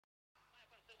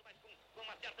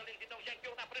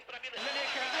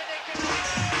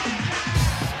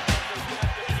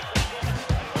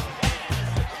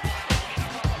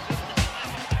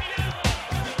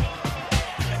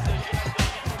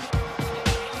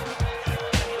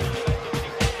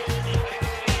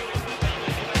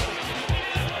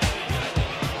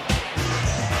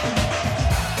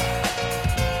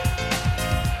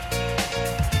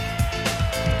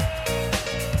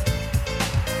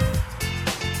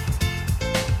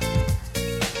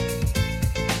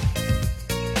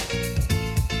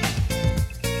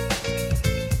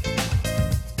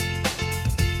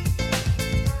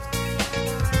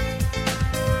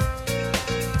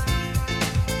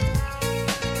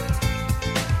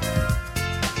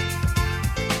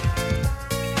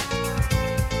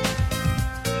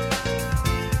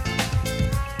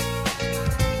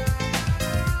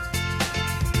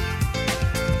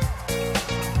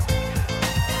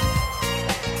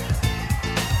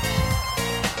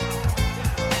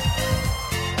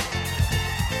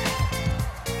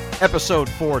Episode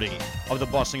 40 of the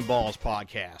Busting Balls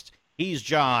podcast. He's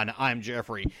John. I'm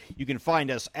Jeffrey. You can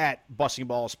find us at Busting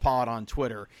Balls Pod on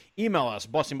Twitter. Email us,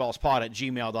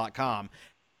 bustingballspod@gmail.com.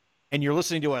 And you're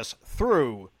listening to us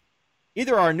through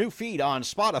either our new feed on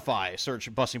Spotify,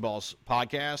 search Busting Balls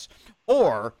Podcast,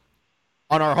 or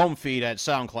on our home feed at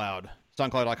SoundCloud,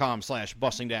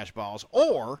 soundcloud.com/busting-balls,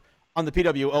 or on the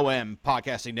PWOM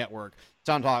Podcasting Network,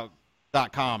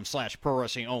 soundcloud.com/pro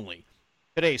wrestling only.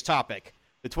 Today's topic: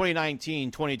 the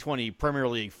 2019-2020 Premier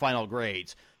League final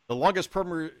grades. The longest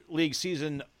Premier League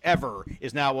season ever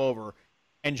is now over,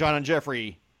 and John and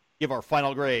Jeffrey give our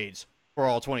final grades for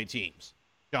all 20 teams.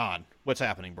 John, what's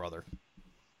happening, brother?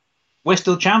 We're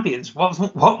still champions.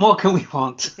 What more can we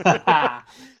want? Are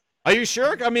you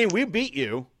sure? I mean, we beat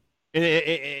you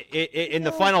in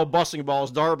the final Busting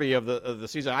Balls derby of the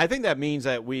season. I think that means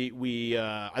that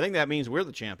I think that means we're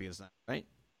the champions now, right?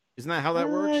 Isn't that how that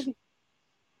works?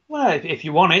 Well, if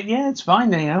you want it, yeah, it's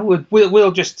fine. You know,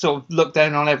 we'll just sort of look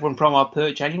down on everyone from our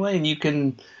perch anyway, and you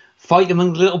can fight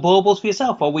among the little baubles for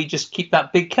yourself, or we just keep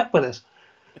that big cup with us.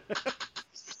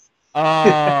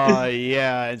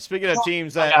 Yeah. And speaking of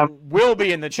teams that will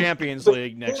be in the Champions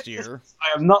League next year,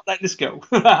 I am not letting this go.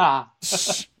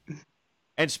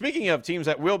 And speaking of teams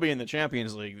that will be in the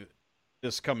Champions League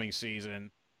this coming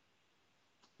season,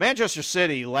 Manchester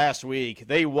City last week,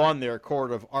 they won their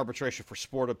Court of Arbitration for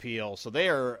Sport appeal, so they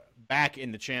are back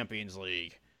in the Champions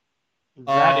League.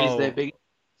 That is their biggest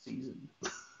season.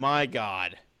 My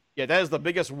God. Yeah, that is their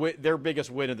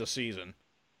biggest win of the season.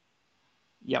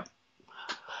 Yep.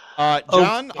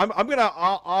 John, okay. I'm going to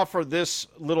offer this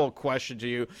little question to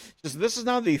you. This is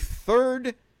now the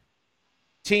third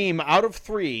team out of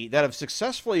three that have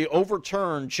successfully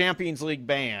overturned Champions League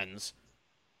bans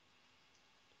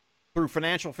through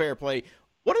financial fair play.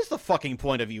 What is the fucking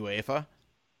point of UEFA?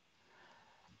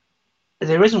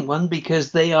 There isn't one,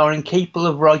 because they are incapable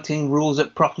of writing rules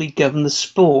that properly govern the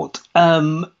sport.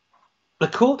 The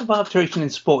Court of Arbitration in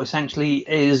Sport essentially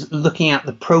is looking at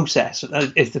the process,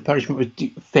 if the punishment was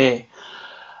fair.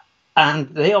 And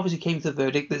they obviously came to the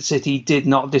verdict that City did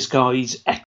not disguise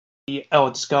equity or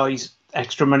disguise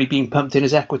extra money being pumped in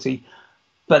as equity.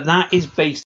 But that is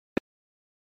based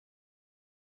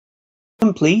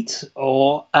complete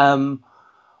or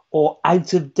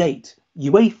out of date.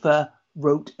 UEFA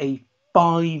wrote a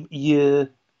 5-year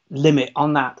limit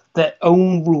on that, their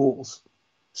own rules.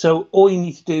 So all you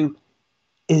need to do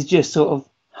is just sort of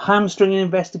hamstring an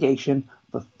investigation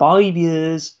for 5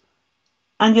 years,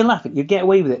 and you'll laugh at it. You get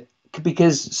away with it,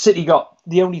 because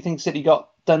the only thing City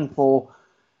got done for,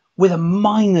 with a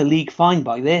minor league fine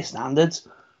by their standards,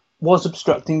 was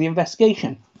obstructing the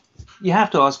investigation. You have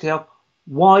to ask yourself,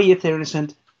 why, if they're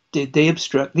innocent, did they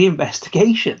obstruct the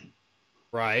investigation?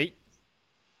 Right.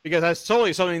 Because that's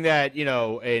totally something that,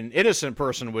 an innocent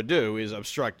person would do, is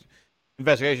obstruct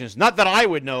investigations. Not that I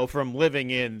would know from living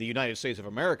in the United States of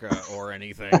America or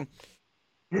anything.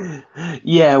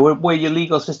 Yeah, where your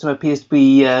legal system appears to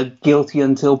be guilty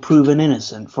until proven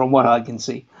innocent, from what I can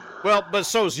see. Well, but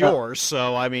so's yours,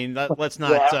 so, I mean, let's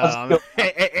not... Yeah,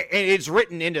 it's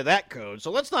written into that code,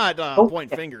 so let's not point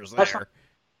fingers there.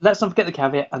 Let's not forget the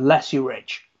caveat, unless you're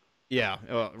rich. Yeah,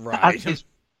 right.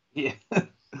 Yeah.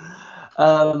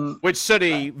 Which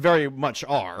City very much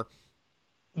are.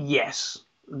 Yes.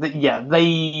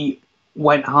 They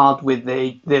went hard with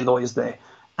their lawyers there.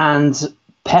 And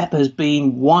Pep has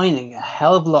been whining a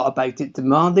hell of a lot about it,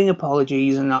 demanding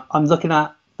apologies, and I'm looking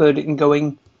at verdict and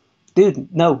going,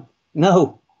 dude, no.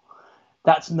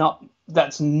 That's not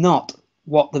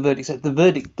what the verdict says. The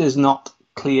verdict does not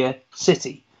clear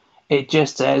City. It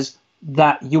just says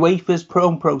that UEFA's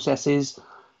own processes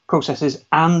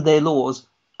and their laws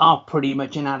are pretty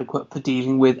much inadequate for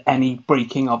dealing with any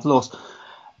breaking of laws.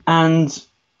 And,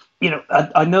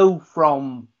 I know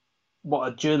from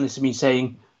what a journalist has been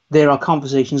saying, there are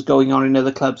conversations going on in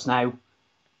other clubs now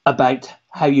about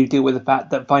how you deal with the fact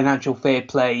that financial fair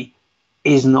play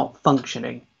is not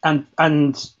functioning. And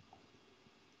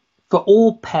for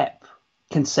all Pep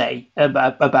can say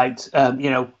about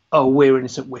oh, we're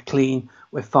innocent, we're clean,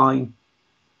 we're fine.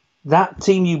 That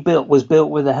team you built was built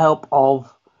with the help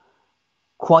of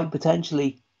quite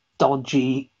potentially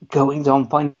dodgy goings on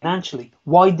financially.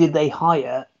 Why did they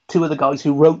hire two of the guys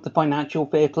who wrote the financial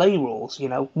fair play rules?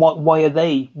 Why are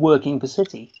they working for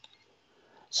City?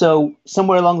 So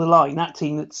somewhere along the line, that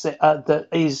team it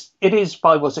is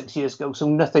 5 or 6 years ago, so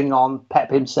nothing on Pep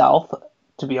himself,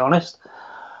 to be honest.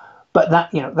 But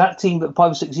that team that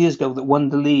 5 or 6 years ago that won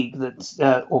the league,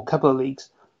 or a couple of leagues,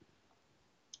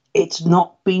 it's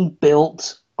not been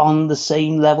built on the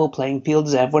same level playing field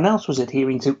as everyone else was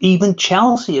adhering to. Even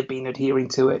Chelsea have been adhering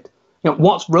to it.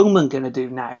 What's Roman going to do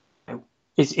now?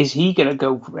 Is he going to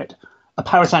go for it? Are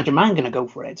Paris Saint-Germain going to go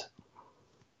for it?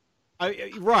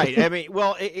 Right. I mean,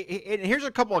 well, here's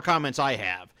a couple of comments I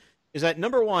have. Is that,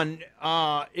 number one,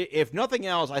 if nothing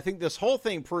else, I think this whole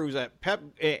thing proves that Pep,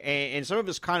 and some of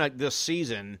his kind of this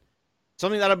season,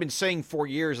 something that I've been saying for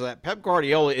years, that Pep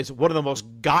Guardiola is one of the most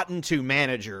gotten-to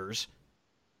managers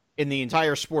in the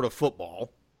entire sport of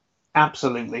football.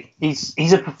 Absolutely.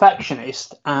 He's a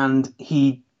perfectionist, and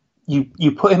you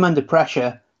put him under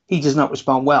pressure, he does not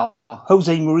respond well.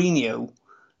 Jose Mourinho,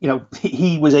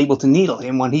 he was able to needle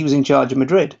him when he was in charge of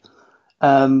Madrid.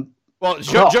 Well,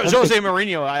 Jose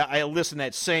Mourinho, I listen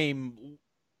that same,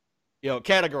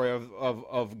 category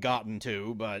of gotten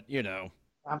to, but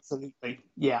Absolutely,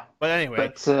 yeah. But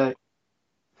anyway,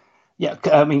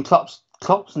 I mean,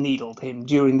 Klopp's needled him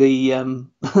during the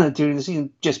during the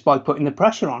season just by putting the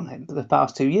pressure on him for the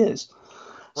past 2 years.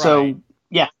 Right. So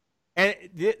yeah. And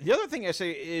the other thing I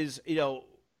say is,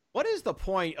 what is the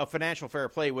point of financial fair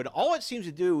play when all it seems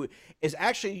to do is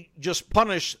actually just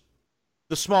punish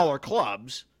the smaller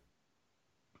clubs?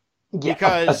 Yeah,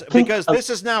 because this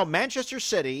is now Manchester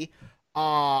City.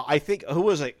 I think, who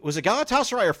was it? Was it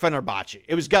Galatasaray or Fenerbahce?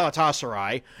 It was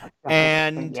Galatasaray,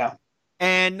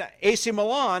 and AC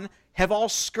Milan have all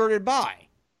skirted by.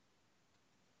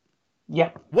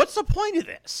 Yeah. What's the point of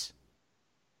this?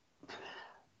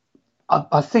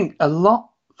 I think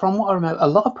from what I remember, a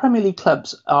lot of Premier League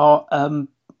clubs are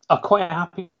quite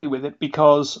happy with it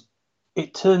because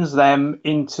it turns them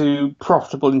into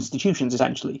profitable institutions,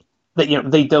 essentially.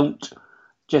 That they don't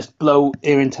just blow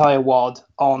their entire wad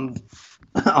on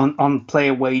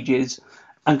player wages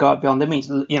and go out beyond their means.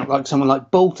 Like someone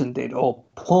like Bolton did, or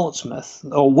Portsmouth,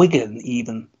 or Wigan,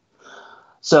 even.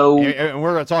 So, and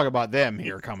we're going to talk about them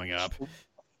here coming up.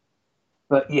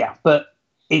 But the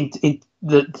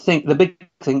big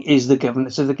thing is the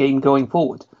governance of the game going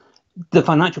forward. The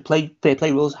financial fair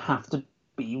play rules have to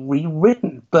be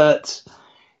rewritten, but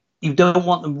you don't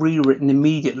want them rewritten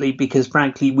immediately because,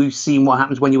 frankly, we've seen what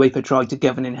happens when UEFA try to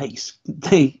govern in haste.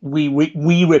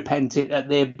 We repent it at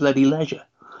their bloody leisure.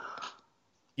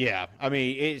 Yeah, I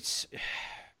mean,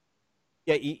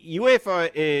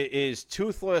 UEFA is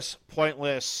toothless,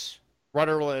 pointless,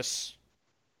 rudderless,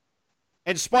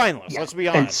 and spineless. Yeah, let's be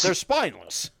honest, they're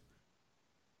spineless.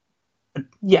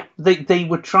 Yeah, they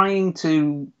were trying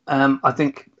to. I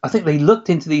think they looked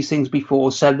into these things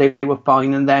before, said they were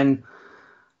fine, and then,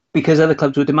 because other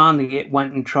clubs were demanding it,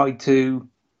 went and tried to,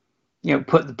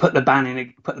 put the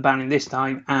ban in this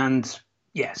time, and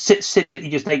City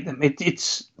just ate them.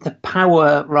 It's the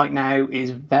power right now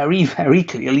is very, very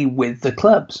clearly with the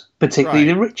clubs, particularly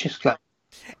the richest clubs.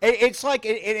 It's like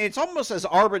it's almost as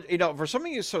for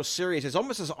something that's so serious, it's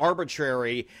almost as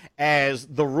arbitrary as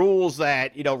the rules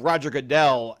that Roger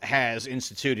Goodell has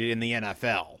instituted in the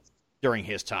NFL during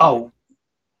his time. Oh,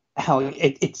 hell,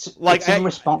 it's in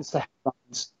response to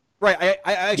headlines. Right.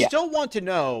 I still want to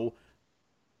know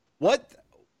what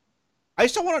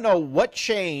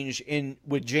changed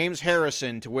with James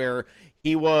Harrison to where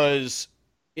he was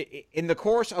in the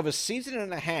course of a season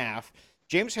and a half.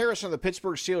 James Harrison of the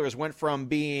Pittsburgh Steelers went from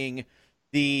being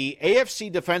the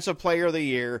AFC Defensive Player of the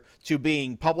Year to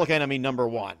being public enemy number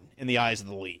one in the eyes of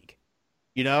the league.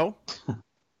 Yeah.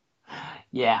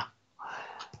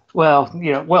 Well,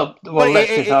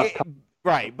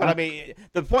 right. But I mean,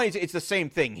 the point is, it's the same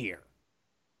thing here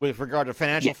with regard to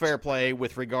financial fair play,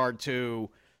 with regard to,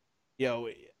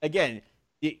 again,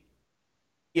 if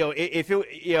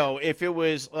it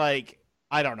was like,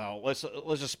 I don't know, let's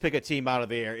just pick a team out of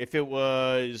the air. If it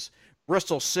was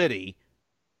Bristol City,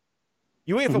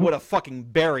 UEFA would have fucking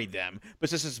buried them. But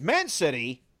since it's Man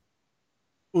City,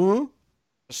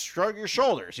 shrug your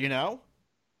shoulders, you know?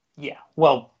 Yeah.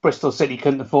 Well, Bristol City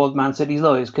couldn't afford Man City's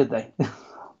lawyers, could they?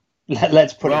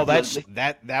 Let's put Well, it that's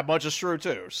bluntly. that much is true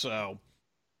too. So,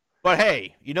 but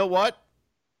hey, you know what?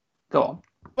 Go on.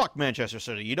 Fuck Manchester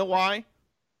City. You know why?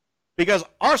 Because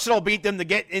Arsenal beat them to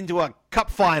get into a cup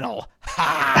final.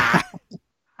 Ha!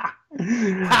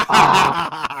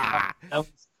 Ah,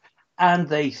 and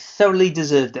they thoroughly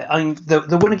deserved it. I mean,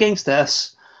 the win against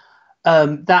us,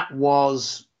 that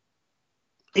was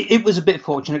it was a bit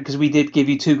fortunate because we did give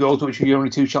you 2 goals, which were your only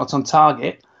 2 shots on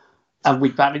target, and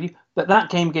we battered you. But that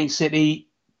game against City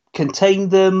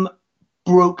contained them,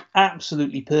 broke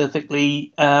absolutely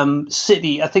perfectly.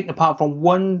 City, I think, apart from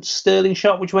one Sterling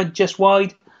shot which went just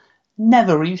wide,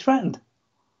 never really threatened.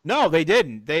 No, they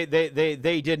didn't.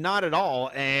 They did not at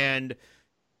all. And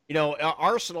you know,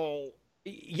 Arsenal,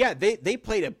 yeah, they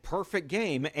played a perfect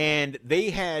game, and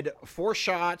they had 4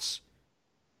 shots,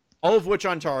 all of which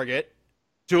on target,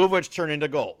 2 of which turned into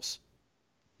goals.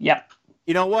 Yep.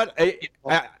 You know what?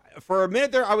 For a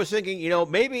minute there, I was thinking, you know,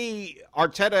 maybe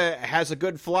Arteta has a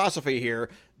good philosophy here.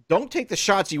 Don't take the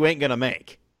shots you ain't gonna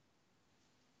make.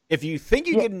 If you think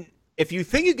you can, if you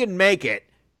think you can make it,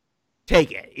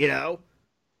 take it. You know.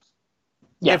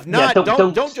 Yeah, If not, yeah,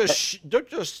 don't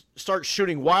just start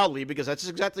shooting wildly, because that's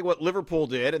exactly what Liverpool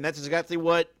did, and that's exactly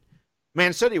what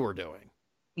Man City were doing.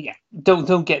 yeah,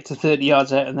 don't get to 30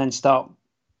 yards out and then start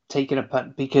taking a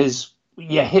punt, because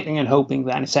you're hitting and hoping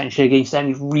then essentially against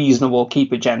any reasonable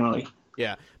keeper generally.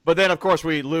 Yeah, but then of course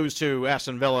we lose to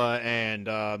Aston Villa and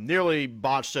nearly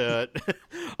botched it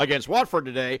against Watford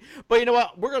today. But you know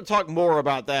what? We're going to talk more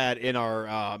about that in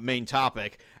our main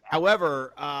topic.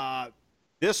 However,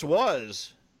 this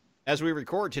was, as we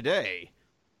record today,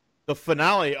 the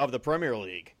finale of the Premier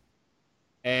League,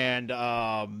 and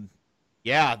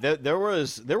yeah, there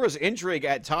was intrigue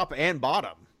at top and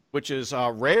bottom, which is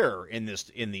rare in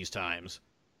these times.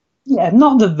 Yeah,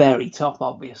 not the very top,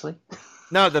 obviously.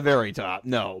 Not at the very top,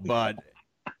 no, but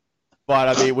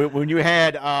I mean, when you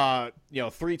had you know,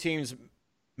 3 teams,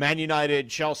 Man United,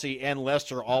 Chelsea, and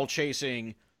Leicester, all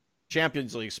chasing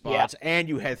Champions League spots, and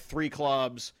you had 3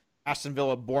 clubs, Aston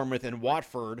Villa, Bournemouth, and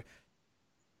Watford,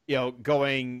 you know,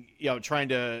 going, you know, trying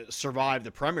to survive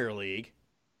the Premier League,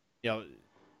 you know,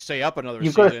 stay up another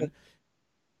season.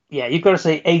 You've got to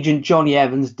say Agent Johnny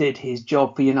Evans did his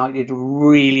job for United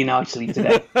really nicely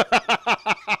today.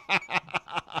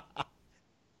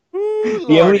 Ooh,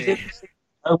 The only Lordy. difference is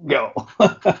no goal.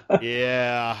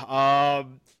 Yeah.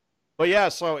 But yeah,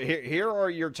 so here are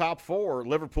your top 4.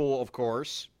 Liverpool, of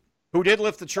course, who did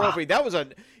lift the trophy. That was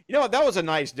a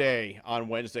nice day on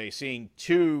Wednesday, seeing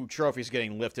 2 trophies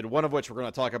getting lifted, one of which we're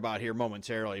going to talk about here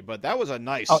momentarily. But that was a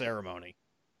nice ceremony.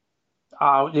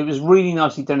 It was really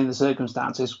nicely done in the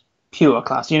circumstances. Pure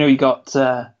class. You know, you got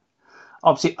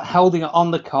obviously holding it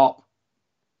on the Kop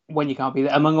when you can't be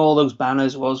there. Among all those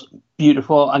banners was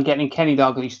beautiful, and getting Kenny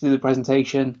Dalglish to do the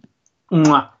presentation.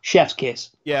 Mwah, chef's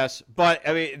kiss. Yes, but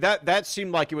I mean that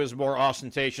seemed like it was more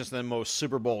ostentatious than most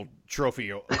Super Bowl trophy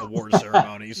award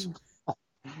ceremonies.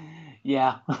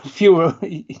 Yeah, fewer,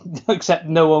 except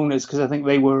no owners, because I think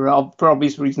they were, for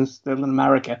obvious reasons, still in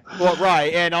America. Well,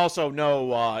 right, and also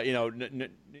no, you know,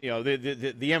 the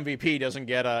MVP doesn't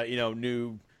get a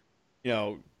new,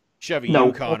 Chevy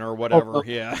Yukon or whatever.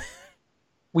 Yeah.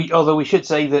 Although we should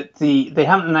say that they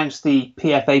haven't announced the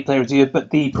PFA Player of the Year, but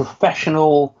the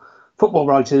Professional Football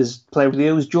Writers Player of the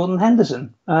Year was Jordan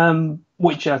Henderson,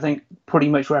 which I think pretty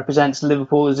much represents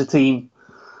Liverpool as a team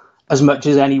as much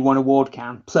as any one award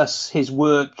can. Plus his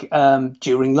work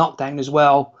during lockdown as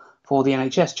well for the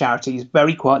NHS charities,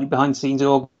 very quietly behind the scenes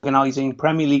organising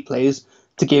Premier League players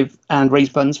to give and raise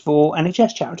funds for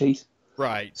NHS charities.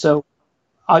 Right. So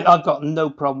I've got no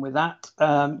problem with that.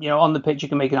 On the pitch you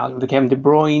can make an argument for Kevin De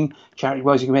Bruyne.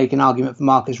 Charity-wise, you can make an argument for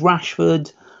Marcus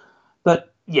Rashford.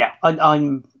 But yeah,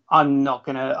 I'm not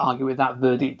going to argue with that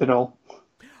verdict at all.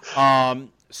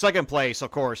 Second place,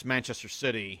 of course, Manchester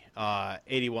City,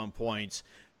 81 points.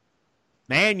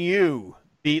 Man U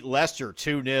beat Leicester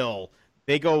 2-0.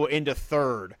 They go into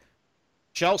third.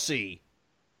 Chelsea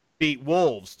beat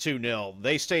Wolves 2-0.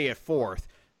 They stay at fourth.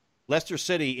 Leicester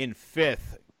City in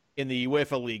fifth in the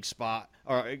UEFA League spot.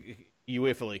 Or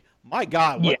UEFA League. My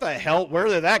God, what the hell? Where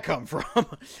did that come from?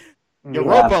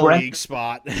 Europa League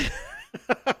spot.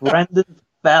 Brendan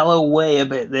fell away a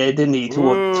bit there, didn't he?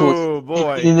 Towards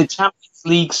boy. In the Champions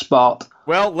League spot.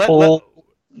 Well, let's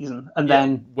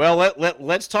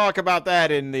talk about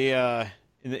that in the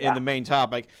main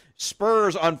topic.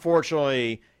 Spurs,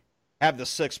 unfortunately, have the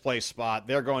 6th place spot.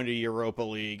 They're going to Europa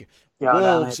League.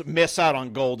 Wolves miss out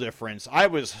on goal difference. I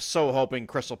was so hoping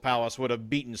Crystal Palace would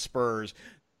have beaten Spurs.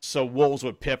 so Wolves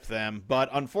would pip them. But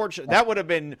unfortunately,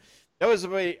 that was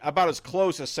about as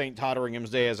close as St. Totteringham's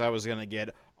Day as I was going to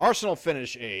get. Arsenal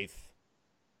finished 8th,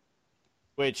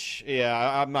 which,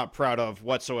 yeah, I'm not proud of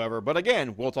whatsoever. But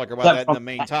again, we'll talk about that in the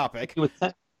main topic. You were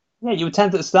 10th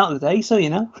at the start of the day, so you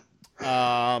know.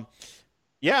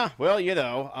 Yeah,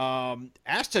 well,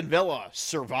 Aston Villa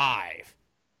survive.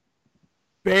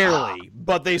 Barely,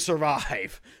 but they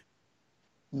survive.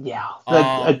 Yeah,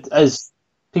 as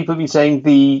people have been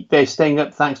saying, they're staying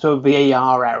up thanks to a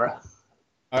VAR error.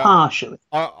 Partially.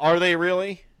 Are they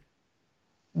really?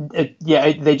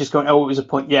 Yeah, they just going, oh, it was a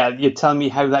point. Yeah, you're telling me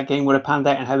how that game would have panned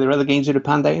out and how their other games would have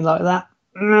panned out like that?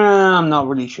 I'm not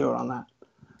really sure on that.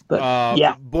 But,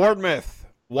 yeah. Bournemouth,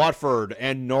 Watford,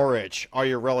 and Norwich are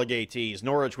your relegatees.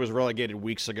 Norwich was relegated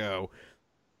weeks ago.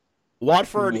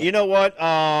 Watford, You know what?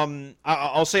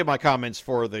 I'll save my comments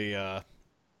for the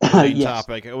main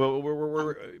topic.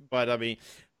 But, I mean,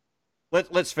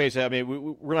 let's face it. I mean,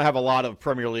 we're going to have a lot of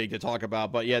Premier League to talk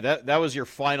about. But, yeah, that was your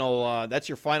final that's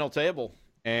your final table.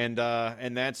 And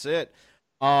that's it.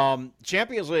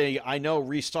 Champions League, I know,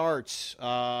 restarts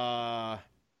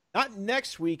not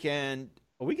next weekend.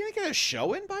 Are we going to get a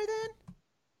show in by then?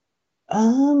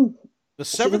 The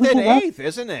 7th and 8th,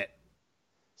 isn't it?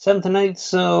 7th and 8th,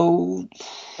 so...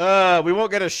 we won't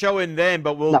get a show in then,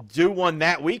 but we'll do one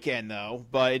that weekend, though.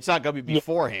 But it's not going to be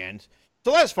beforehand.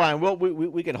 So that's fine.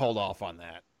 We can hold off on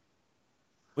that.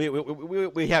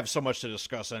 We have so much to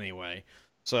discuss anyway.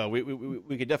 So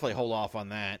we could definitely hold off on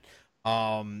that.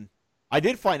 I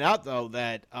did find out, though,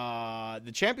 that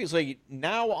the Champions League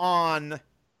now on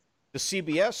the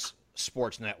CBS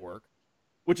Sports Network,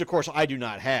 which, of course, I do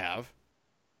not have.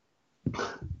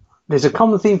 There's a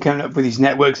common theme coming up with these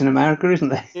networks in America, isn't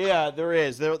there? Yeah, there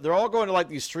is. They're all going to like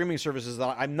these streaming services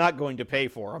that I'm not going to pay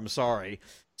for. I'm sorry.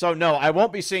 So, no, I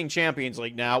won't be seeing Champions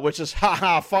League now, which is,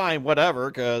 fine,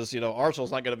 whatever, because,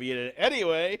 Arsenal's not going to be in it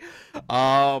anyway.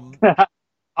 I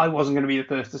wasn't going to be the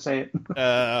first to say it.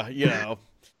 Yeah,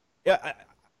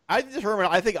 I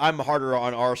think I'm harder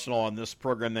on Arsenal on this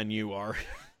program than you are.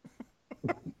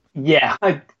 Yeah.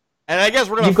 And I guess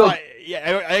we're going to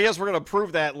I guess we're going to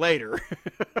prove that later.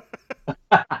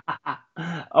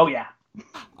 Oh, yeah.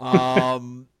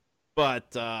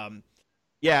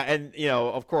 Yeah, and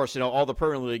of course, all the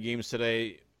Premier League games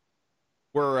today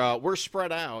we're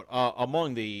spread out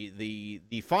among the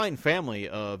fine family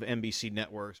of NBC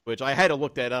networks, which I had to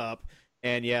look that up,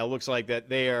 and yeah, it looks like that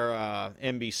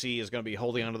NBC is going to be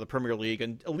holding on to the Premier League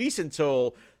and at least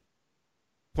until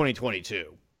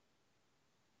 2022.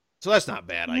 So that's not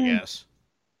bad, I guess.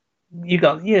 You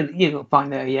got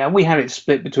fine there. Yeah, we had it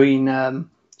split between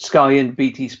Sky and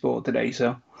BT Sport today.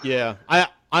 So yeah,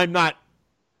 I'm not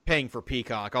paying for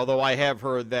Peacock, although I have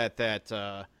heard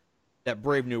that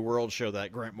Brave New World show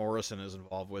that Grant Morrison is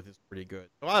involved with is pretty good.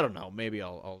 So I don't know, maybe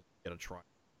I'll get a try.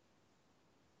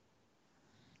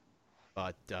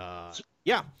 But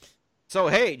yeah. So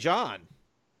hey, John.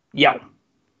 Yeah.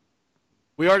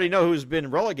 We already know who's been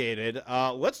relegated.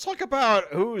 Let's talk about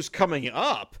who's coming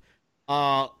up.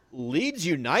 Leeds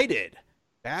United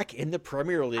back in the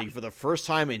Premier League for the first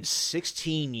time in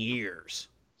 16 years.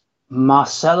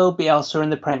 Marcelo Bielsa in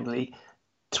the Premier League.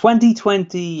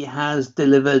 2020 has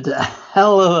delivered a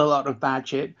hell of a lot of bad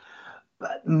shit,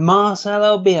 but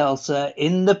Marcelo Bielsa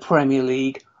in the Premier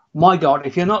League, my God,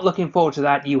 if you're not looking forward to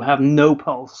that, you have no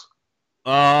pulse.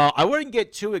 I wouldn't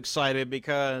get too excited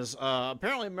because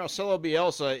apparently Marcelo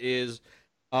Bielsa is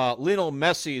Lionel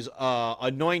Messi's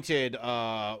anointed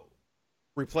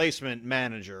replacement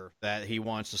manager that he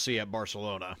wants to see at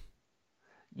Barcelona.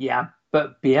 Yeah,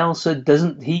 but Bielsa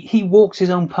doesn't. He walks his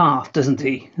own path, doesn't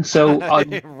he? So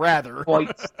I rather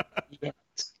quite. Yes.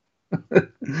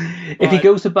 If he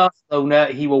goes to Barcelona,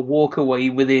 he will walk away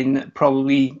within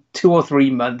probably 2 or 3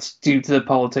 months due to the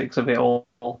politics of it all.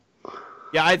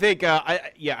 Yeah, I think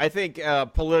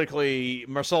politically,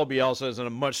 Marcelo Bielsa is in a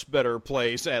much better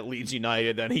place at Leeds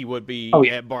United than he would be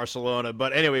at Barcelona.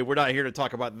 But anyway, we're not here to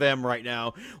talk about them right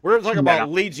now. We're going to talk about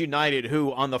Leeds United,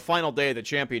 who on the final day of the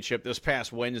championship this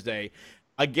past Wednesday,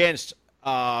 against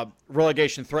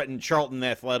relegation-threatened Charlton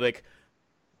Athletic,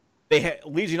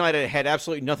 Leeds United had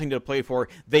absolutely nothing to play for.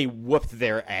 They whooped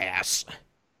their ass.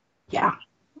 Yeah.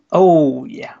 Oh,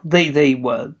 yeah. They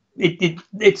were.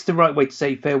 It's the right way to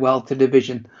say farewell to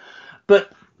division.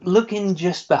 But looking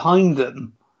just behind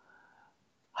them,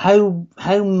 how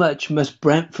much must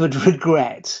Brentford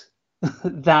regret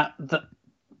that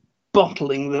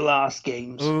bottling the last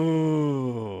games?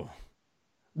 Ooh.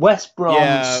 West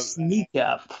Brom sneak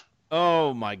up.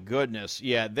 Oh my goodness.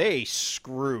 Yeah, they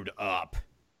screwed up.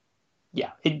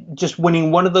 Yeah, just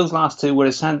winning one of those last two would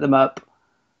have sent them up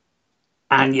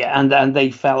and they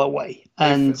fell away.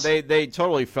 And They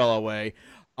totally fell away.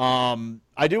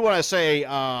 I do want to say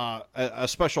a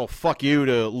special fuck you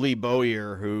to Lee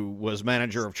Bowyer, who was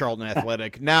manager of Charlton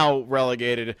Athletic, now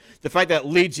relegated. The fact that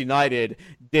Leeds United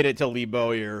did it to Lee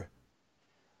Bowyer,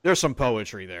 there's some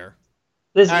poetry there.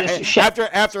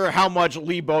 After how much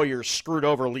Lee Bowyer screwed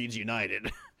over Leeds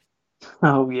United.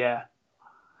 Oh yeah.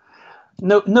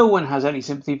 No one has any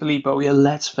sympathy for Lee Bowyer,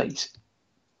 let's face it.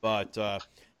 But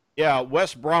yeah,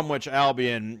 West Bromwich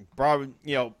Albion, probably,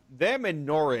 them and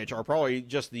Norwich are probably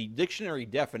just the dictionary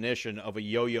definition of a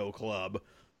yo-yo club.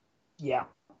 Yeah.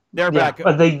 They're back.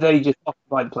 They just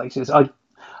occupy the places.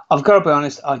 I've got to be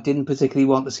honest, I didn't particularly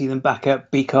want to see them back up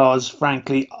because,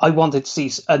 frankly, I wanted to see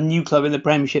a new club in the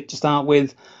Premiership to start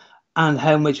with. And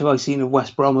how much have I seen of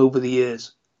West Brom over the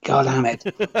years? God damn it.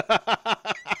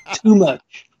 Too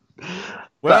much.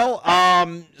 Well,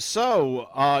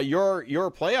 so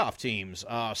your playoff teams,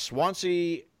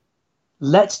 Swansea.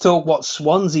 Let's talk what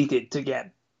Swansea did to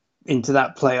get into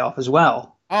that playoff as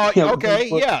well. Okay,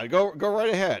 yeah, go right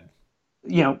ahead.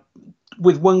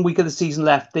 With 1 week of the season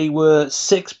left, they were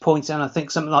 6 points and I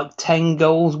think something like 10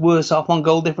 goals worse off on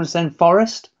goal difference than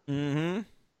Forest. Mm-hmm.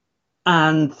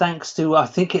 And thanks to, I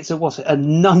think it's a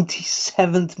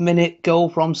 97th minute goal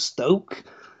from Stoke,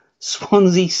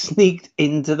 Swansea sneaked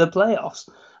into the playoffs.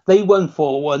 They won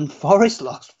 4-1. Forest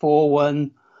lost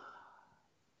 4-1.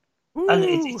 Ooh. And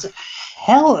it's a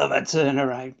hell of a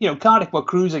turnaround. Cardiff were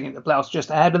cruising in the playoffs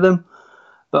just ahead of them.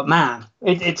 But man,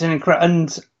 it's an incredible.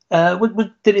 And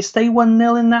did it stay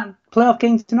 1-0 in that playoff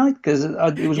game tonight? Because it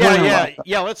was 1-0.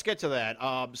 Yeah. Let's get to that.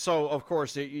 So of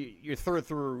course you're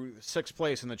through sixth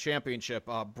place in the championship.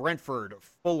 Brentford,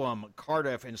 Fulham,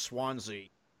 Cardiff, and Swansea.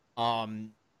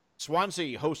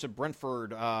 Swansea hosted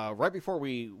Brentford right before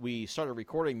we started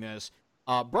recording this.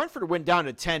 Brentford went down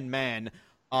to 10 men,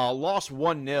 lost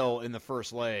 1-0 in the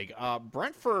first leg.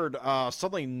 Brentford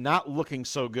suddenly not looking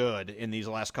so good in these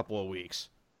last couple of weeks.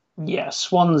 Yeah,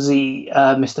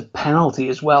 Swansea missed a penalty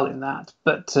as well in that,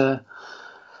 but a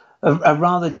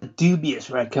rather dubious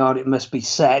red card, it must be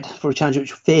said, for a challenge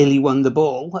which fairly won the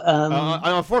ball.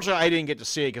 Unfortunately, I didn't get to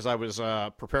see it because I was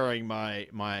preparing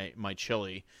my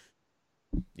chili.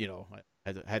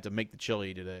 I had to make the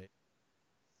chili today.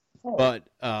 Oh. But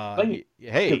hey,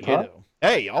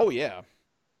 oh yeah.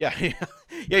 Yeah,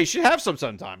 you should have some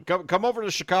sometime. Come over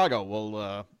to Chicago.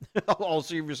 We'll I'll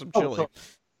serve you some chili.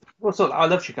 I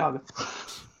love Chicago.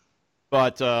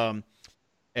 But so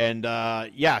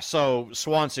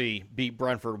Swansea beat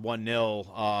Brentford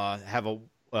 1-0. Have a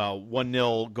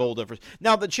 1-0 goal difference.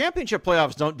 Now the championship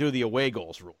playoffs don't do the away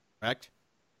goals rule, correct?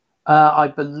 I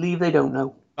believe they don't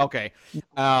know. Okay.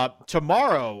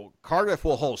 Tomorrow, Cardiff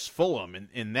will host Fulham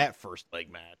in that first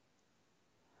leg match.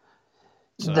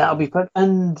 So. That'll be fun.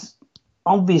 And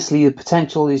obviously the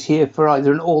potential is here for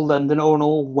either an all-London or an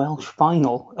all-Welsh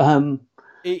final.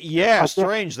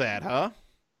 Strange that, huh?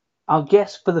 I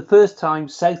guess for the first time,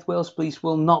 South Wales Police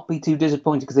will not be too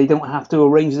disappointed because they don't have to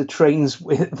arrange the trains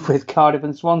with Cardiff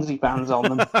and Swansea fans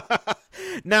on them.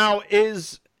 Now,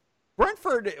 is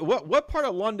Brentford, what part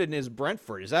of London is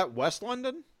Brentford? Is that West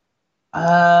London?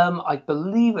 I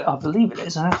believe it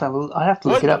is. I have to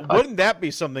look it up. Wouldn't that be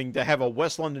something to have a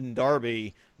West London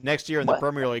derby next year in the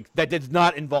Premier League that did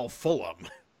not involve Fulham?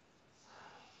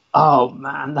 Oh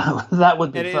man, that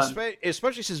would be fun.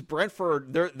 Especially since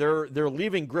Brentford, they're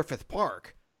leaving Griffith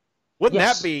Park.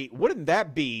 Wouldn't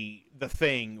that be the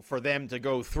thing for them to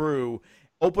go through,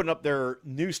 open up their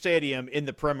new stadium in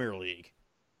the Premier League?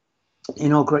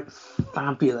 Great,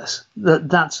 fabulous.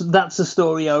 That's the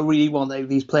story I really want out of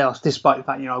these playoffs. Despite the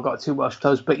fact I've got 2 Welsh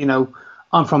clubs, but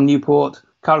I'm from Newport.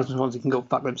 Cardiff and Swansea can go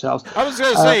fuck themselves. I was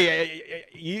going to say,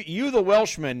 you the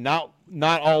Welshman, not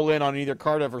all in on either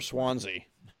Cardiff or Swansea.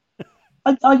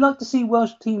 I'd like to see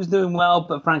Welsh teams doing well,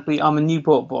 but frankly, I'm a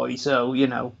Newport boy, so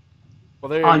Well,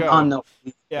 there you go. I'm not.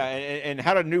 Yeah, and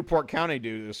how did Newport County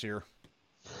do this year?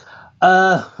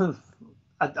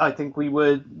 I think we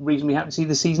were reasonably happy to see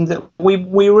the season that we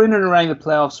were in and around the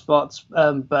playoff spots,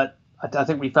 but I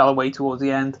think we fell away towards the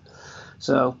end.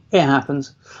 So it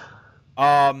happens.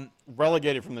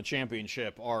 Relegated from the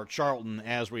championship are Charlton,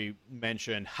 as we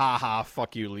mentioned.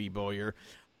 Fuck you, Lee Bowyer.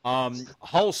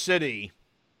 Hull City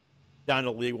down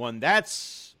to League One.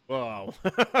 That's wow.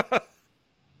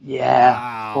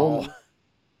 Yeah. Wow.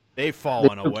 They've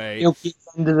fallen away. They'll get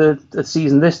into the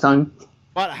season this time.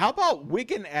 But how about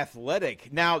Wigan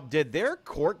Athletic? Now, did their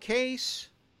court case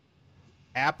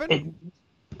happen?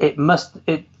 It must.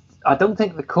 I don't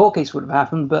think the court case would have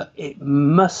happened, but it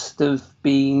must have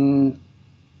been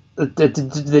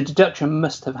the deduction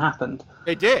must have happened.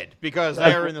 It did, because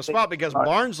they're in the spot, because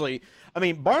Barnsley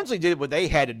did what they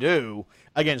had to do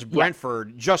against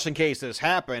Brentford just in case this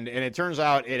happened, and it turns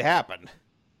out it happened.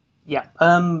 Yeah.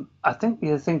 I think the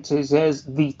other thing is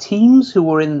the teams who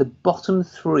were in the bottom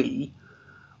three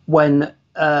when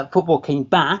football came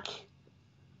back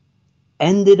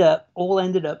ended up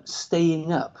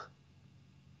staying up.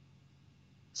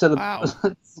 So wow.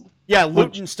 Yeah,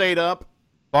 Luton stayed up.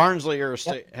 Barnsley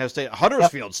has stayed.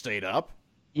 Huddersfield stayed up.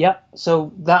 Yeah.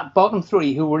 So that bottom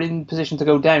three who were in position to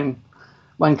go down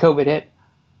when COVID hit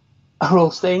are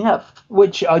all staying up,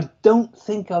 which I don't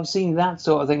think I've seen that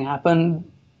sort of thing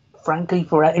happen, frankly,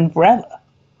 forever.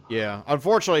 Yeah.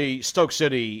 Unfortunately, Stoke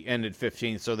City ended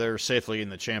 15th, so they're safely in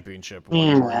the championship.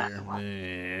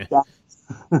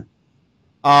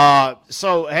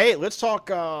 So, hey, let's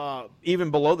talk even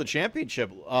below the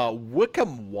championship.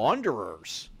 Wycombe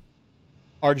Wanderers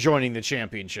are joining the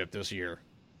championship this year.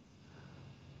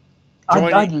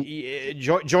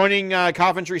 Joining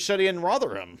Coventry City and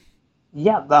Rotherham.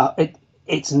 Yeah,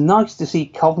 it's nice to see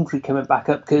Coventry coming back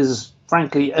up because,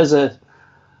 frankly, as a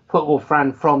football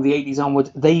fan from the 80s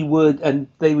onwards, they were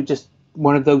just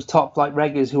one of those top flight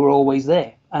regulars who were always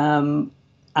there.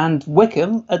 And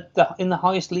Wycombe in the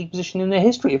highest league position in their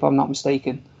history, if I'm not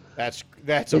mistaken.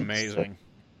 That's amazing.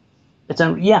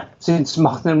 Since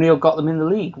Martin O'Neill got them in the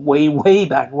league way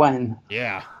back when.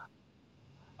 Yeah.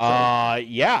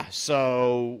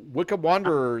 So Wycombe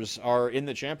Wanderers are in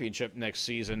the championship next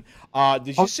season.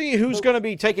 Did you see who's going to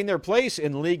be taking their place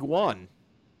in League One?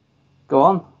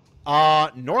 Go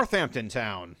on. Northampton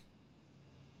Town.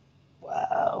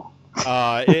 Wow.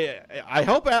 I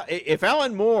hope if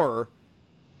Alan Moore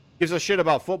gives a shit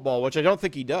about football, which I don't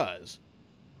think he does,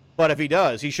 but if he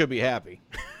does, he should be happy.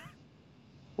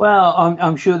 Well,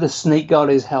 I'm sure the Snake God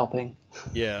is helping.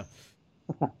 Yeah.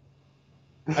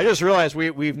 I just realized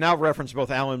we've now referenced both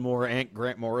Alan Moore and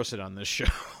Grant Morrison on this show.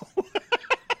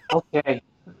 Okay.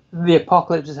 The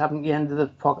apocalypse is happening at the end of the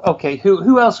apocalypse. Okay,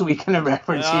 who else are we going to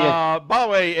reference here? By the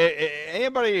way,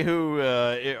 anybody who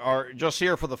are just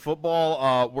here for the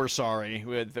football, we're sorry.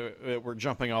 We're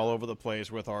jumping all over the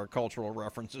place with our cultural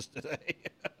references today.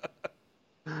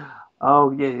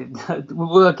 Oh, yeah.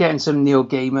 We're getting some Neil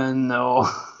Gaiman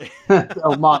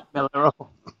or Mark Miller.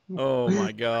 Oh,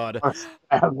 my God.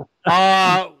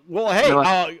 Well,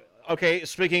 hey, okay,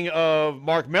 speaking of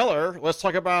Mark Miller, let's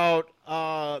talk about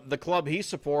the club he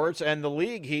supports and the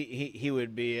league he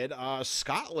would be in.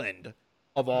 Scotland,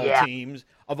 of all teams,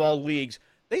 of all leagues.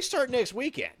 They start next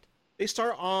weekend. They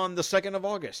start on the 2nd of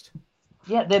August.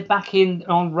 Yeah, they're back right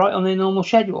on their normal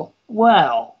schedule.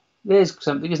 Well, there's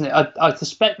something, isn't it? I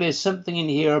suspect there's something in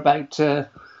here about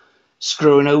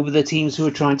screwing over the teams who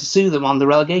are trying to sue them on the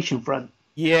relegation front.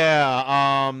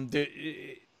 Yeah.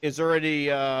 Is there any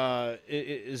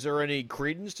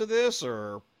credence to this,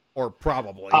 or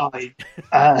probably?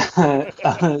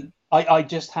 I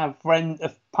just have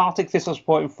Partick Thistle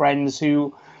supporting friends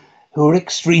who are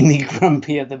extremely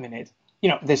grumpy at the minute. You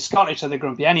know, they're Scottish, so they're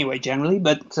grumpy anyway, generally.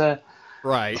 But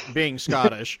right, being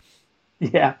Scottish.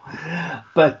 Yeah,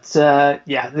 but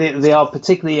they are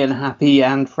particularly unhappy,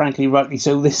 and frankly, rightly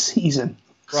so, this season.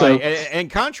 Right, so,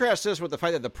 and contrast this with the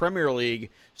fact that the Premier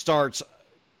League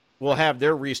will have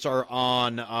their restart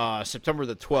on September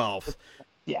the 12th.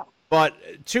 Yeah. But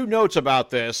two notes about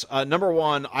this. Number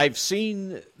one, I've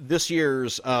seen this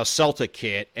year's Celtic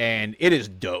kit, and it is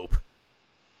dope.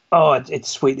 Oh, it's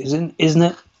sweet, isn't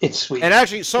it? It's sweet. And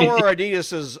actually, so are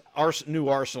Adidas's new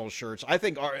Arsenal shirts. I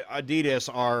think Adidas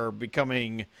are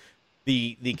becoming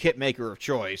the kit maker of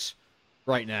choice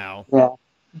right now. Yeah.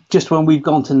 Just when we've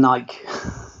gone to Nike.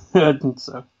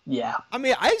 So, yeah. I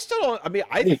mean, I still don't. I mean,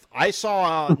 I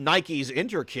saw Nike's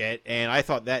Inter kit, and I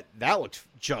thought that looked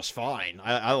just fine.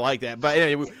 I like that. But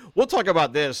anyway, we'll talk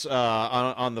about this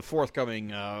on the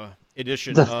forthcoming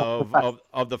edition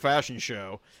of the fashion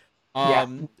show. I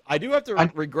do have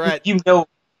to regret. You know,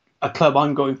 a club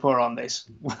I'm going for on this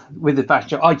with the fashion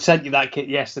show. I sent you that kit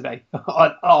yesterday.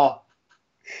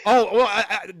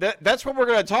 That's what we're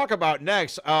going to talk about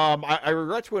next. I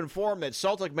regret to inform that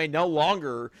Celtic may no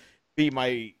longer be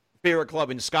my favorite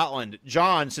club in Scotland.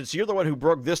 John, since you're the one who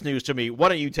broke this news to me, why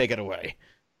don't you take it away?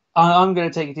 I'm going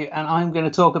to take it to you, and I'm going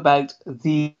to talk about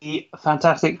the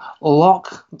fantastic I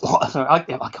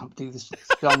can't do this.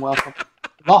 John, welcome.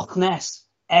 Loch Ness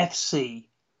FC.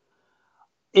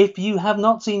 If you have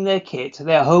not seen their kit,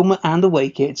 their home and away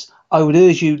kits, I would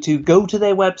urge you to go to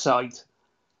their website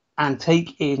and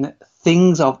take in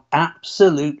things of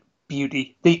absolute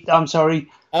beauty. I'm sorry.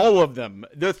 All of them.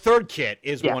 The third kit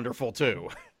is wonderful too.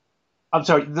 I'm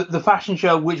sorry, the fashion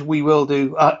show, which we will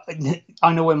do.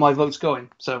 I know where my vote's going.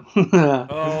 So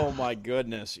Oh my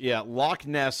goodness. Yeah, Loch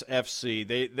Ness FC.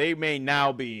 They may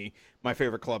now be my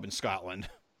favorite club in Scotland.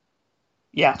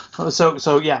 yeah,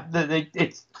 so yeah,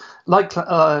 it's like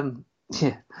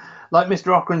yeah, like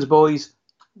Mr. Ochran's boys.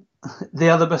 They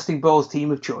are the Busting Balls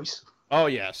team of choice. Oh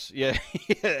yes. Yeah.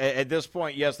 At this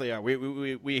point, yes they are.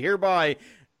 We hereby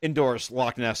endorse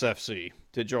Loch Ness FC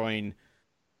to join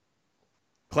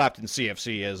Clapton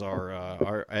CFC as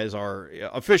our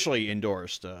officially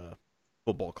endorsed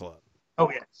football club. Oh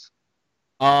yes.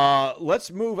 Let's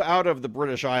move out of the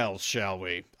British Isles, shall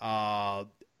we?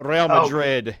 Real Oh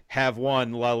Madrid have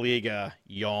won La Liga.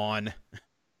 Yawn.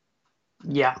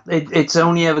 yeah, it's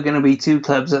only ever going to be two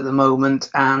clubs at the moment,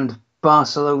 and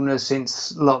Barcelona since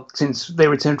they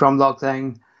returned from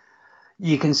lockdown,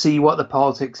 you can see what the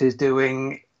politics is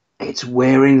doing. It's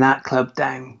wearing that club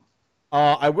down.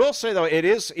 I will say though, it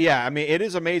is yeah. I mean, it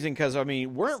is amazing because I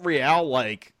mean, weren't Real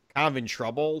like kind of in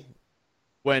trouble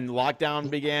when lockdown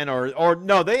began, or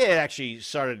no? They had actually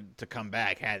started to come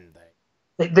back, hadn't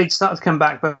they? They started to come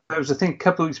back, but it was I think a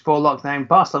couple of weeks before lockdown.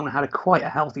 Barcelona had quite a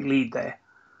healthy lead there,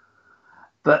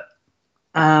 but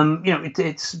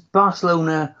it's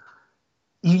Barcelona.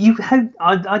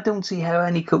 I don't see how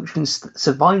any coach can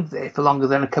survive there for longer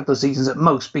than a couple of seasons at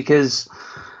most, because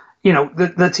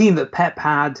the team that Pep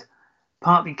had,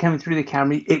 partly coming through the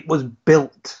academy, it was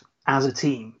built as a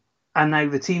team, and now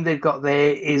the team they've got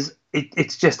there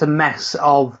it's just a mess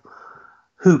of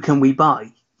who can we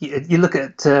buy. You look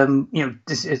at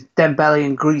Dembele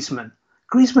and Griezmann.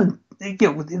 Griezmann,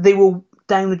 they were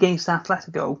down against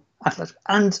Atletico,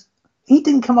 and he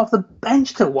didn't come off the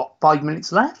bench till 5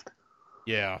 minutes left.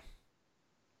 Yeah.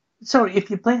 Sorry, if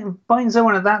you're buying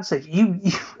someone at that stage, you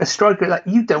a striker that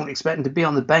you don't expect him to be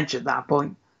on the bench at that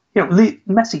point.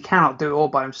 Messi cannot do it all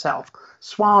by himself.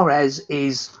 Suarez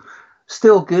is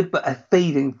still good, but a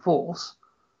fading force.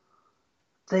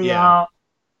 They're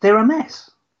a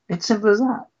mess. It's simple as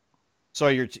that. So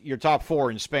your top four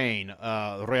in Spain,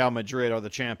 Real Madrid are the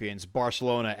champions.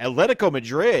 Barcelona, Atletico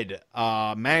Madrid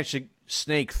managed to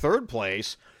snake third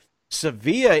place.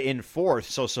 Sevilla in fourth,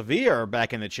 so Sevilla are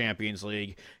back in the Champions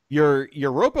League. Your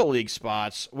Europa League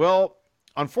spots, well,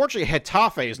 unfortunately,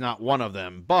 Getafe is not one of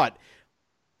them, but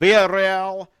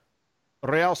Villarreal,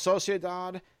 Real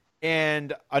Sociedad,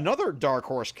 and another dark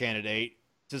horse candidate.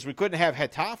 Since we couldn't have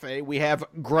Getafe, we have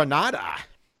Granada.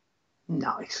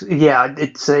 Nice. Yeah, I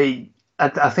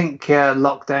think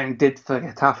lockdown did for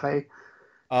Getafe.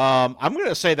 I'm going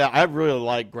to say that I really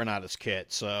like Granada's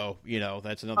kit, so,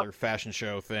 that's another fashion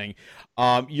show thing.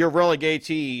 Your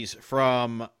relegatees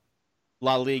from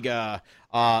La Liga,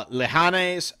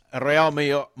 Lejanes, Real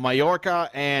Mallorca,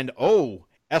 and,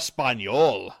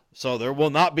 Espanyol. So there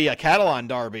will not be a Catalan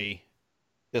derby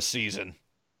this season.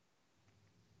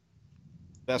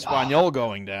 Espanyol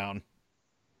going down.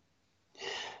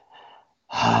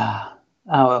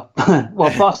 Oh well.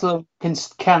 Well, Barcelona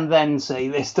can then say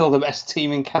they're still the best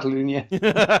team in Catalonia.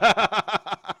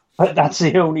 But that's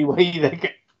the only way they're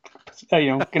going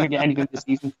to get anything this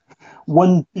season.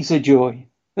 One piece of joy.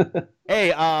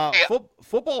 Hey,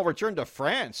 football returned to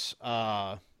France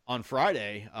on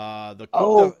Friday. The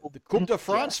Coupe de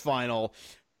France final.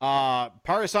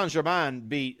 Paris Saint-Germain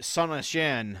beat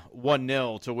Saint-Etienne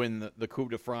 1-0 to win the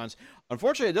Coupe de France.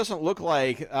 Unfortunately, it doesn't look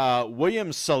like William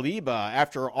Saliba,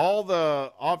 after all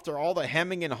the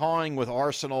hemming and hawing with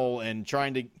Arsenal and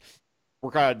trying to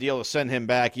work out a deal to send him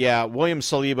back. Yeah, William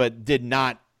Saliba did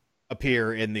not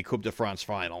appear in the Coupe de France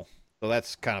final, so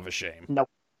that's kind of a shame. No,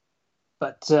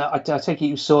 but I take it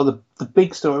you saw the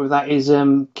big story with that is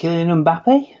Kylian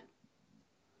Mbappe.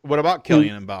 What about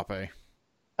Kylian Mbappe?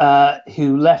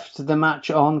 Who left the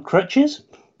match on crutches?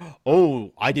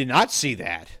 Oh, I did not see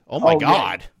that. Oh my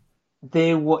God! Yeah.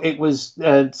 It was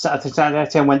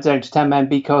Saturday went down to 10 men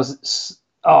because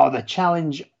the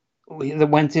challenge that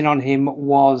went in on him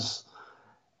was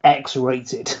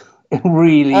X-rated. It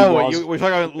really was. We're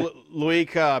talking about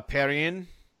Loic Perrin.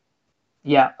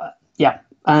 Yeah,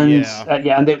 and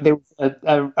and they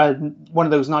one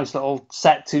of those nice little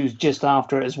set twos just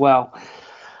after it as well.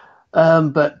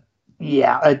 But.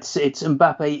 Yeah, it's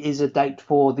Mbappe is a doubt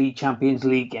for the Champions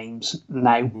League games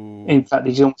now. Ooh. In fact,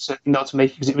 he's almost certainly not to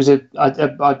make it because it was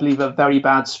I believe a very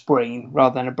bad sprain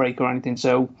rather than a break or anything.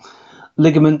 So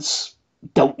ligaments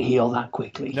don't heal that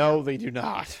quickly. No, they do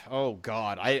not. Oh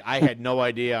God, I had no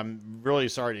idea. I'm really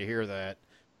sorry to hear that.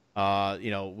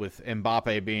 With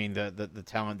Mbappe being the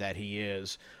talent that he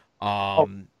is.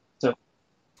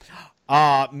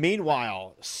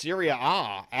 Meanwhile, Serie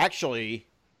A actually,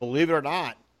 believe it or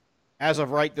not, as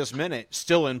of right this minute,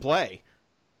 still in play.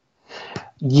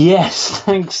 Yes,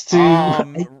 thanks to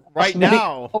Right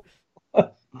now,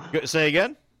 say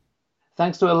again.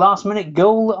 Thanks to a last-minute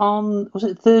goal on, was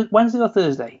it Wednesday or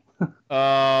Thursday?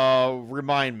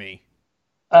 Remind me.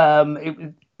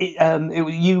 It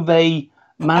was Juve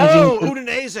managing Oh, to,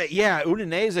 Udinese. Yeah,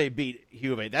 Udinese beat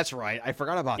Juve. That's right. I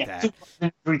forgot about that.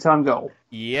 Three-time goal.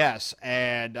 Yes,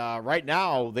 and right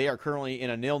now they are currently in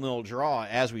a 0-0 draw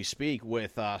as we speak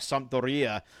with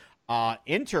Sampdoria.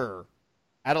 Inter,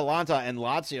 Atalanta, and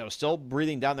Lazio still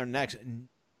breathing down their necks.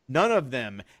 None of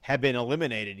them have been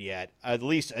eliminated yet, at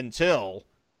least until,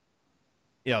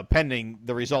 pending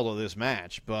the result of this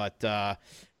match. But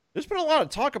there's been a lot of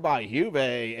talk about Juve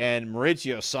and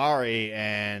Maurizio Sarri,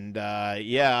 and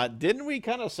didn't we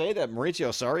kind of say that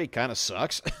Maurizio Sarri kind of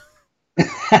sucks?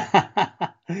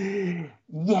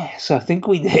 Yes, I think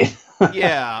we did.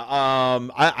 Yeah,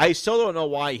 I still don't know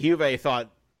why Juve thought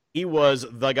he was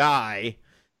the guy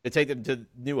to take them to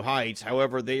new heights.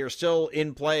 However, they are still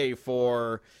in play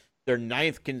for their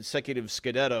 9th consecutive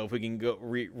Scudetto. If we can go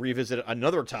revisit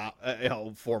another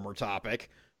former topic,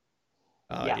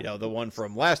 the one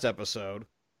from last episode.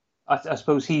 I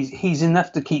suppose he's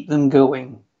enough to keep them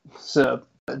going. So,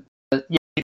 to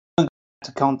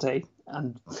Conte,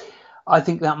 and I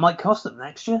think that might cost them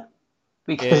next year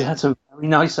because that's a very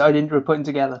nice side Inter are putting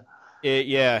together.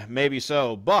 Yeah, maybe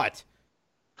so. But,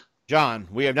 John,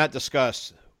 we have not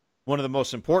discussed one of the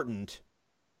most important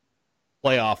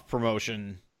playoff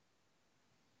promotion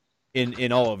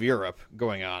in all of Europe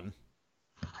going on.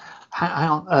 Hang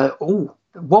on.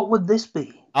 What would this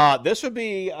be? This would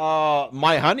be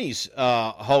my honey's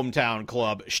hometown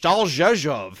club. Stal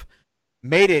Rzeszów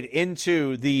made it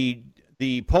into the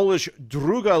Polish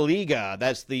Druga Liga.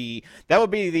 That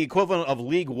would be the equivalent of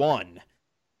League One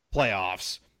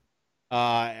playoffs.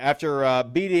 After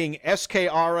beating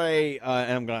SKRA,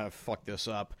 and I'm gonna fuck this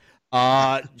up,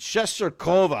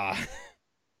 Shesterkova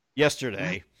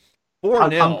yesterday,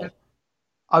 4-0.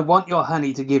 I want your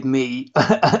honey to give me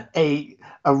a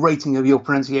rating of your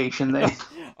pronunciation there.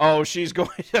 She's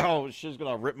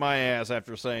gonna rip my ass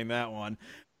after saying that one.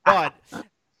 But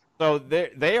so they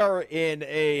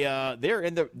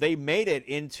made it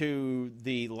into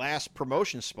the last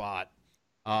promotion spot,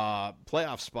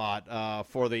 playoff spot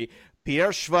for the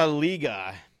Pierwsza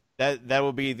Liga. That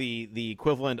will be the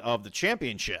equivalent of the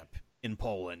championship in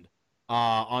Poland.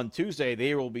 On Tuesday,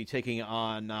 they will be taking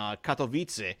on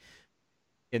Katowice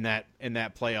in that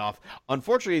playoff.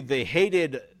 Unfortunately, the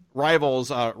hated rivals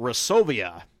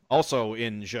Resovia, also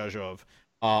in Rzeszów,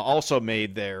 also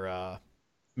made their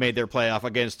playoff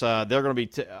against. They're going to be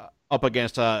up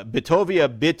against Bitovia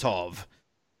Bitov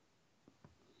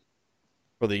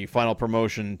for the final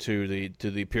promotion to the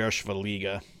Pierwsza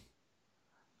Liga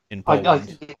in Poland.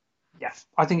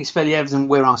 I think it's fairly evident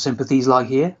where our sympathies lie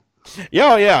here.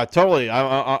 Yeah, totally.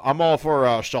 I'm all for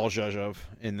Stal Rzeszów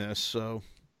in this. So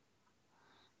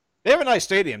they have a nice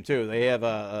stadium too. They have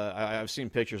I've seen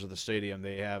pictures of the stadium.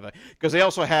 They have because they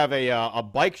also have a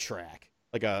bike track,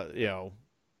 like a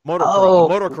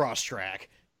motocross track.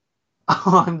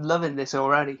 Oh, I'm loving this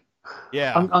already.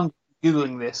 Yeah, I'm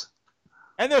googling this.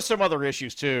 And there's some other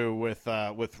issues too with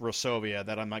Resovia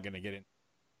that I'm not going to get in.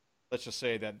 Let's just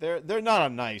say that they're not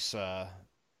a nice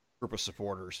group of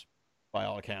supporters by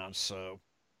all accounts. So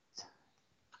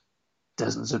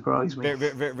doesn't surprise me.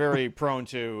 Very, very prone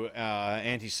to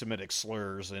anti-Semitic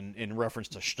slurs in reference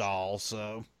to Stahl.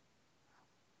 So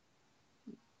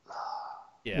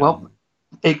yeah. Well,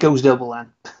 it goes double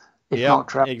then. Yeah,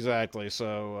 exactly.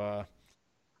 So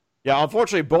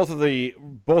unfortunately, both of the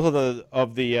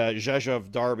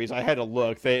Rzeszów derbies, I had to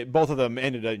look. Both of them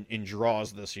ended in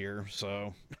draws this year.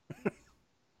 So.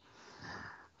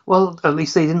 Well, at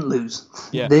least they didn't lose.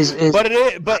 Yeah, but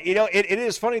it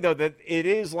is funny though that it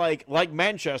is like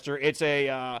Manchester. It's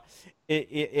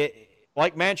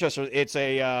like Manchester. It's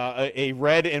a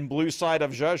red and blue side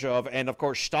of Rzeszów, and of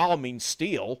course Stahl means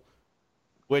steel,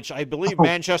 which I believe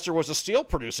Manchester was a steel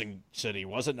producing city,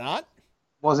 was it not?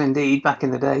 Was indeed back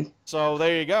in the day. So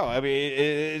there you go. I mean,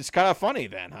 it's kind of funny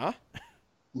then, huh?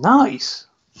 Nice.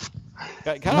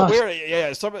 Kind of weird,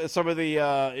 yeah. Some of the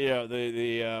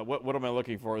what am I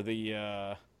looking for?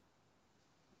 The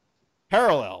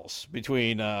parallels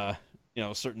between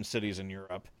certain cities in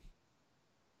Europe.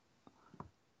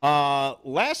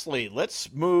 Lastly,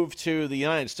 let's move to the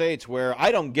United States, where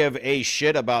I don't give a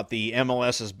shit about the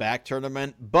MLS's back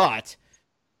tournament, but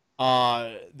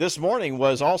this morning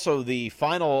was also the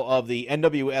final of the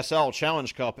NWSL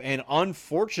Challenge Cup, and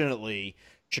unfortunately,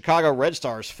 Chicago Red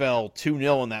Stars fell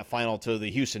 2-0 in that final to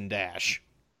the Houston Dash.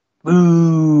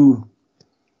 Ooh.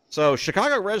 So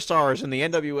Chicago Red Stars in the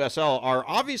NWSL are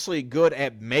obviously good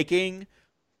at making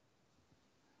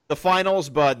the finals,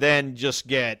 but then just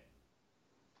get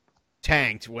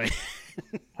tanked when.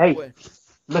 Hey,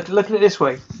 look at it this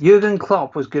way: Jurgen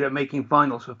Klopp was good at making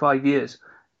finals for 5 years.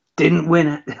 Didn't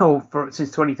win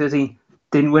since 2013.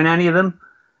 Didn't win any of them.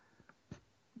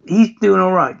 He's doing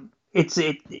all right. It's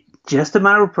just a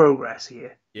matter of progress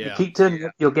here. Yeah. You keep turning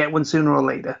up, you'll get one sooner or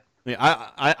later. Yeah,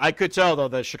 I could tell though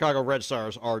that Chicago Red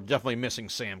Stars are definitely missing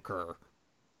Sam Kerr.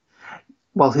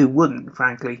 Well, who wouldn't,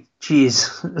 frankly? She is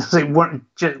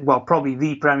probably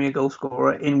the premier goal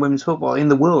scorer in women's football in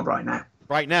the world right now.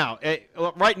 Right now,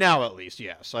 at least,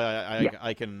 yes.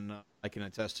 I can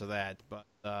attest to that. But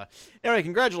anyway,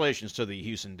 congratulations to the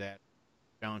Houston Dad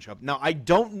Challenge Cup. Now, I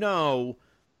don't know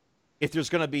if there's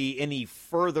going to be any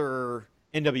further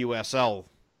NWSL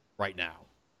right now.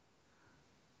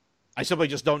 I simply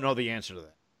just don't know the answer to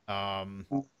that.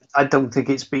 I don't think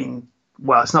it's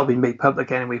not been made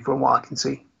public anyway, from what I can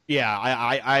see. Yeah,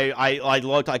 I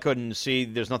looked. I couldn't see.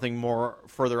 There's nothing more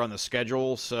further on the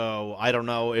schedule, so I don't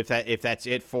know if that's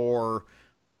it for,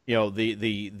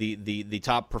 the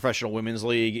top professional women's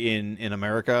league in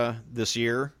America this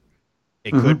year.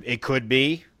 It could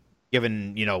be,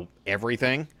 given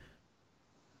everything.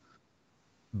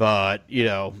 But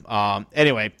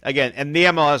anyway, again, and the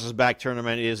MLS's back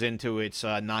tournament is into its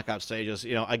knockout stages.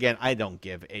 Again, I don't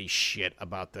give a shit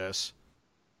about this.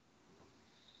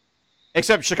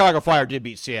 Except Chicago Fire did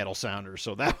beat Seattle Sounders,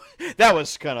 so that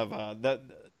was kind of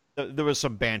there was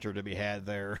some banter to be had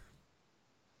there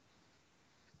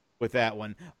with that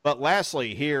one. But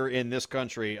lastly, here in this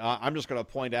country, I'm just going to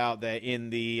point out that in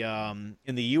the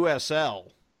USL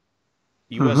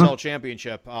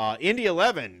Championship, Indy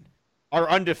 11 are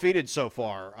undefeated so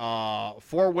far.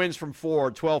 4 wins from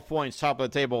 4, 12 points, top of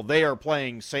the table. They are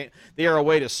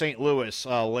away to St. Louis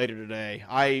later today.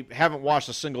 I haven't watched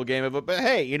a single game of it, but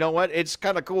hey, you know what? It's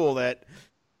kind of cool that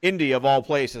Indy, of all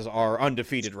places, are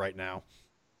undefeated right now.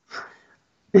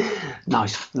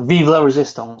 Nice. Vive la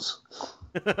resistance.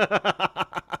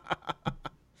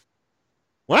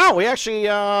 Well, we actually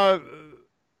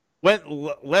went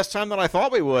less time than I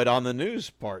thought we would on the news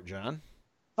part, John.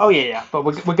 Oh yeah, but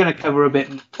we're going to cover a bit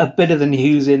of the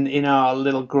news in our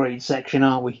little grade section,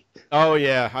 aren't we? Oh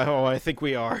yeah, I think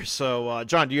we are. So,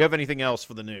 John, do you have anything else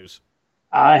for the news?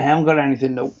 I haven't got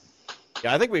anything. No.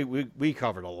 Yeah, I think we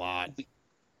covered a lot.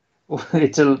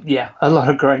 It's a lot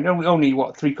of grade. Only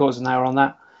 3/4 of an hour on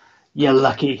that. You're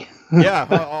lucky.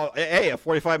 Yeah. Hey,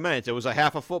 45 minutes. It was a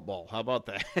half of football. How about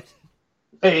that?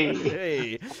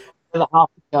 Hey. The half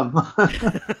to come.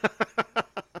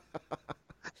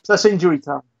 So that's injury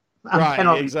time.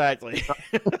 Right, exactly.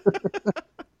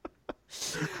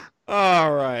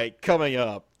 All right, coming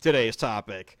up, today's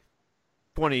topic,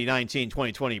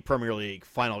 2019-2020 Premier League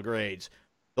final grades.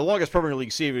 The longest Premier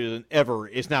League season ever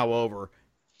is now over,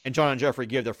 and John and Jeffrey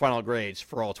give their final grades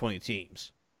for all 20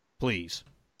 teams. Please,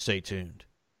 stay tuned.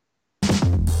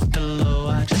 Hello,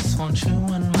 I just want you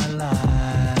in my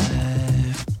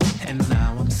life, and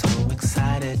now I'm so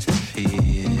excited to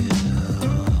feel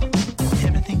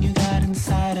everything you got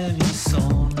inside of your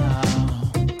soul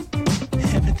now.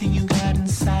 Everything you got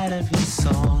inside of your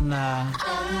soul now.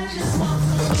 I just want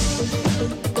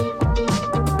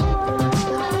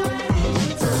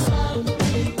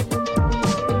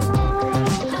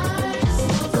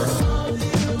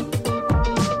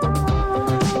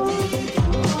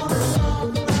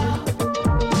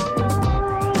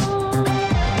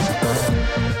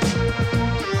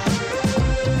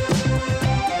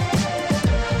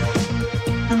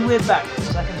we're back for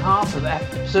the second half of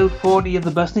episode 40 of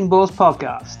the Busting Balls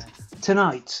podcast.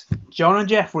 Tonight, John and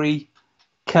Jeffrey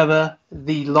cover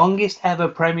the longest ever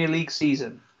Premier League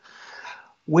season.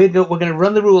 We're going to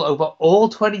run the rule over all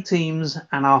 20 teams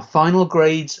and our final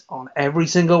grades on every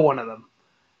single one of them.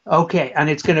 Okay, and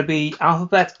it's going to be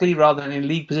alphabetically rather than in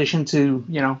league position to,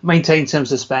 maintain some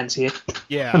suspense here.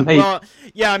 Yeah, well,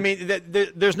 yeah, I mean,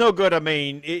 there's no good. I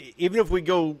mean, even if we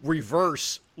go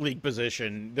reverse league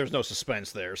position, there's no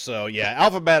suspense there. So, yeah,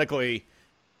 alphabetically,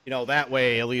 that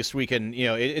way at least we can,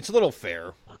 it's a little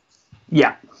fair.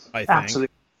 Yeah, I think.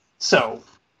 Absolutely. So,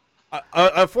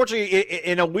 unfortunately,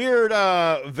 in a weird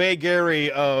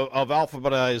vagary of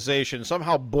alphabetization,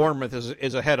 somehow Bournemouth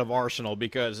is ahead of Arsenal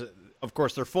because, of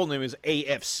course, their full name is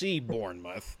AFC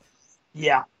Bournemouth.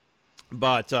 Yeah.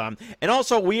 But and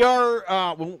also we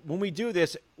are when we do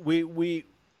this, we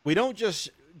don't just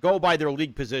go by their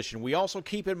league position. We also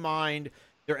keep in mind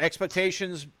their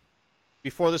expectations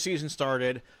before the season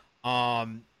started.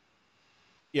 What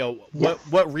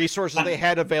resources they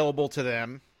had available to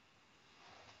them.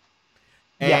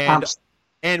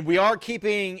 And we are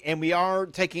taking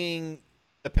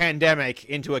the pandemic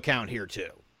into account here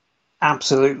too.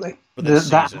 Absolutely. for this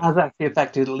That season. has actually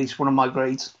affected at least one of my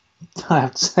grades, I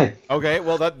have to say. Okay,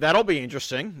 well that'll be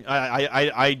interesting.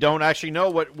 I don't actually know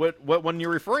what one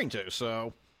you're referring to.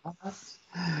 So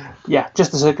Yeah,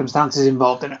 just the circumstances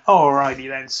involved in it. Alrighty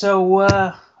then. So,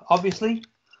 obviously,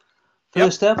 yep,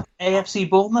 first up, AFC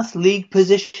Bournemouth, league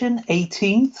position,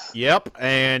 18th. yep,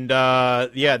 and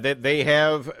yeah, they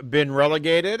have been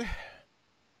relegated,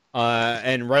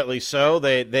 and rightly so.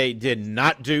 They did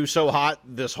not do so hot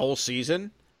this whole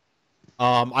season.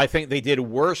 I think they did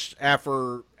worse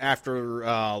after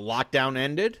lockdown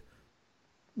ended.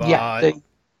 But Yeah,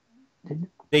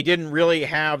 they didn't really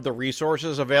have the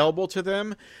resources available to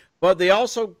them, but they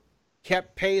also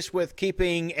kept pace with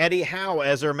keeping Eddie Howe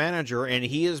as their manager, and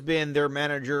he has been their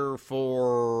manager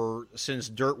since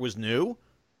dirt was new.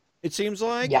 It seems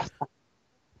like. yeah,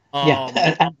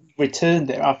 yeah. And he returned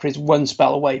there after his one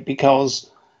spell away because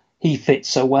he fits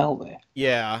so well there.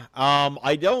 Yeah.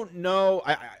 I don't know.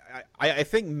 I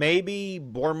think maybe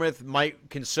Bournemouth might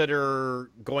consider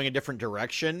going a different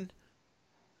direction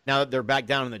now that they're back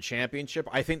down in the championship.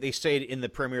 I think they stayed in the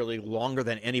Premier League longer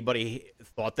than anybody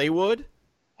thought they would.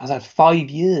 Has had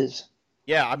 5 years.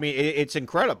 Yeah, I mean it's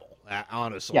incredible.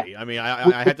 Honestly, Yeah. I mean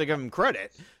I have to give them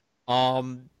credit.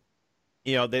 You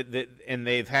know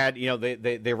they've had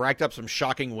they racked up some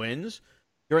shocking wins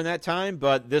during that time,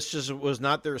 but this just was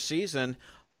not their season.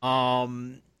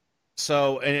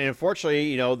 So and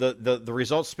unfortunately, the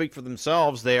results speak for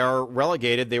themselves. They are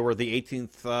relegated. They were the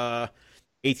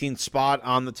 18th spot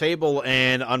on the table,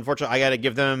 and unfortunately, I got to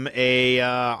give them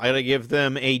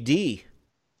a D.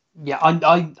 Yeah,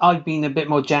 I've been a bit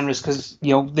more generous because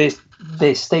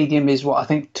this stadium is what I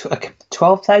think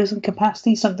 12,000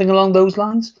 capacity, something along those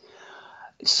lines.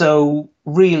 So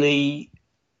really,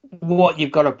 what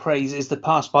you've got to praise is the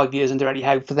past 5 years under Eddie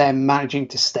Howe for them managing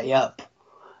to stay up.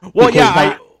 Well,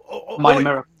 Because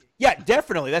yeah, yeah,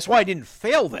 definitely. That's why I didn't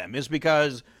fail them, is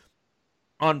because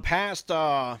on past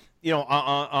on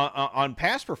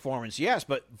past performance, yes,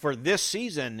 but for this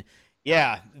season,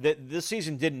 yeah, this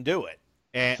season didn't do it.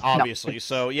 And obviously,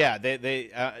 so yeah, they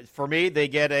for me they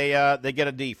get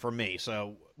a D from me.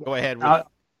 So go ahead.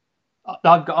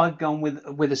 I've gone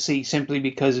with a C simply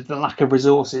because of the lack of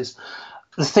resources.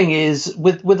 The thing is,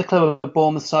 with the club of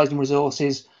Bournemouth size and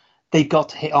resources, they got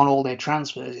to hit on all their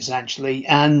transfers essentially,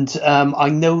 and I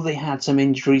know they had some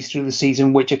injuries through the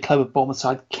season, which a club of Bournemouth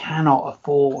side cannot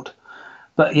afford.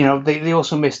 But they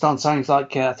also missed on signings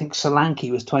like I think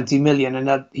Solanke was 20 million,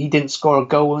 and he didn't score a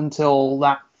goal until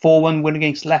that 4-1 win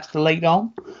against Leicester late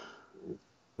on.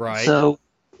 Right. So,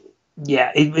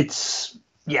 yeah,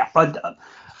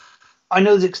 I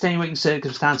know there's extenuating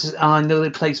circumstances, and I know they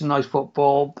play some nice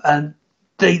football, and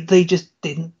they just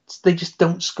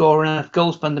don't score enough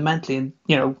goals fundamentally. And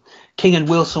King and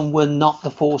Wilson were not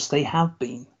the force they have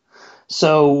been.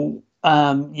 So,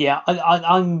 yeah,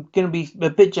 I'm going to be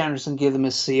a bit generous and give them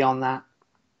a C on that.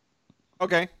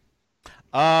 Okay.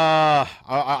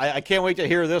 I can't wait to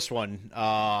hear this one.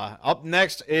 Up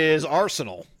next is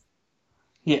Arsenal.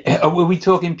 Yeah, are we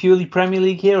talking purely Premier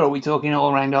League here, or are we talking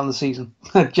all around on the season?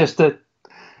 Just to...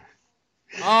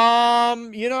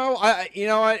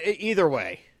 either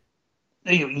way.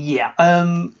 Yeah.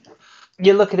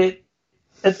 You look at it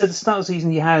at the start of the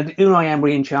season. You had Unai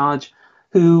Emery in charge,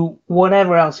 who,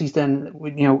 whatever else he's done,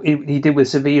 he did with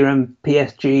Sevilla and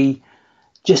PSG,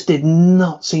 just did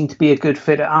not seem to be a good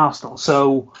fit at Arsenal.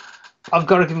 So I've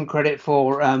got to give him credit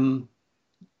for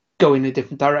going a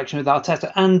different direction with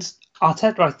Arteta. And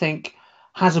Arteta, I think,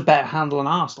 has a better handle on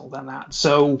Arsenal than that.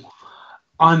 So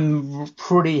I'm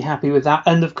pretty happy with that.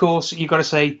 And of course, you've got to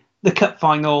say the cup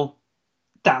final.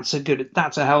 That's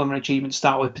a hell of an achievement to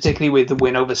start with, particularly with the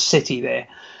win over City there.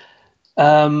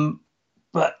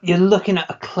 But you're looking at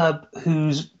a club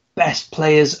whose best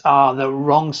players are the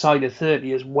wrong side of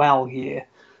 30 as well here.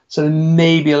 So there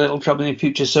may be a little trouble in the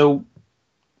future. So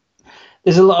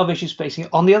there's a lot of issues facing it.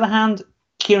 On the other hand,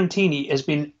 Kieran Tierney has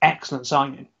been excellent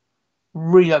signing.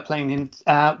 Really like playing him.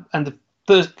 And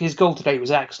his goal today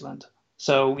was excellent.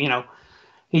 So,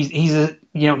 he's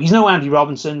no Andy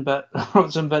Robertson, but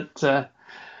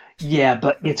yeah,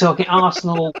 but you're talking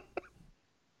Arsenal.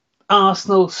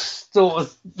 Arsenal sort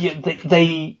of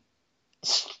they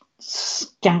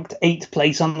skanked 8th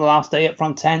place on the last day up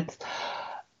from 10th,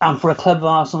 and for a club of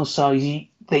Arsenal size,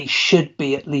 they should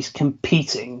be at least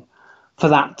competing for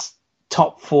that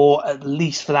top 4, at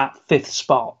least for that 5th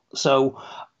spot. So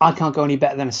I can't go any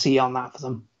better than a C on that for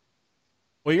them.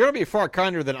 Well, you're going to be far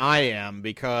kinder than I am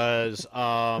because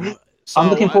I'm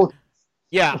looking forward.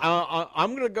 Yeah,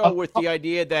 I'm going to go with the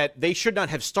idea that they should not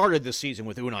have started the season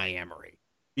with Unai Emery.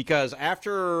 because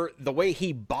after the way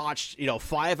he botched,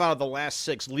 5 out of the last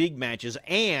 6 league matches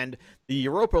and the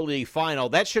Europa League final,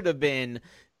 that should have been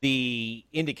the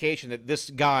indication that this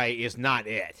guy is not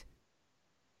it.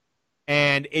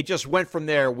 And it just went from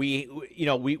there.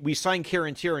 We signed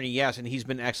Kieran Tierney, yes, and he's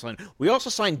been excellent. We also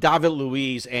signed David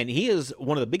Luiz, and he is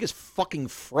one of the biggest fucking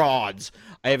frauds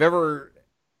I have ever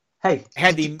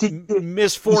had the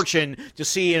misfortune to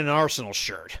see in an Arsenal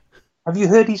shirt. Have you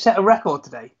heard he set a record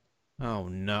today? Oh,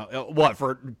 no. What,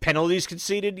 for penalties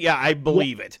conceded? Yeah, I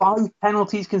believe it. 5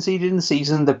 penalties conceded in the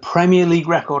season. The Premier League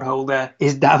record holder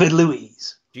is David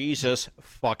Luiz. Jesus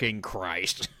fucking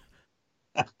Christ.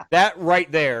 That right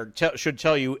there should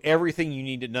tell you everything you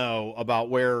need to know about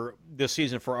where this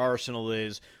season for Arsenal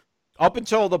is. Up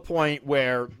until the point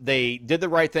where they did the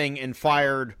right thing and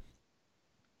fired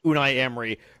Unai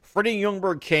Emery, Freddie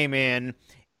Ljungberg came in.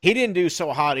 He didn't do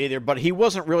so hot either, but he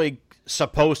wasn't really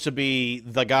supposed to be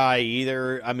the guy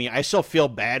either. I mean, I still feel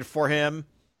bad for him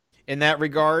in that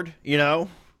regard, Well,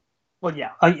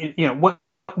 yeah,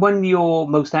 when your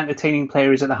most entertaining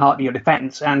player is at the heart of your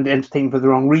defense and entertained for the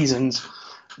wrong reasons,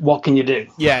 what can you do?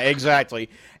 Yeah, exactly.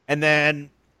 And then,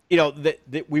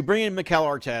 we bring in Mikel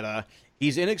Arteta.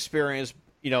 He's inexperienced.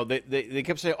 They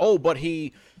kept saying, oh, but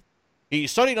he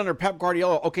studied under Pep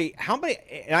Guardiola. Okay, how many,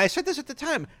 and I said this at the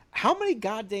time, how many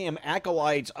goddamn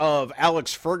acolytes of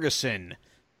Alex Ferguson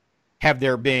have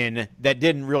there been that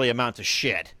didn't really amount to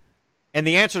shit? And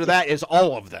the answer to that is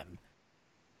all of them.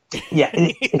 Yeah,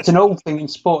 it's an old thing in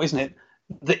sport, isn't it?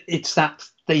 It's that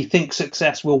they think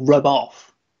success will rub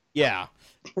off. Yeah.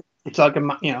 It's like a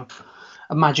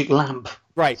magic lamp.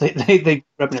 Right. They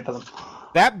rubbing it for them.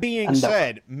 That being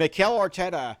said, Mikel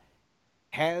Arteta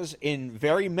has, in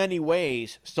very many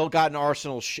ways,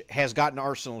 has gotten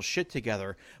Arsenal shit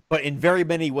together, but in very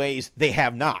many ways they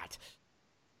have not.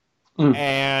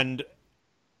 And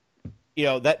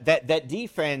that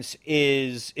defense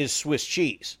is Swiss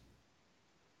cheese.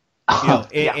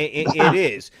 It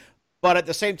is. But at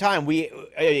the same time,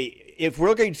 if we're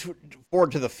looking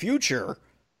forward to the future,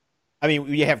 I mean,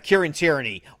 we have Kieran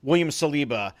Tierney, William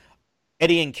Saliba,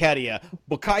 Eddie Nketiah,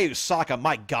 Bukayo Saka.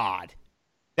 My God,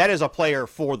 that is a player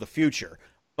for the future.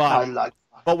 But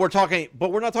we're not talking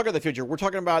the future. We're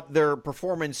talking about their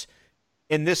performance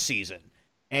in this season.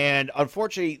 And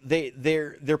unfortunately,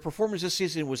 their performance this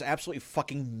season was absolutely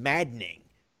fucking maddening.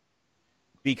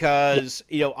 Because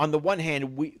on the one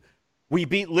hand, we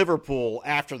beat Liverpool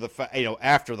after the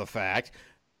fact.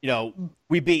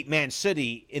 We beat Man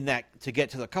City in that to get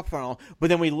to the cup final, but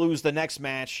then we lose the next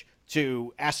match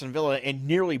to Aston Villa and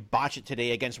nearly botch it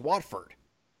today against Watford.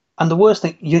 And the worst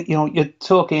thing, you're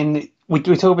talking. We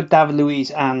talk about David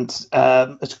Luiz and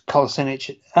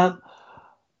Kolasinac.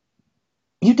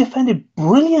 You defended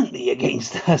brilliantly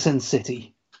against us in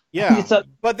City. Yeah,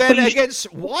 but then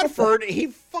against Watford,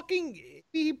 he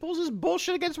pulls his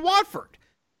bullshit against Watford.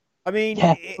 I mean,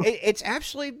 yeah. It's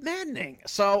absolutely maddening.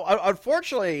 So,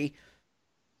 unfortunately,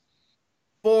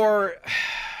 for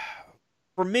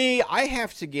me, I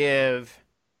have to give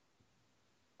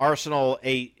Arsenal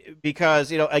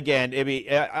because again,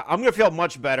 I'm going to feel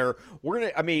much better.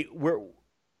 We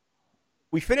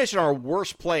finished in our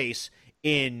worst place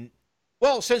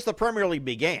since the Premier League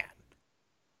began.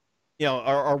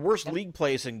 Our worst league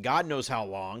place in God knows how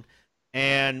long,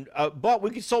 and but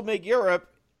we can still make Europe.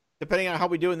 Depending on how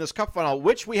we do in this cup final,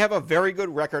 which we have a very good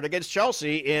record against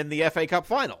Chelsea in the FA Cup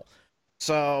final.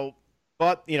 So,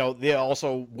 but, they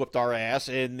also whooped our ass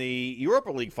in the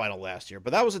Europa League final last year.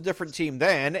 But that was a different team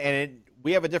then, and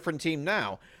we have a different team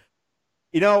now.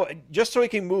 Just so we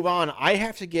can move on, I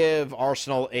have to give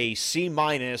Arsenal a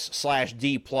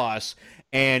C-/D+,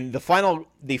 and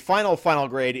the final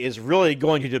grade is really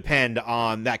going to depend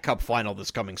on that cup final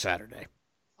this coming Saturday.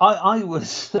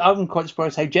 I'm quite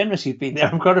surprised how generous you've been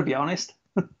there. I've got to be honest.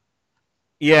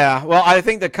 Yeah, well, I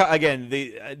think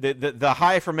the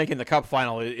high for making the cup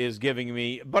final is giving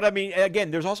me. But I mean,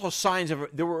 again, there's also signs of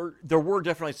there were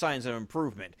definitely signs of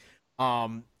improvement.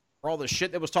 For all the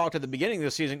shit that was talked at the beginning of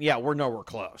the season, yeah, we're nowhere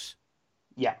close.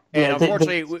 Yeah, and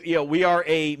unfortunately, we are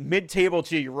a mid-table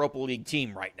to Europa League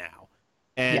team right now,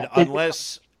 and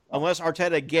unless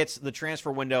Arteta gets the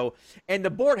transfer window, and the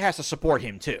board has to support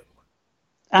him too.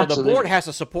 So the board has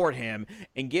to support him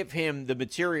and give him the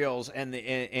materials and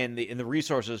the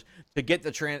resources to get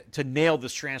to nail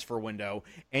this transfer window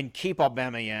and keep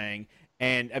Aubameyang.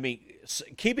 And I mean,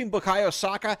 keeping Bukayo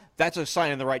Saka, that's a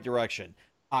sign in the right direction.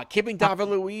 Keeping David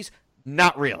Luiz,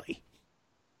 not really.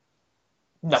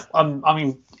 No, I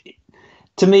mean,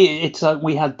 to me, it's like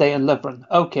we had Dejan Lovren.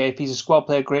 Okay, if he's a squad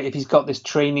player, great. If he's got this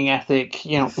training ethic,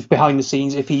 behind the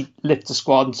scenes, if he lifts the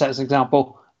squad and sets an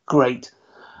example, great.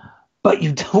 but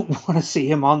you don't want to see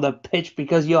him on the pitch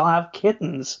because you'll have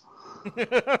kittens.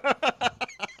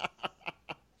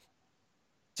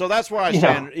 So that's where I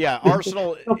stand. Yeah,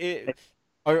 Arsenal,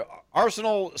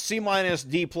 Arsenal C minus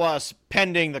D plus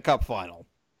pending the cup final.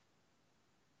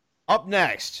 Up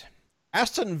next,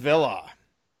 Aston Villa,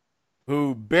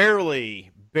 who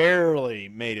barely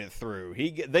made it through.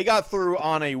 They got through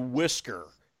on a whisker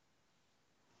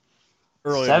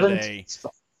earlier today.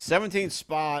 17th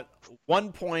spot,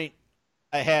 1 point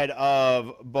ahead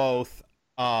of both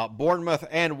Bournemouth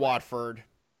and Watford.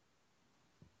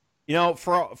 You know,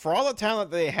 for all the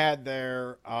talent they had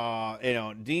there,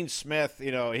 Dean Smith,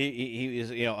 he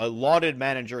is a lauded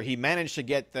manager. He managed to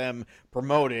get them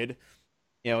promoted.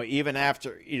 Even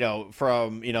after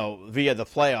from via the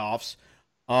playoffs.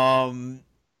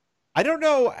 I don't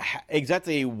know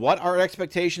exactly what our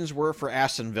expectations were for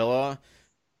Aston Villa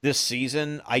this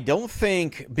season. I don't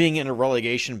think being in a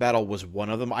relegation battle was one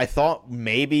of them. We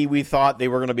thought they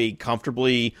were going to be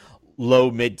comfortably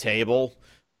low mid-table,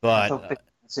 but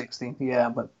 16th, yeah,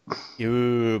 but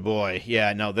oh boy,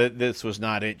 yeah, no, this was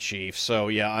not it, Chief. So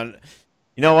yeah,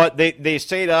 you know what? They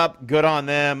stayed up. Good on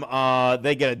them.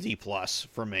 They get a D plus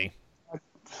from me.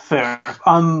 Fair.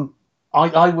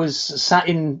 I was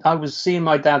seeing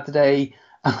my dad today,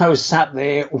 and I was sat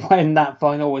there when that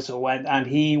final whistle went, and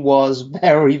he was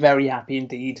very, very happy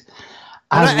indeed.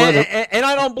 And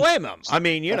I don't blame him. I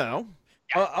mean,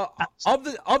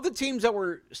 of the teams that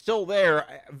were still there,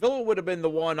 Villa would have been the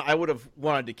one I would have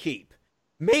wanted to keep.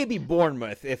 Maybe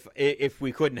Bournemouth if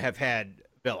we couldn't have had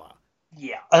Villa.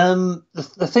 Yeah.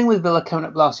 The thing with Villa coming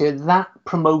up last year, that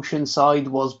promotion side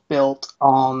was built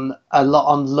on a lot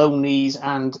on loanees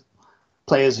and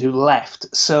players who left,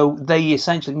 so they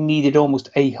essentially needed almost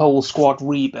a whole squad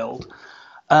rebuild.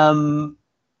 Obviously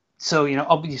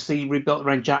rebuilt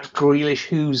around Jack Grealish,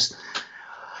 who's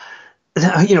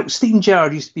Steven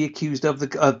Gerrard used to be accused of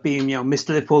being Mr.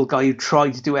 Liverpool guy who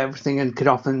tried to do everything and could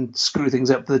often screw things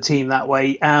up for the team that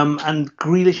way. And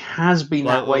Grealish has been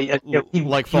that way. He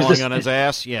falling on his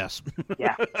ass, yes.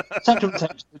 Yeah. Central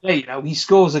attention today, he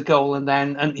scores a goal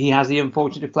and he has the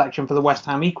unfortunate deflection for the West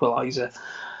Ham equaliser.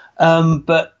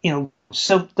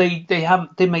 So they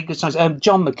make good signs.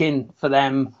 John McGinn for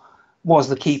them was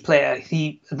the key player.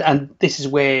 And this is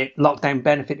where lockdown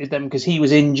benefited them because he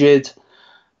was injured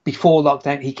before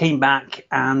lockdown. He came back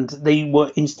and they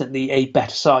were instantly a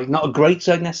better side. Not a great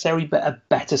side necessarily, but a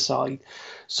better side.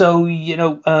 So,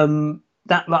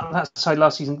 that side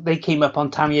last season, they came up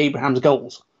on Tammy Abraham's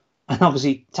goals. And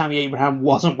obviously Tammy Abraham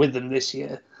wasn't with them this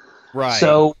year. Right.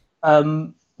 So,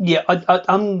 I'm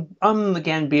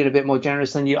again being a bit more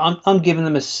generous than you. I'm giving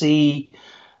them a C.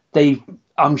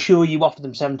 I'm sure you offered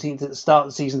them 17th at the start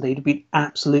of the season. They'd have been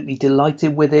absolutely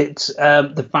delighted with it.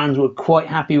 The fans were quite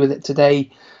happy with it today.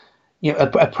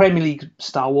 A Premier League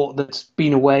stalwart that's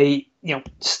been away,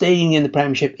 staying in the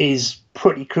Premiership is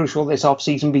pretty crucial this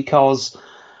off-season because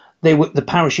the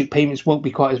parachute payments won't be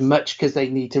quite as much because they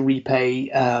need to repay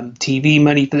TV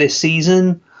money for this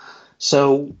season.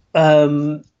 So,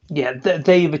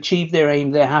 they've achieved their aim.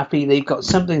 They're happy. They've got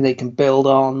something they can build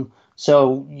on.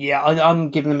 So, yeah, I'm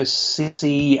giving them a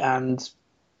C and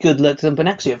good luck to them for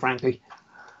next year, frankly.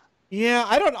 Yeah,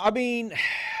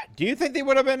 do you think they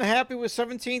would have been happy with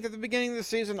 17th at the beginning of the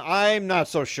season? I'm not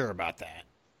so sure about that.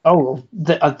 Oh,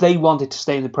 they wanted to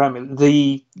stay in the Premier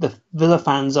League. The Villa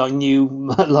fans I knew,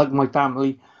 like my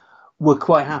family, were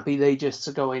quite happy. They just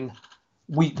are going,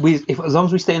 as long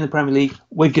as we stay in the Premier League,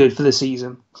 we're good for the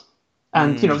season.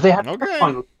 And, they had a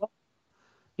final.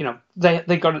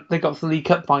 They got the League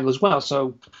Cup final as well,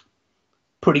 so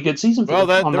pretty good season for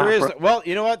them. Well,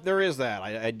 you know what? There is that.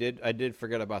 I did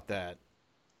forget about that.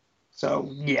 So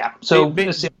yeah. So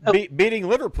beating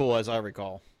Liverpool, as I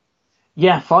recall.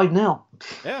 Yeah, 5-0.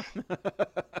 Yeah.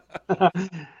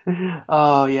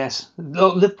 Oh yes,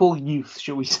 Liverpool youth,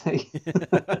 shall we say?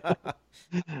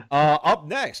 Up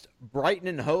next, Brighton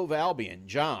and Hove Albion.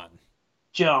 John,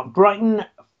 Brighton.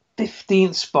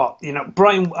 15th spot.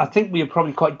 Brighton, I think we were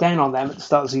probably quite down on them at the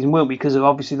start of the season, weren't we? Because of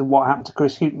obviously what happened to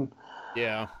Chris Hughton.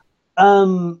 Yeah.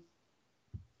 And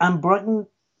Brighton,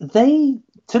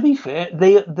 to be fair,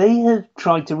 they have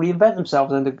tried to reinvent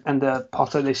themselves under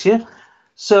Potter this year.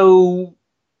 So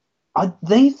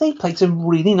they played some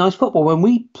really nice football. When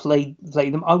we played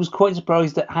them, I was quite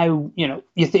surprised at how, you're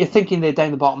thinking they're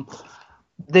down the bottom.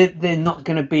 They're not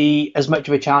going to be as much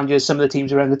of a challenge as some of the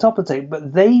teams around the top of the table,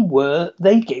 but they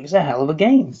gave us a hell of a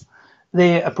game.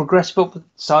 They're a progressive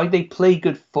side. They play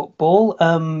good football.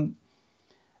 And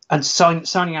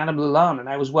signing Adam Lallana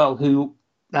now as well, who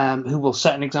will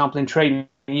set an example in training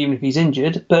even if he's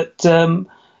injured. But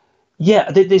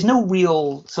Yeah, there's no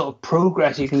real sort of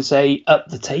progress you can say up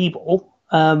the table,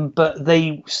 but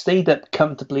they stayed up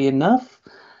comfortably enough,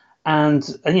 and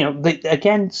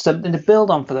again something to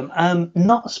build on for them.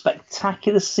 Not a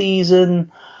spectacular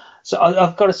season, so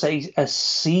I've got to say a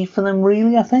C for them.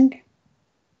 Really, I think.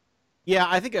 Yeah,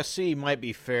 I think a C might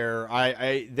be fair.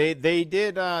 They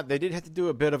did have to do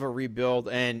a bit of a rebuild,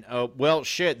 and well,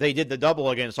 shit, they did the double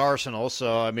against Arsenal,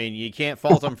 so I mean you can't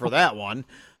fault them for that one.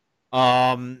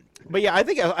 But yeah, I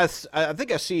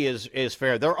think a C is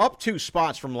fair. They're up 2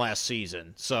 spots from last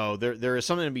season, so there is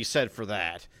something to be said for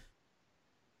that.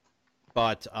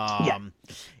 But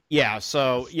yeah,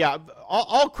 so yeah,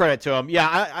 all credit to them. Yeah,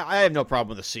 I have no problem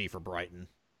with a C for Brighton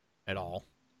at all.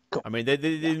 Cool. I mean, they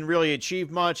didn't really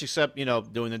achieve much except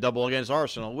doing the double against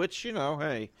Arsenal, which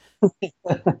hey, Not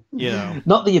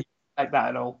that you like that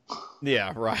at all.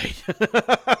 Yeah, right.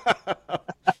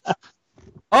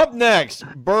 Up next,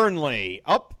 Burnley,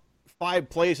 up 5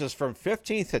 places from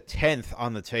 15th to 10th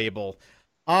on the table.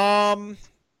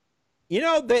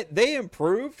 They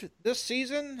improved this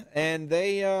season, and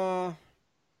they, I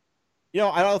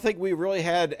don't think we really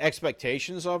had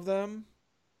expectations of them.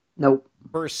 Nope.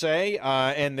 Per se,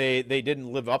 and they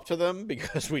didn't live up to them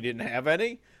because we didn't have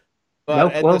any.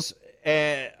 But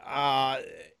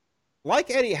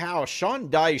like Eddie Howe, Sean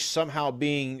Dyche somehow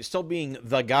still being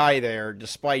the guy there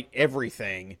despite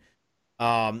everything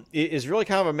is really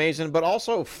kind of amazing. But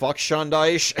also, fuck Sean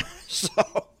Dyche.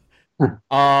 So,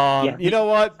 you know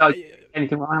what?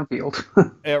 Anything with Anfield.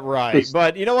 Right.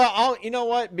 But you know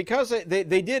what? Because they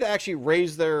did actually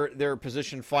raise their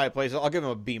position 5 places, I'll give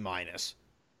them a B minus.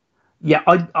 Yeah,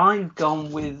 I've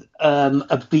gone with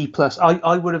a B plus.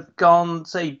 I would have gone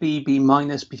say B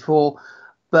minus before,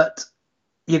 but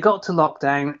you got to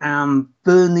lockdown and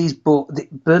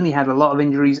Burnley had a lot of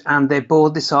injuries, and their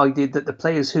board decided that the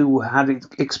players who had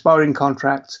expiring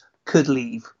contracts could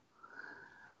leave.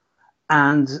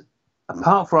 And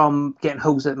apart from getting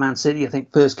hosed at Man City, I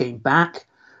think first game back,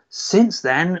 since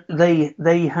then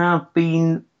they have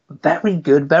been very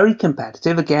good, very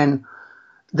competitive. Again,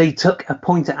 they took a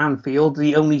point at Anfield,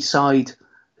 the only side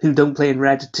who don't play in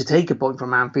red to take a point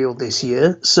from Anfield this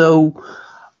year. So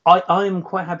I'm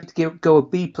quite happy to go a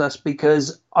B plus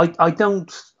because I'm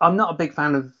not a big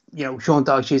fan of Sean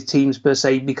Dyche's teams per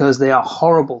se because they are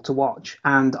horrible to watch,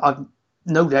 and I've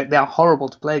no doubt they are horrible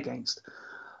to play against.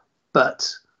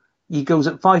 But he goes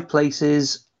at 5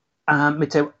 places.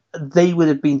 They would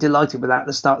have been delighted with that at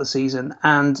the start of the season,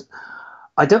 and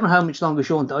I don't know how much longer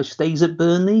Sean Dyche stays at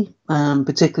Burnley,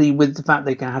 particularly with the fact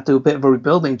they can have to do a bit of a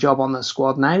rebuilding job on the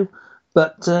squad now.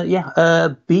 But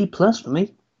B plus for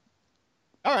me.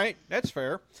 All right, that's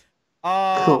fair.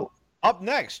 Cool. Up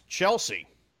next, Chelsea.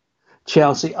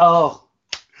 Chelsea,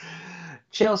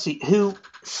 who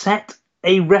set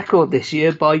a record this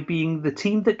year by being the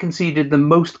team that conceded the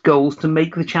most goals to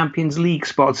make the Champions League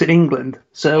spots in England.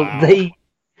 So wow. They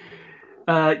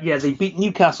beat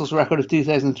Newcastle's record of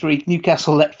 2003.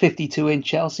 Newcastle let 52 in.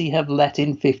 Chelsea have let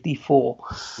in 54.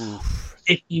 Oof.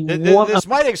 This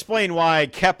might explain why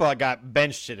Kepa got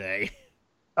benched today.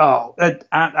 Oh,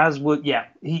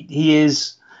 he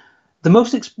is the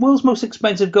world's most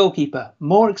expensive goalkeeper,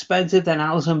 more expensive than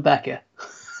Alisson Becker.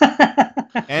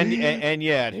 and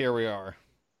yet here we are.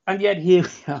 And yet here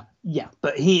we are. Yeah,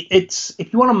 but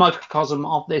if you want a microcosm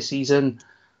of this season,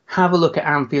 have a look at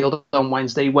Anfield on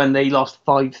Wednesday when they lost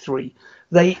 5-3.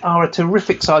 They are a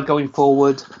terrific side going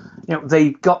forward.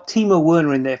 They've got Timo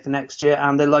Werner in there for next year,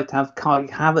 and they like to have Kai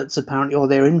Havertz apparently, or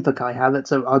they're in for Kai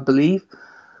Havertz, I believe.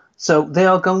 So they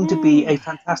are going to be a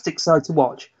fantastic side to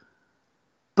watch.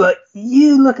 But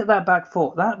you look at that back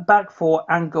four. That back four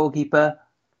and goalkeeper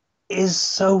is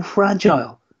so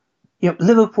fragile.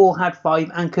 Liverpool had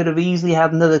 5 and could have easily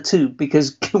had another 2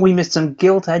 because we missed some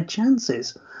gilt-edged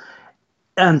chances.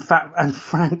 And Frank,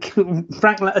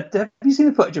 have you seen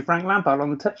the footage of Frank Lampard on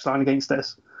the touchline against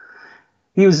us?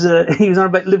 He was on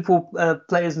about Liverpool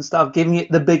players and stuff, giving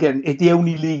it the big one. It's the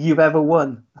only league you've ever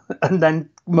won, and then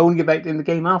moaning about it in the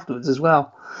game afterwards as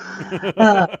well.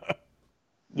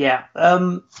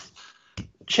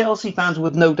 Chelsea fans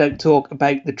would no doubt talk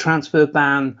about the transfer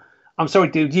ban. I'm sorry,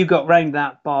 dude, you got round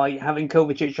that by having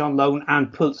Kovacic on loan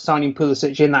and signing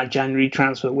Pulisic in that January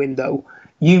transfer window.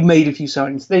 You made a few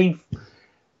signings. They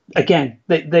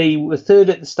were third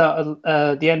at the start of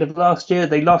the end of last year.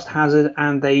 They lost Hazard,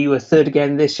 and they were third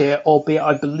again this year, albeit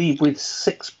I believe with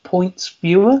 6 points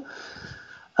fewer.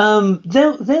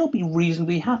 They'll be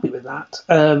reasonably happy with that.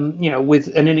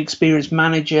 With an inexperienced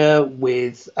manager,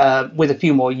 with a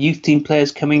few more youth team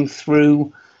players coming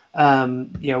through.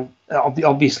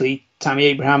 Obviously Tammy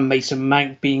Abraham, Mason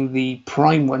Mount being the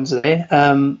prime ones there.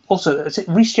 Also, is it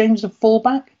Reece James, the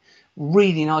fullback?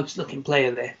 Really nice looking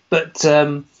player there. But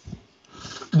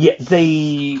yeah,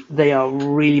 they are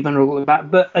really vulnerable at the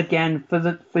back. But again,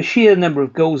 for sheer number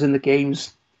of goals in the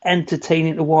games,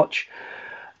 entertaining to watch.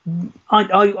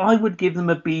 I would give them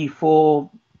a B for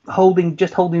holding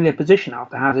their position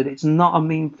after Hazard. It's not a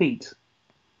mean feat.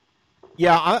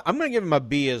 Yeah, I'm going to give him a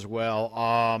B as well.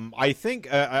 I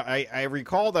think I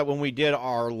recall that when we did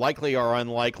our likely or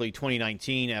unlikely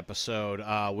 2019 episode,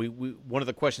 we one of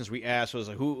the questions we asked was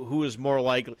who is more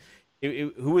likely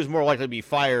to be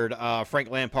fired, Frank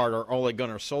Lampard or Ole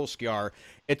Gunnar Solskjaer.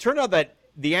 It turned out that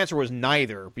the answer was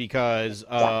neither, because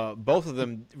both of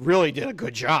them really did a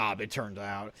good job, it turned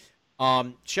out.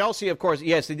 Chelsea, of course,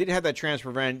 yes, they did have that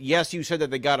transfer ban. Yes, you said that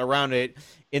they got around it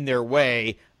in their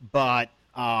way, but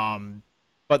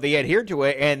they adhered to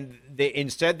it, and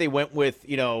instead they went with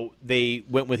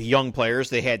young players.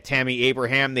 They had Tammy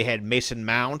Abraham, they had Mason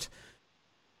Mount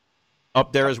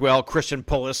up there as well, Christian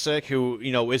Pulisic, who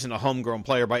isn't a homegrown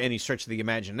player by any stretch of the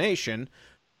imagination.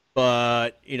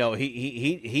 But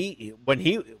he when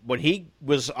he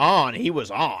was on, he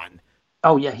was on.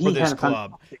 Oh yeah, he for this had a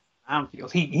club.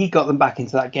 Anfield. He got them back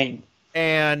into that game.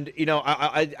 And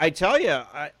I tell you,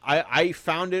 I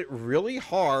found it really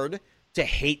hard to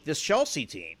hate this Chelsea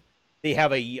team.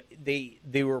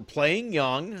 They were playing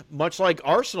young, much like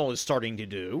Arsenal is starting to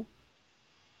do.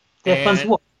 They're fun to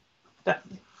watch.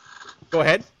 Go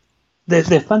ahead.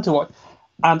 They're fun to watch,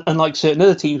 and unlike certain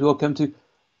other teams we'll come to,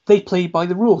 they play by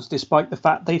the rules, despite the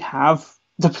fact they'd have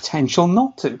the potential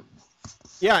not to.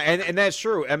 Yeah, and that's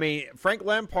true. I mean, Frank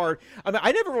Lampard,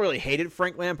 I never really hated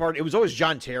Frank Lampard. It was always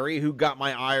John Terry who got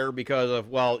my ire because of,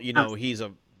 he's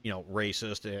a,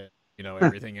 racist and,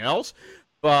 everything else.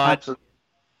 But,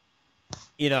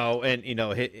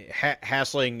 Absolutely.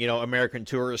 hassling, American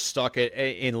tourists stuck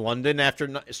in London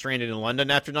stranded in London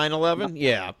after 9/11.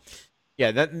 Yeah.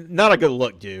 Yeah, that not a good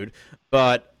look, dude.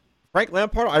 But Frank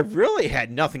Lampard, I really had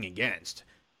nothing against.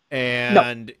 And...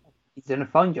 No. He's done a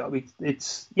fine job.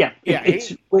 It's where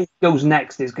he goes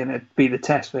next is going to be the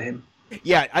test for him.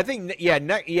 Yeah, I think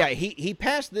he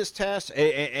passed this test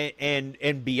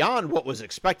and beyond what was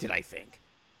expected. I think.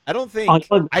 I don't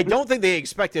think they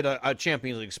expected a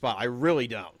Champions League spot. I really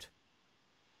don't.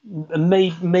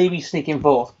 Maybe sneaking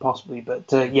fourth, possibly, but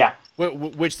yeah,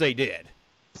 which they did.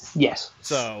 Yes.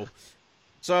 So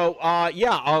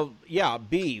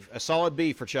B, a solid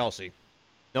B for Chelsea.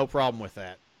 No problem with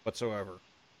that whatsoever.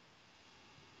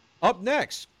 Up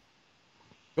next,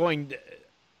 going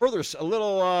a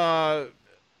little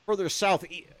further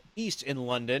southeast in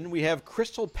London, we have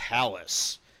Crystal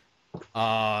Palace.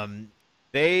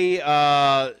 They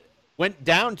went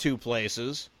down 2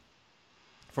 places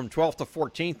from 12th to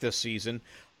 14th this season.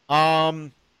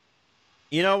 You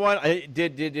know what?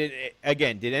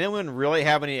 Did anyone really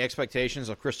have any expectations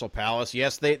of Crystal Palace?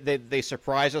 Yes, they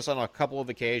surprised us on a couple of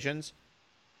occasions,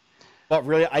 but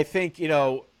really, I think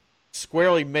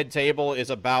squarely mid-table is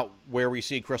about where we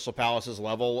see Crystal Palace's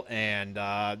level, and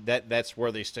that's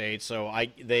where they stayed. So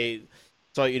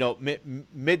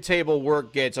mid-table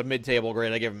work gets a mid-table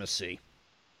grade. I give them a C.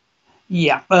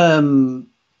 Yeah,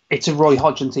 it's a Roy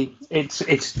Hodgson team. It's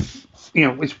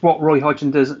what Roy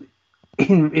Hodgson does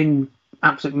in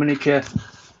absolute miniature.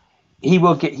 He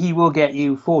will get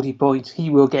you 40 points. He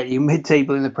will get you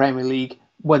mid-table in the Premier League,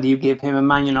 whether you give him a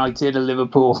Man United, a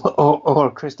Liverpool, or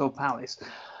a Crystal Palace.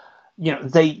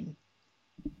 And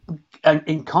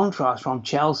in contrast from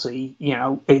Chelsea,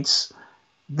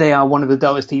 they are one of the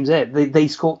dullest teams there. They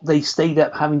stayed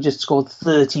up having just scored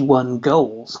 31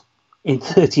 goals in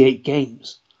 38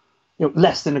 games,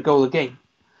 less than a goal a game,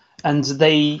 and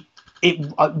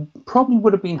it probably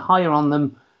would have been higher on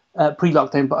them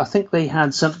pre-lockdown, but I think they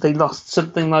lost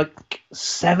something like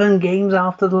 7 games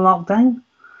after the lockdown.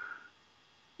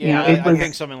 Yeah, I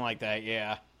think something like that.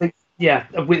 Yeah. Yeah,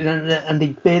 and they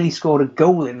barely scored a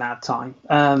goal in that time.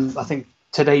 I think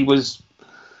today was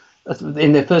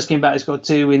in their first game back they scored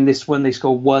 2. In this one they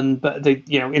scored 1. But they,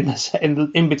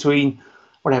 in between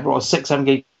whatever it was 6-7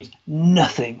 games,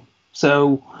 nothing.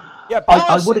 So yeah,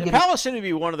 Palace seem to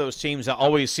be one of those teams that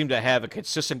always seem to have a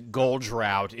consistent goal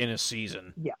drought in a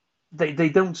season. Yeah, they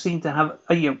don't seem to have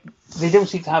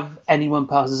anyone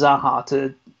past Zaha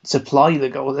to supply the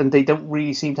goals, and they don't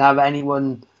really seem to have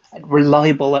anyone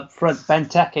reliable up front.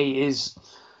 Benteke is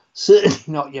certainly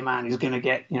not your man who's going to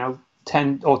get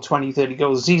 10 or 20, 30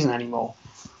 goals a season anymore.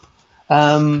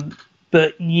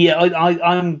 But yeah,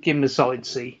 I'm giving a solid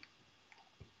C.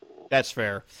 That's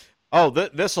fair. Oh,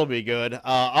 this will be good.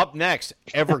 Up next,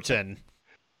 Everton.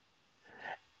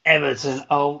 Everton.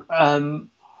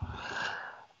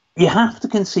 you have to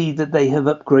concede that they have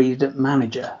upgraded at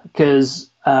manager because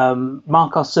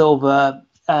Marco Silva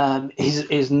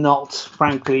is not,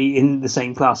 frankly, in the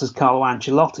same class as Carlo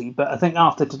Ancelotti. But I think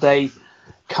after today,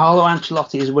 Carlo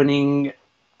Ancelotti is winning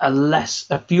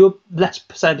a few less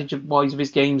percentage wise of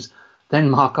his games than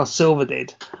Marco Silva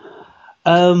did.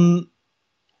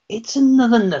 It's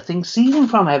another nothing season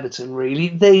from Everton. Really,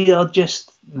 they are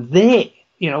just there.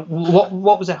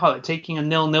 What was it? How taking a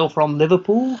 0-0 from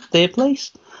Liverpool, their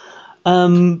place.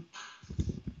 I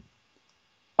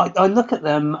look at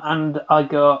them and I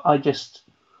go, I just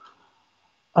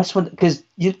want, because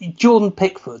Jordan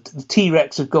Pickford, the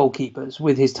T-Rex of goalkeepers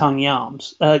with his tiny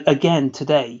arms, again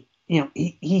today,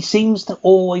 he seems to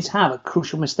always have a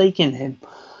crucial mistake in him.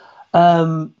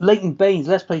 Leighton Baines,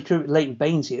 let's play true with Leighton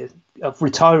Baines here, of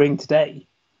retiring today.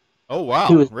 Oh wow,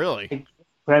 who is really? A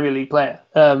Premier League player.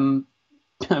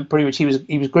 Pretty much, he was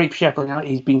great for Sheffield United.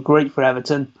 He's been great for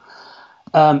Everton.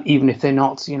 Even if they're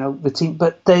not, the team,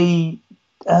 but they've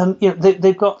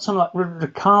got someone like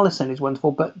Richarlison is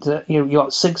wonderful, but you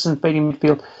got Sigurdsson fading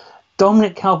midfield.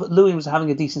 Dominic Calvert-Lewin was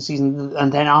having a decent season,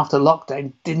 and then after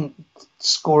lockdown didn't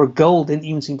score a goal, didn't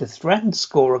even seem to threaten to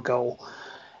score a goal.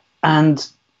 And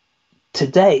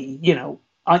today,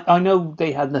 I know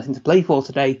they had nothing to play for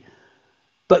today,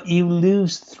 but you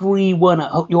lose 3-1 at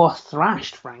home. You are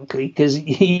thrashed, frankly, because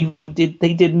they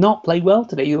did not play well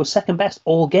today. You were second best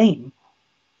all game.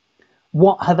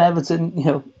 What have Everton,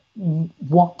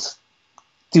 where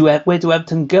do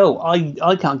Everton go?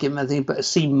 I can't give them anything but a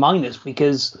C-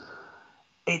 because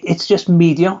it's just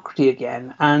mediocrity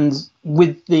again. And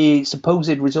with the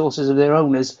supposed resources of their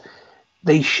owners,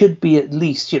 they should be at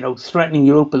least, threatening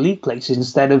Europa League places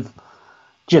instead of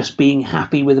just being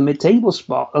happy with a mid-table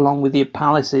spot, along with your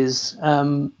Palaces,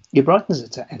 your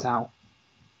Brightons et al.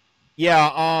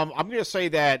 Yeah, I'm going to say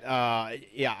that,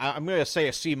 I'm going to say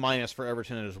a C- for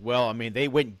Everton as well. I mean, they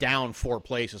went down 4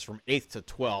 places from 8th to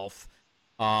 12th,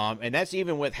 and that's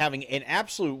even with having an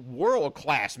absolute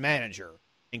world-class manager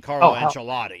in Carlo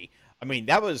Ancelotti. I mean,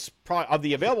 that was probably, of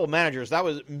the available managers, that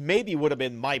would have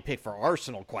been my pick for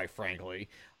Arsenal, quite frankly,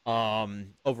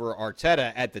 over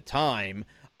Arteta at the time.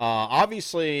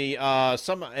 Obviously,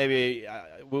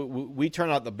 we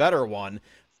turned out the better one,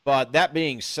 but that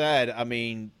being said, I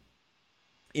mean,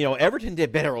 Everton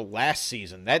did better last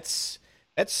season. That's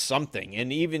something,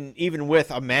 and even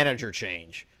with a manager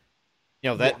change,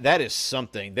 that is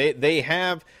something. They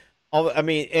have, I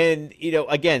mean, and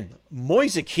again,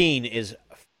 Moise Kean is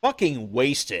fucking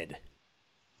wasted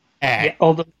at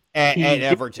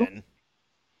Everton.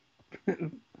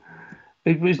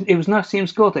 It was nice to see him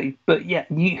score today, but yeah,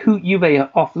 Juve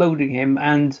are offloading him,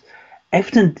 and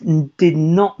Everton did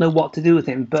not know what to do with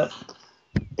him, but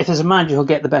if there's a manager who'll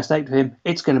get the best out of him,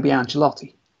 it's going to be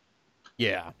Ancelotti.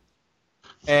 Yeah,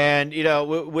 and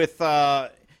I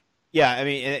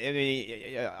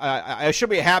should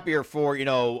be happier for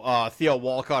Theo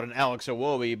Walcott and Alex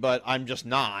Iwobi, but I'm just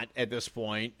not at this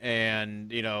point.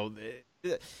 And Everton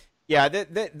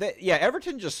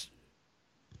just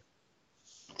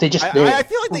I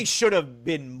feel like they should have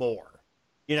been more.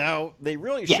 They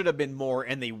really should have been more,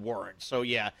 and they weren't. So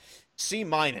yeah. C-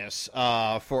 for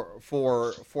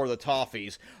the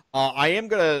Toffees. I am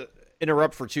going to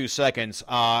interrupt for 2 seconds.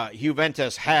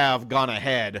 Juventus have gone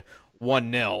ahead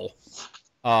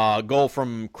 1-0. Goal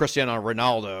from Cristiano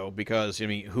Ronaldo, because I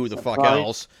mean, who the fuck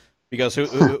else? Because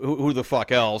who the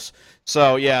fuck else?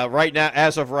 So yeah,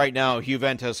 as of right now,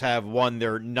 Juventus have won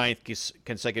their 9th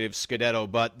consecutive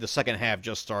Scudetto, but the second half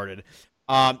just started.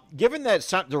 Given that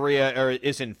Sampdoria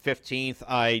is in 15th,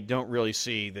 I don't really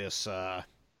see this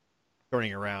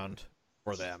turning around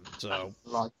for them. So,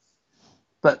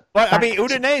 but I mean,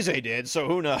 Udinese did, so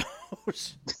who knows?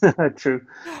 True.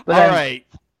 But all right,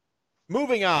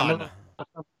 moving on.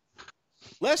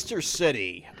 Leicester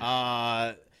City.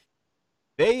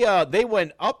 They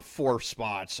went up 4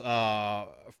 spots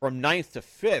from 9th to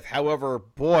 5th. However,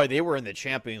 boy, they were in the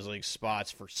Champions League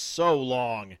spots for so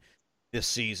long this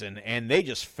season, and they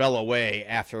just fell away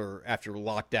after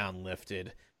lockdown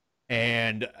lifted.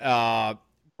 And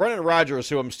Brendan Rodgers,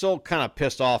 who I'm still kind of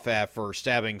pissed off at for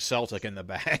stabbing Celtic in the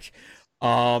back,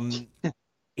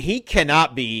 he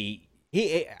cannot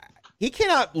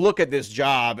look at this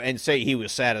job and say he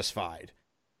was satisfied,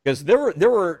 because there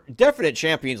were definite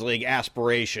Champions League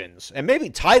aspirations, and maybe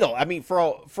title. I mean,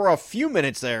 for a few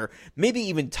minutes there, maybe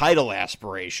even title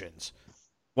aspirations.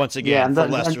 Once again, for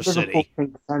Leicester City.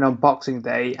 On Boxing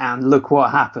Day, and look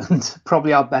what happened.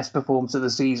 Probably our best performance of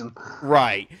the season.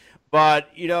 Right. But,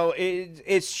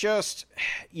 it's just,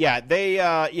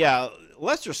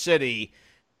 Leicester City,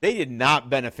 they did not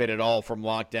benefit at all from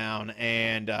lockdown,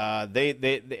 and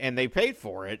they paid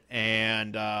for it.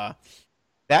 And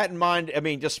that in mind, I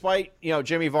mean, despite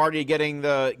Jimmy Vardy getting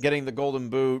the Golden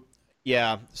Boot,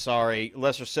 yeah, sorry,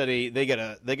 Leicester City, they get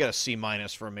a C-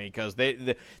 from me because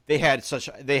they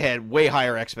had way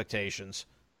higher expectations.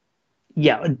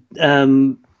 Yeah,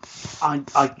 I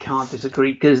can't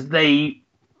disagree because they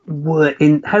were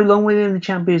in. How long were they in the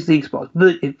Champions League spot?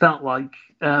 It felt like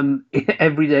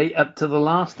every day up to the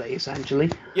last day, essentially.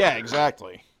 Yeah,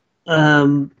 exactly.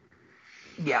 Yeah,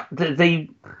 they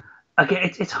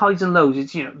again. It's highs and lows.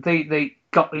 It's they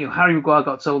got Harry Maguire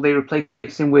got sold. They replaced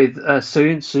him with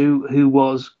Su, who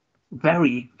was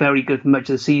very very good for much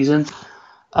of the season.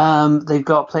 They've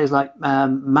got players like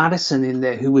Madison in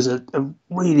there, who was a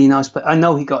really nice player. I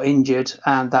know he got injured,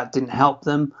 and that didn't help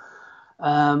them.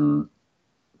 But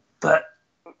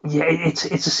yeah, it's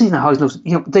a season of highs and lows.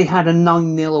 They had a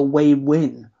 9-0 away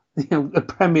win. A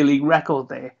Premier League record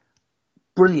there.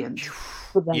 Brilliant.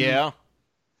 But then,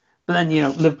 But then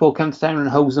Liverpool comes down and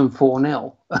hose them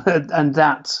 4-0, and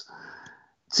that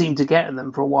seemed to get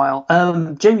them for a while.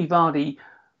 Jamie Vardy,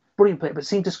 brilliant player, but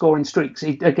seemed to score in streaks.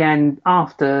 He, again,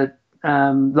 after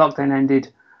lockdown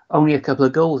ended, only a couple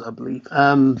of goals, I believe.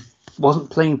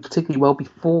 Wasn't playing particularly well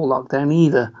before lockdown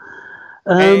either.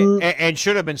 And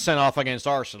should have been sent off against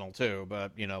Arsenal too,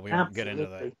 but we won't get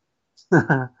into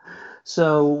that.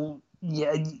 So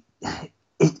yeah,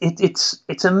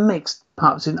 it's a mixed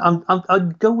part.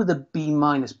 I'd go with a B-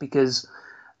 because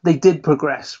they did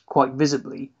progress quite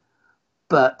visibly,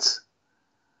 but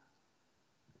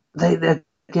they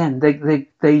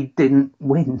didn't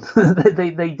win.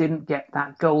 they didn't get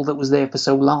that goal that was there for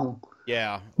so long.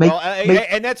 Yeah,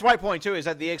 and that's my point too. Is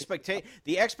that the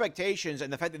expectations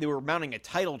and the fact that they were mounting a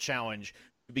title challenge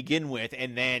to begin with,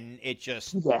 and then it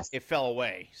fell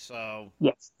away. So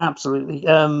yes, absolutely.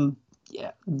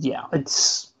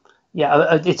 It's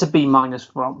a B-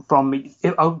 from me.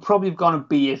 I would probably have gone a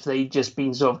B if they'd just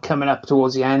been sort of coming up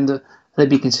towards the end. They'd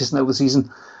be consistent over the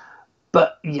season.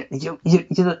 But yeah, as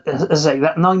I say,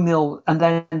 that 9-0, and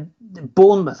then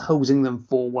Bournemouth hosing them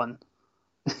 4-1.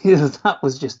 That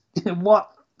was just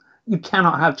what you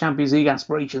cannot have Champions League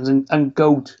aspirations and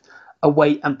go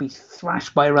away and be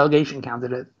thrashed by a relegation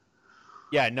candidate.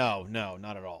 Yeah, no,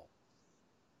 not at all.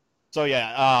 So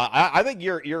yeah, I think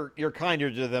you're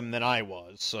kinder to them than I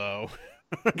was. So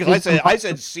because I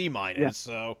said C-. Yeah.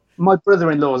 So my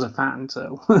brother-in-law is a fan.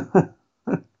 So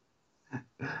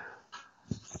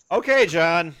okay,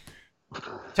 John,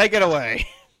 take it away.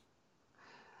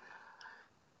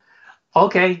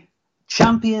 Okay.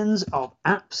 Champions of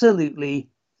absolutely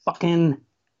fucking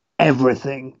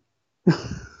everything.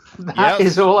 That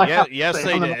is all I have to say. Yes,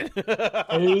 they did.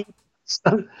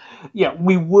 So, yeah,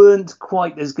 we weren't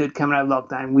quite as good coming out of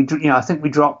lockdown. I think we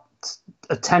dropped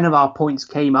 10 of our points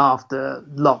came after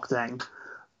lockdown,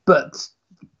 but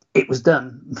it was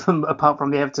done apart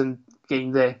from the Everton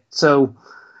game there. So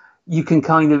you can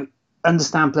kind of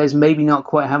understand players maybe not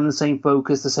quite having the same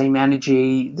focus, the same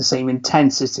energy, the same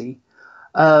intensity.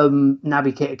 Naby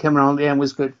Keita coming on at the end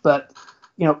was good, but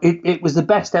it was the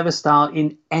best ever start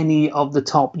in any of the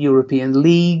top European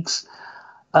leagues.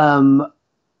 Honestly,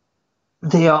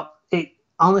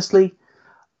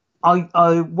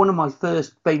 one of my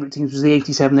first favourite teams was the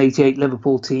 87-88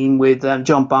 Liverpool team with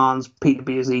John Barnes, Peter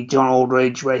Beardsley, John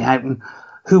Aldridge, Ray Houghton,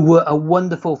 who were a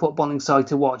wonderful footballing side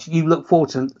to watch. You look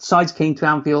forward to them. Sides came to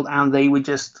Anfield and they were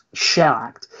just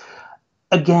shellacked.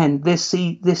 Again, this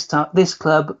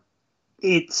club,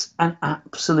 it's an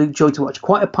absolute joy to watch.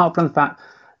 Quite apart from the fact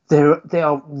they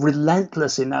are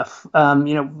relentless enough.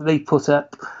 They put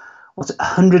up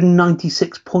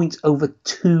 196 points over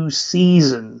 2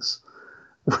 seasons,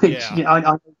 which I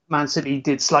know Man City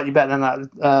did slightly better than that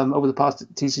over the past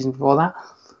 2 seasons before that.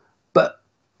 But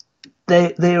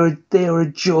they're a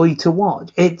joy to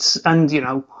watch.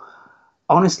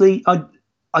 Honestly,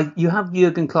 you have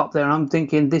Jurgen Klopp there, and I'm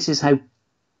thinking this is how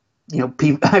how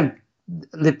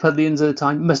Liverpudlians at the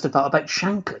time must have felt about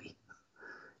Shankly.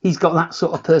 He's got that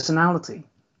sort of personality.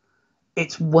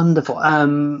 It's wonderful,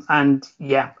 and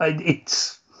yeah,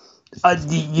 it's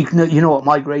you know what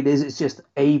my grade is. It's just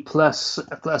A plus.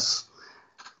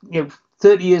 30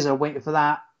 years I waited for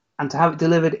that, and to have it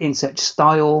delivered in such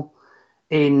style.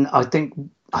 I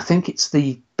think it's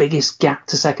the biggest gap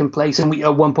to second place, and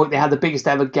at one point they had the biggest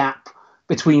ever gap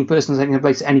between first and second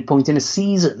place at any point in a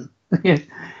season.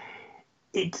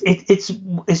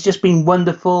 It's just been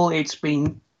wonderful. It's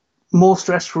been more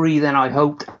stress-free than I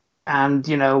hoped, and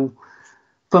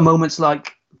for moments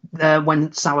like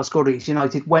when Salah scored against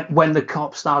United, when the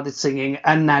cops started singing,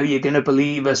 and now you're going to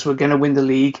believe us, we're going to win the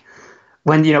league.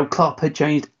 when, Klopp had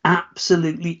changed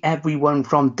absolutely everyone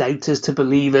from doubters to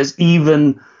believers,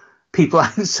 even people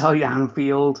outside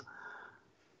Anfield.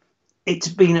 It's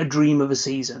been a dream of a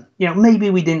season.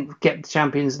 Maybe we didn't get the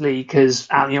Champions League because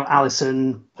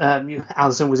Alisson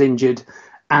was injured,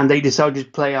 and they decided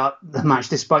to play out the match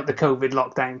despite the COVID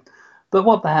lockdown. But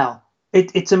what the hell?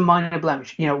 It's a minor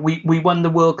blemish. We won the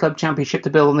World Club Championship to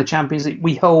build on the Champions League.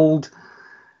 We hold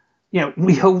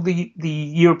the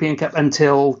European Cup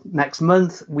until next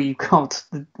month. We've got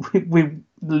we're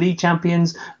the league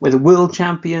champions. We're the world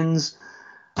champions.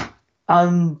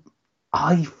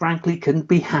 I frankly couldn't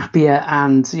be happier.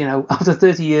 And, after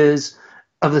 30 years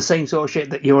of the same sort of shit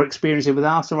that you're experiencing with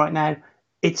Arsenal right now,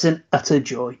 it's an utter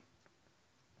joy.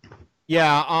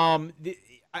 Yeah,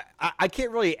 I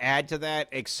can't really add to that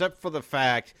except for the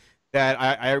fact that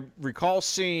I recall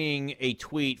seeing a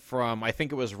tweet from, I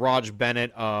think it was Raj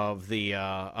Bennett of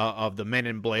the Men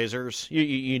in Blazers.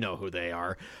 You know who they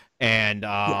are. And,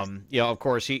 Yes. of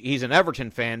course, he's an Everton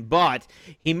fan, but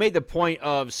he made the point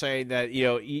of saying that,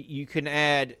 you can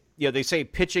add, they say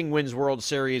pitching wins World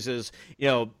Series,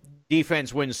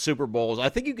 defense wins Super Bowls. I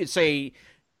think you could say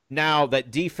now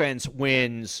that defense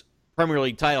wins Premier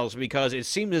League titles because it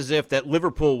seems as if that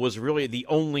Liverpool was really the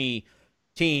only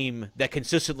team that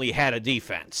consistently had a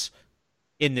defense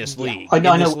in this league,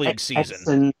 this league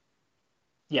season.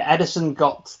 Edison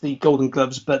got the Golden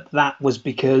Gloves, but that was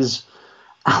because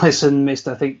Alisson missed,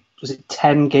 I think, was it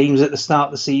 10 games at the start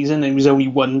of the season, and he was only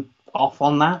one off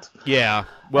on that. Yeah.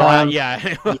 Well,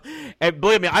 yeah. And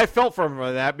believe me, I felt for him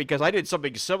for that because I did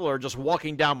something similar just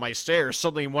walking down my stairs.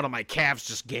 Suddenly one of my calves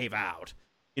just gave out,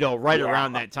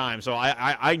 around that time. So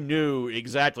I knew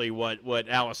exactly what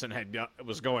Alisson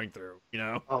was going through,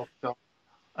 Oh, God.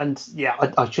 And,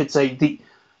 I should say the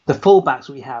fullbacks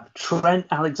we have, Trent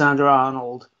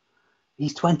Alexander-Arnold,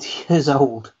 he's 20 years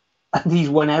old. And he's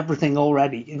won everything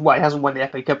already. Well, he hasn't won the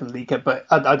FA Cup and the League Cup, but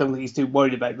I don't think he's too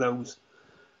worried about those.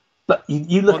 But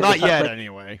you look at not yet,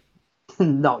 anyway.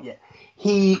 Not yet.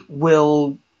 He's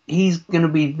going to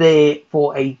be there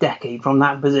for a decade from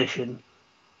that position.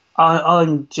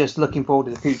 I'm just looking forward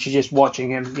to the future, just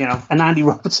watching him, and Andy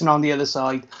Robertson on the other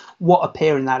side. What a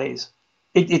pairing that is.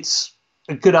 It's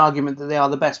a good argument that they are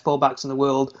the best fullbacks in the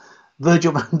world.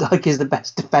 Virgil van Dijk is the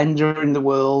best defender in the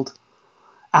world.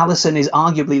 Alisson is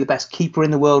arguably the best keeper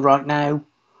in the world right now.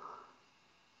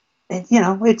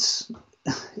 It's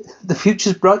the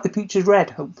future's bright, the future's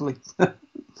red, hopefully.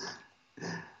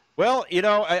 Well,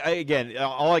 again,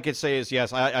 all I can say is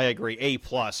yes, I agree. A+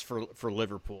 for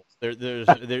Liverpool.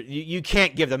 You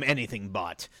can't give them anything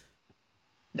but.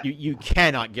 No. You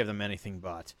cannot give them anything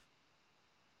but.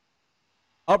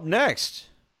 Up next,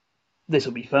 this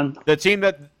will be fun. The team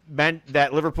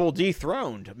that Liverpool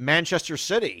dethroned, Manchester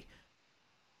City.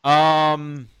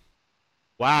 Wow.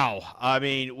 I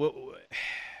mean,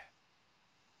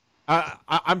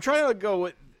 I'm trying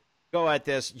to go at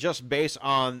this just based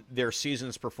on their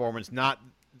season's performance, not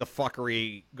the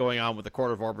fuckery going on with the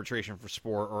Court of Arbitration for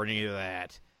Sport or any of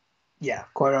that. Yeah,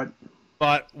 quite right.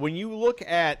 But when you look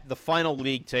at the final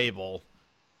league table,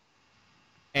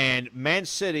 and Man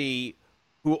City,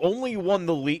 who only won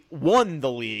the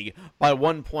league by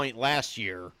 1 point last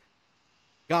year,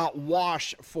 got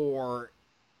washed for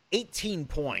 18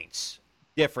 points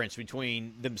difference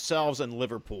between themselves and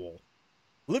Liverpool.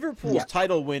 Liverpool's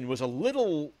title win was a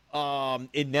little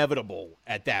inevitable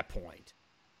at that point.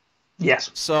 Yes.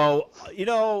 So,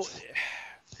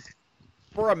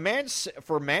 for Man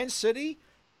City,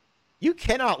 you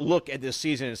cannot look at this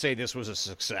season and say this was a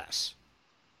success.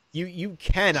 You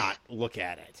cannot look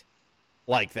at it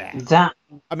like that.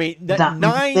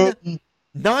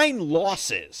 Nine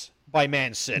losses by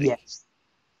Man City. Yes.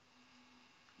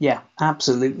 Yeah,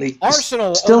 absolutely.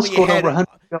 Arsenal still scored over 100.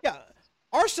 Yeah,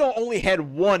 Arsenal only had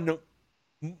one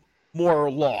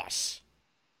more loss.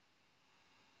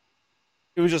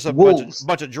 It was just a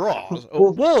bunch of draws.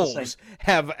 Wolves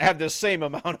have the same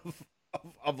amount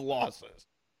of losses.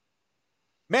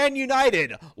 Man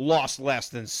United lost less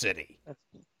than City.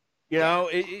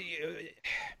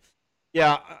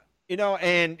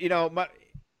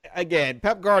 Again,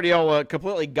 Pep Guardiola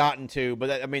completely got into, but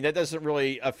that doesn't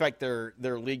really affect their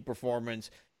league performance.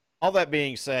 All that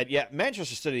being said,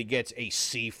 Manchester City gets a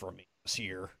C from me this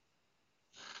year.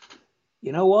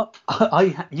 You know what?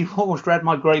 You almost read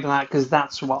my grade on that because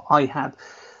that's what I had.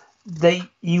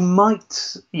 You might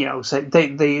say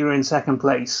they are in second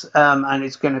place, and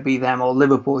it's going to be them or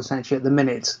Liverpool essentially at the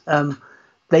minute.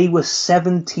 They were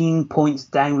 17 points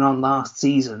down on last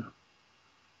season.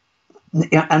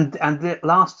 And the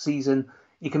last season,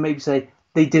 you can maybe say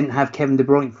they didn't have Kevin De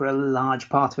Bruyne for a large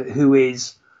part of it, who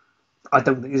is I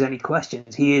don't think there's any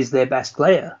questions. He is their best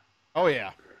player. Oh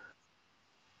yeah.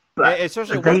 But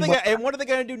Especially what are they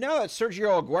going to do now that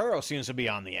Sergio Aguero seems to be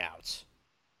on the outs?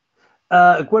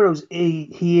 Aguero's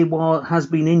has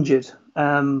been injured.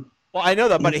 Well, I know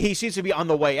that, but he seems to be on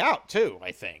the way out too,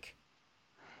 I think.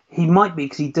 He might be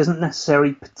because he doesn't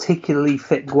necessarily particularly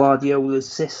fit Guardiola's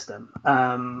system,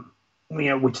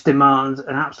 which demands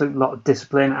an absolute lot of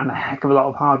discipline and a heck of a lot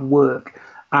of hard work.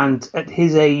 And at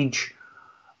his age,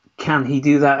 can he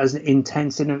do that as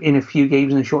intense in a few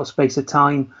games in a short space of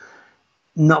time?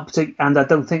 Not particularly. And I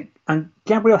don't think. And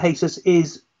Gabriel Jesus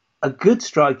is a good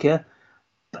striker.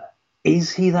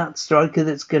 Is he that striker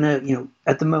that's gonna,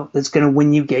 at the moment, that's gonna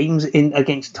win you games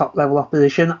against top level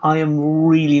opposition? I am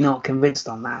really not convinced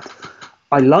on that.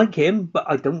 I like him, but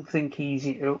I don't think he's,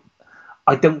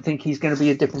 I don't think he's going to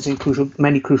be a difference in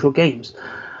many crucial games.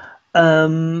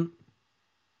 Yeah,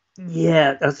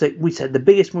 that's it. We said the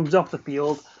biggest moves off the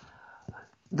field.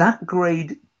 That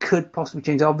grade could possibly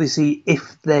change. Obviously,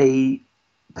 if they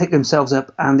pick themselves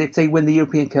up and if they win the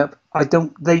European Cup,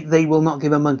 they will not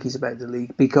give a monkeys about the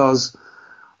league because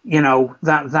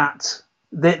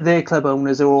their club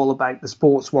owners are all about the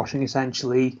sports washing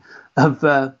essentially of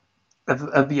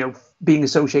being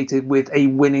associated with a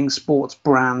winning sports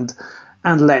brand,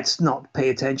 and let's not pay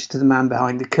attention to the man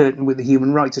behind the curtain with the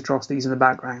human rights atrocities in the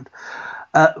background.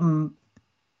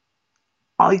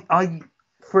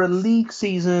 For a league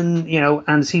season,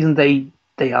 and season they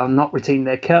are not retaining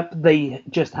their cup. They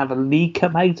just have a league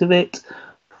cup out of it,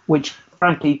 which,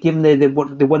 frankly, given they're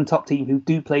the one top team who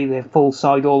do play their full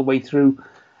side all the way through,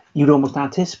 you'd almost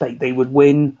anticipate they would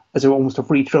win as almost a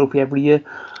free trophy every year.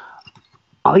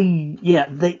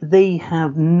 They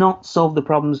have not solved the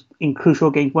problems in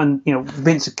crucial games when,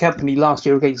 Vincent Kompany last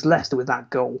year against Leicester with that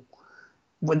goal.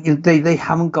 When they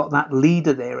haven't got that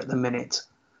leader there at the minute.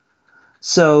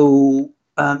 So,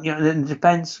 in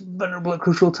defence, vulnerable at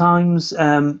crucial times,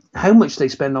 how much they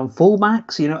spend on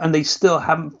fullbacks, and they still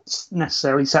haven't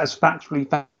necessarily satisfactorily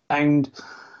found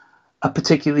a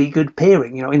particularly good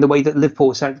pairing, in the way that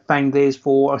Liverpool found theirs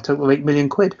for a total of £8 million.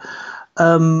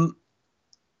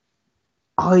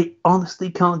 I honestly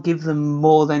can't give them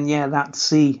more than, that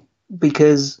C,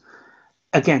 because,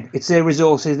 again, it's their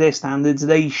resources, their standards.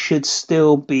 They should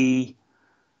still be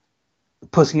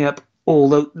putting up,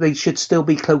 although they should still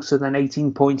be closer than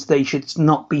 18 points. They should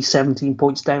not be 17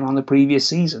 points down on the previous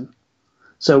season.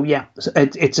 So,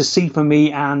 it's a C for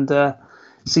me, and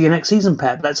see you next season,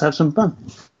 Pep. Let's have some fun.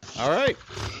 All right.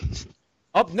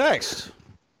 Up next,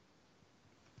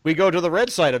 we go to the red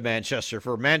side of Manchester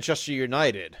for Manchester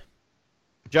United.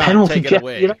 John, take it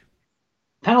away.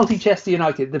 Penalty Chester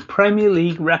United, the Premier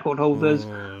League record holders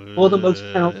for the most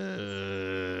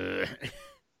penalties.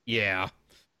 Yeah.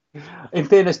 In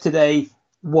fairness, today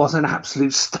was an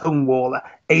absolute stonewaller.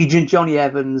 Agent Johnny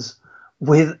Evans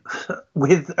with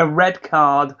a red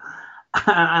card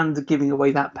and giving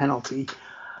away that penalty.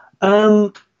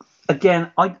 Again,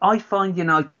 I find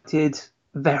United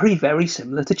very, very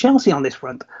similar to Chelsea on this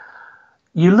front.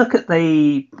 You look at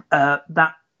those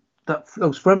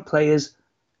front players,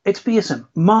 it's fearsome.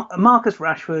 Marcus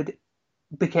Rashford,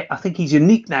 I think he's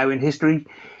unique now in history.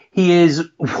 He is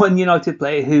one United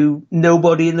player who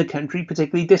nobody in the country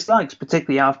particularly dislikes,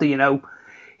 particularly after,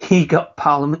 he got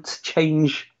Parliament to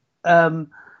change the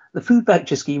food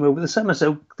voucher scheme over the summer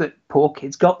so that poor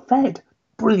kids got fed.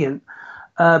 Brilliant.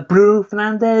 Bruno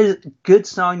Fernandes, good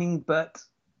signing, but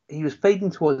he was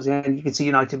fading towards the end. You can see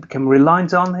United become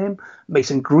reliant on him.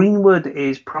 Mason Greenwood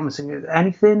is promising as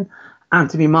anything.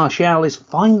 Anthony Martial is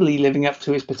finally living up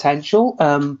to his potential.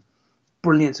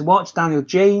 Brilliant to watch. Daniel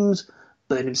James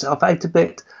burned himself out a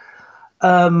bit.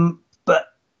 But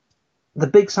the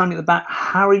big signing at the back,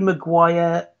 Harry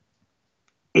Maguire,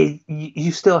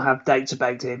 you still have doubts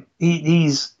about him.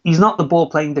 He's not the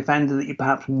ball-playing defender that you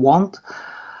perhaps want.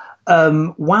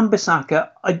 Wan-Bissaka,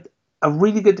 a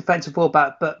really good defensive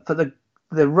fullback, but for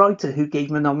the writer who gave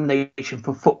him a nomination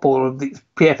for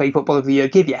PFA Footballer of the Year,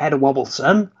 give your head a wobble,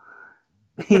 son.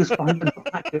 He was fine.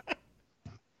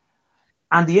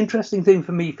 And the interesting thing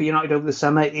for me for United over the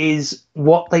summer is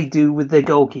what they do with their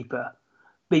goalkeeper.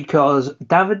 Because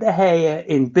David De Gea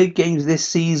in big games this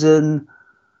season,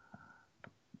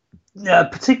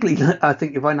 particularly I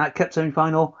think if I that Cup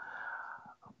semi-final,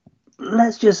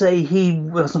 let's just say he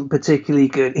wasn't particularly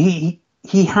good. He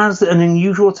has an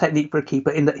unusual technique for a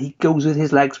keeper in that he goes with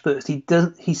his legs first.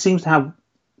 He seems to have,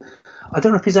 I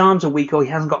don't know if his arms are weak or he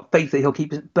hasn't got faith that he'll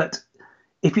keep it, but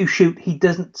if you shoot, he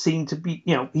doesn't seem to be,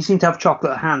 he seems to have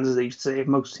chocolate hands, as they used to say of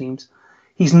most teams.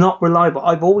 He's not reliable.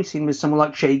 I've always seen him as someone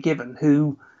like Shay Given,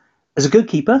 who is a good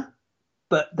keeper,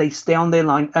 but they stay on their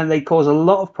line and they cause a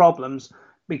lot of problems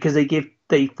because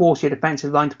they force your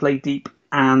defensive line to play deep,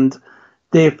 and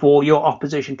therefore your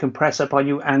opposition can press up on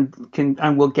you and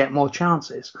will get more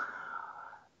chances.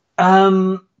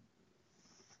 But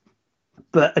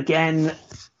again,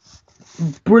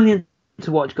 brilliant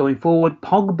to watch going forward.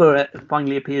 Pogba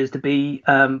finally appears to be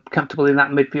comfortable in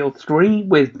that midfield three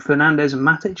with Fernandes and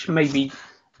Matic. Maybe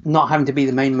not having to be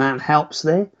the main man helps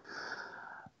there.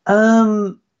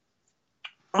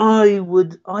 I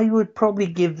would probably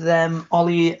give them,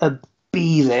 Ollie, a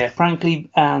B there,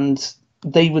 frankly, and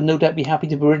they would no doubt be happy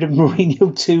to be rid of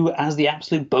Mourinho too as the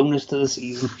absolute bonus to the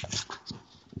season.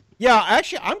 Yeah,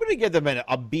 actually, I'm going to give them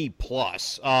a B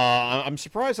plus. I'm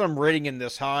surprised I'm rating in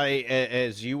this high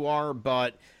as you are,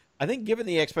 but I think given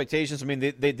the expectations, I mean,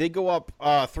 they did go up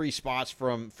 3 spots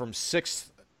from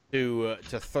 6th to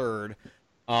 3rd,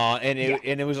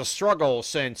 and it was a struggle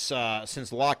since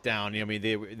lockdown. I mean,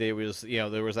 there was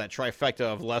that trifecta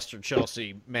of Leicester,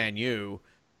 Chelsea, Man U,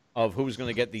 of who's going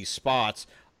to get these spots.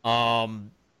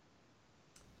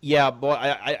 Yeah, but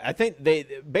I think they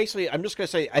basically, I'm just going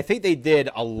to say, I think they did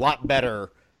a lot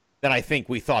better than I think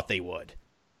we thought they would.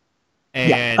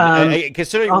 And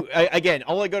considering, again,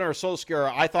 Ole Gunnar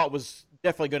Solskjaer, I thought was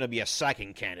definitely going to be a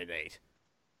sacking candidate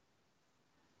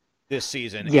this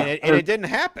season. Yeah, and it didn't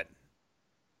happen.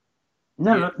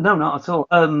 No, not at all.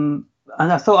 And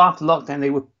I thought after lockdown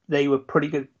they were pretty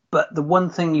good. But the one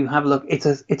thing you have a look,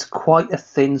 it's quite a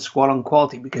thin squad on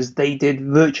quality because they did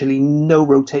virtually no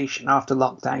rotation after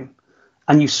lockdown,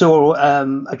 and you saw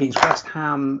against West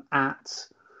Ham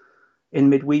in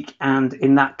midweek and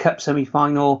in that cup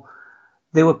semi-final,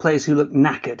 there were players who looked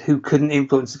knackered who couldn't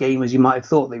influence the game as you might have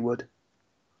thought they would.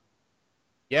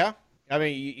 Yeah, I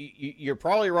mean you're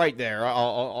probably right there.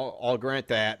 I'll grant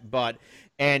that, but.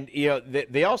 And,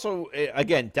 they also,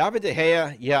 again, David De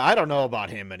Gea, yeah, I don't know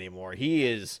about him anymore. He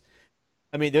is,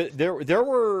 I mean, there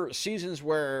were seasons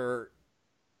where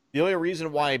the only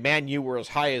reason why Man U were as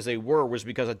high as they were was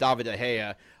because of David De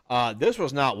Gea. This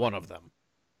was not one of them.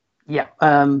 Yeah,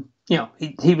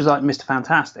 he was like Mr.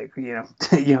 Fantastic.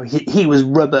 He was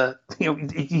rubber.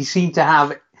 He seemed to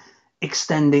have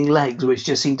extending legs, which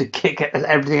just seemed to kick at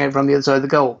everything from the other side of the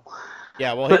goal.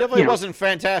 Yeah, well, he definitely wasn't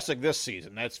fantastic this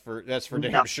season. That's for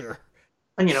damn sure.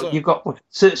 And you've got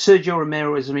Sergio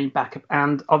Romero as the main backup,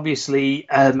 and obviously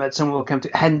at some will come to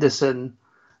Henderson,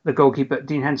 the goalkeeper,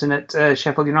 Dean Henderson at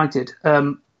Sheffield United,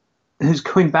 who's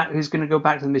going to go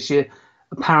back to them this year.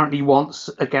 Apparently wants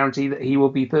a guarantee that he will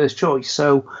be first choice.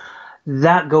 So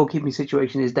that goalkeeping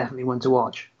situation is definitely one to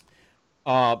watch.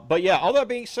 But yeah, all that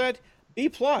being said, B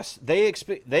plus. They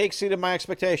exceeded my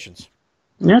expectations.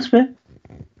 That's fair.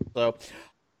 So,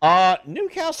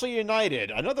 Newcastle United,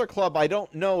 another club I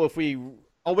don't know if we...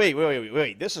 Oh,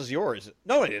 wait. This is yours.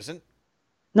 No, it isn't.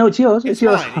 No, it's yours. It's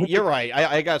yours. Mine. You're right.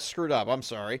 I got screwed up. I'm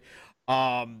sorry.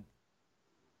 Juve,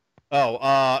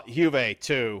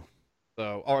 too.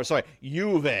 Sorry,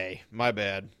 Juve. My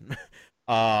bad.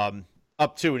 Up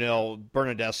 2-0,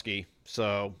 Bernardeschi.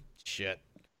 So, shit.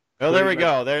 Oh, there we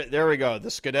go. There we go. The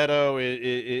Scudetto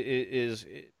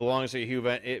belongs to Juve.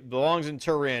 It belongs in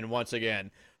Turin once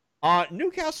again.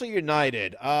 Newcastle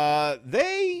United,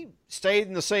 they stayed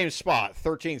in the same spot,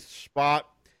 13th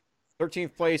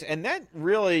place, and that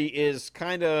really is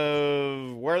kind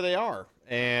of where they are.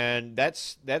 And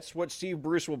that's what Steve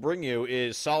Bruce will bring you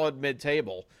is solid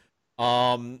mid-table.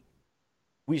 We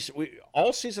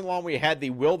all season long we had the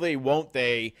will they, won't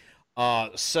they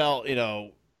sell,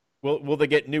 will they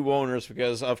get new owners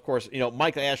because of course,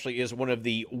 Mike Ashley is one of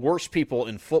the worst people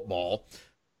in football.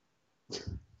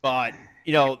 But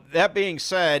that being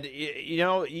said, they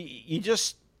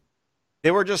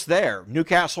were just there.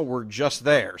 Newcastle were just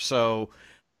there. So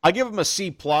I give them a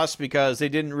C plus because they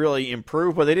didn't really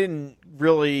improve, but they didn't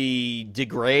really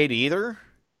degrade either.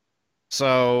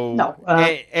 So no,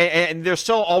 and there's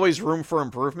still always room for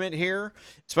improvement here,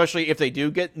 especially if they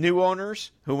do get new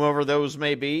owners, whomever those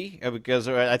may be, because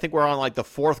I think we're on like the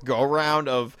 4th go round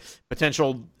of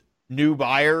potential new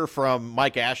buyer from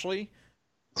Mike Ashley.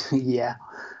 Yeah.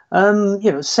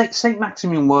 Saint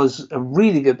Maximin was a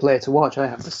really good player to watch, I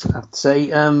have to say.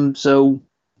 So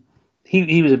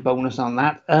he was a bonus on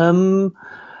that.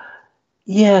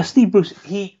 Steve Bruce,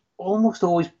 he almost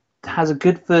always has a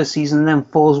good first season and then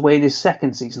falls away in his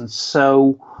second season.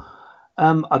 So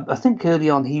I think early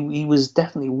on he was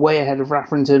definitely way ahead of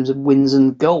Rafa in terms of wins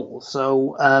and goals.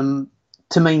 So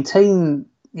to maintain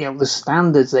the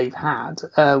standards they've had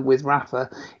with Rafa,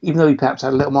 even though he perhaps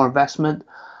had a little more investment.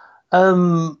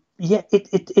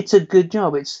 It's a good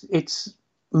job. It's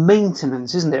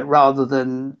maintenance, isn't it, rather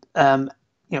than a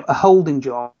holding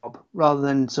job, rather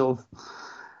than sort of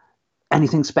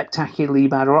anything spectacularly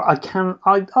bad. Or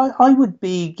I would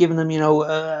be giving them,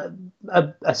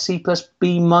 a C plus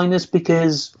B minus,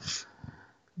 because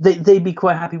they'd be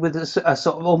quite happy with a sort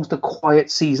of almost a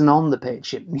quiet season on the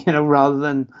pitch, rather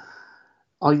than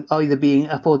either being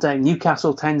up or down.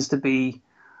 Newcastle tends to be,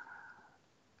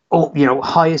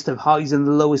 highest of highs and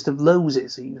the lowest of lows,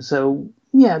 it seems. So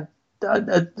yeah,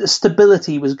 the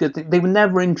stability was good. They were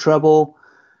never in trouble.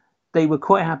 They were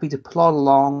quite happy to plod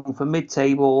along for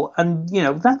mid-table, and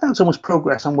that's almost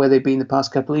progress on where they've been the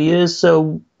past couple of years.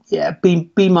 So yeah, B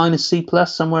minus C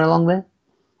plus, somewhere along there.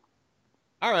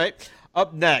 All right.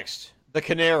 Up next, the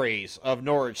Canaries of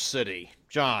Norwich City.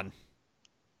 John.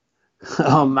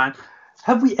 Oh man,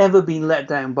 have we ever been let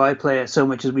down by a player so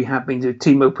much as we have been to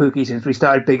Timo Pukki since we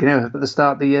started picking him up at the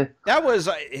start of the year?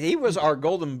 He was our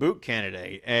Golden Boot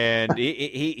candidate, and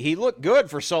he looked good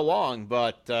for so long,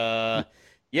 but.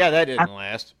 Yeah, that didn't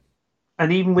last.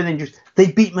 And even with injuries,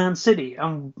 they beat Man City.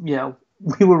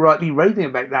 We were rightly raving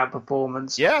about that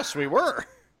performance. Yes, we were.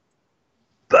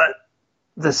 But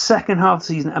the second half of the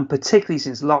season, and particularly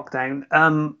since lockdown,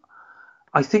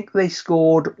 I think they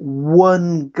scored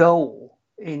one goal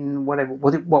in what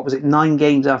was it, 9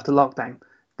 games after lockdown.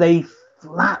 They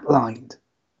flatlined.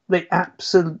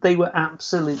 They were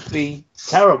absolutely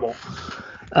terrible.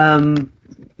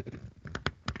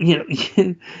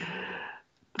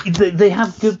 They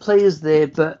have good players there,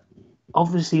 but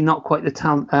obviously not quite the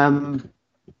talent.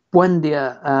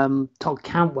 Buendia, Todd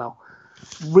Cantwell,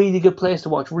 really good players to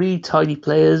watch, really tidy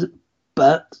players,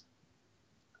 but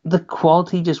the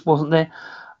quality just wasn't there.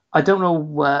 I don't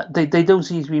know. They don't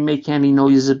seem to be making any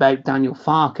noises about Daniel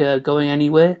Farke going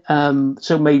anywhere.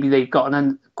 So maybe they've got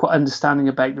an understanding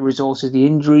about the resources, the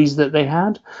injuries that they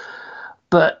had,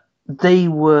 but they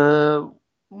were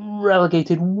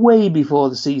relegated way before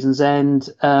the season's end,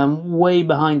 way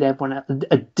behind everyone else,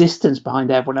 a distance behind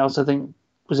everyone else. I think,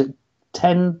 was it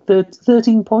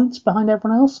 13 points behind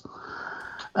everyone else?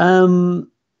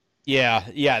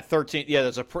 Yeah, 13. Yeah,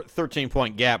 there's a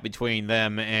 13-point gap between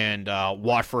them and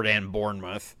Watford and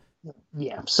Bournemouth.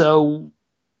 Yeah, so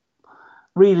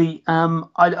really,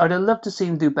 I'd have loved to see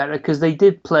them do better, because they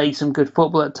did play some good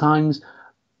football at times,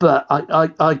 but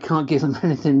I can't give them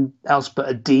anything else but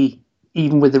a D,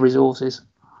 even with the resources.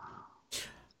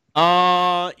 You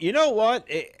know what?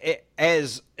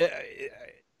 This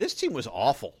team was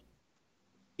awful.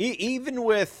 Even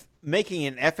with making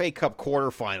an FA Cup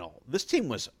quarterfinal, this team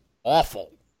was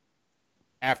awful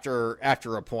after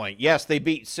a point. Yes, they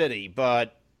beat City,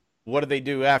 but what did they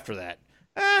do after that?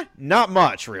 Not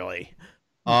much, really.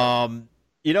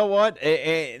 You know what?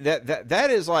 That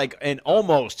is like an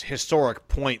almost historic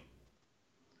point.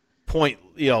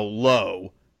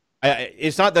 Low.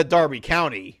 It's not the Derby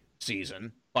County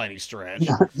season by any stretch,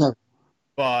 No.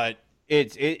 but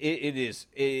it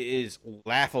is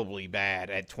laughably bad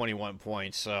at 21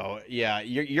 points. So yeah,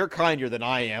 you're kinder than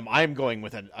I am. I'm going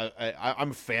with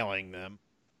I'm failing them.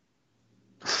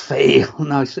 Fail?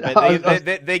 No,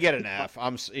 they get an F.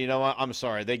 You know what? I'm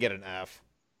sorry, they get an F.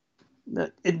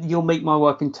 You'll make my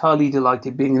wife entirely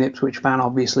delighted, being an Ipswich fan,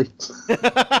 obviously.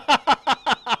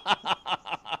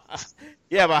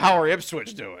 Yeah, but how are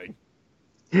Ipswich doing?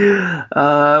 We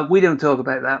don't talk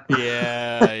about that.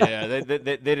 Yeah.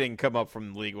 They didn't come up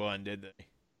from League One, did they?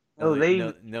 No,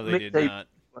 they did not.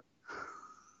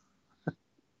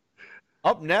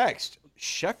 Up next,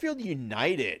 Sheffield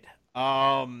United.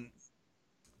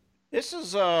 This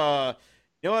is you know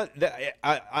what?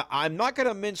 I'm not going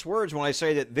to mince words when I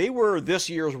say that they were this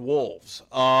year's Wolves.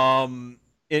 In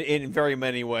very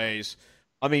many ways.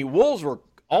 I mean, Wolves were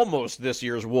almost this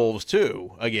year's Wolves too,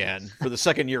 again, for the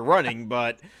second year running,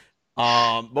 but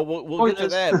we'll get to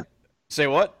that. Say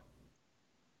what?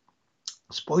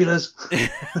 Spoilers.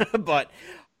 But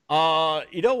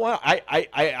you know what?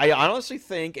 I honestly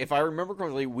think, if I remember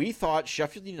correctly, we thought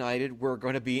Sheffield United were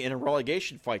going to be in a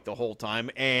relegation fight the whole time,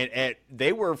 and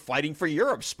they were fighting for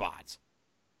Europe spots.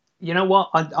 You know what?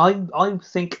 I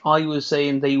think I was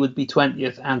saying they would be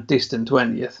 20th and distant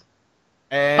 20th.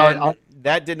 And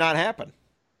that did not happen.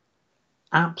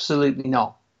 Absolutely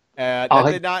not. That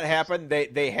did not happen.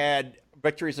 They had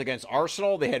victories against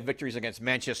Arsenal. They had victories against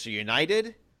Manchester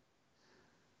United.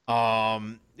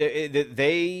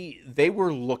 They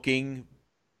were looking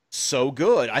so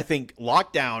good. I think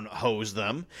lockdown hosed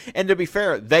them. And to be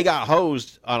fair, they got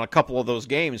hosed on a couple of those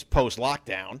games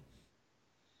post-lockdown.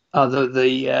 Oh,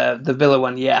 the Villa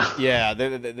one, yeah. Yeah,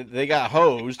 they got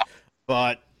hosed,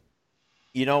 but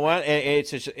you know what?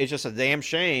 It's just a damn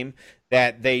shame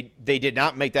that they did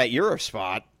not make that Europe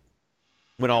spot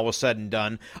when all was said and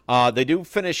done. They do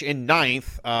finish in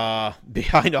 9th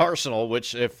behind Arsenal,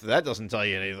 which, if that doesn't tell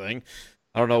you anything,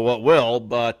 I don't know what will,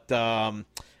 but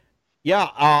yeah,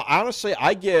 honestly,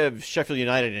 I give Sheffield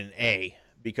United an A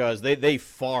because they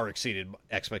far exceeded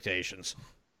expectations.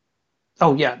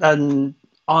 Oh yeah, and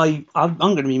I'm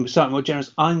going to be slightly more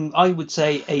generous. I would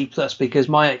say A plus because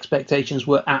my expectations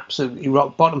were absolutely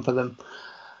rock bottom for them.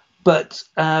 But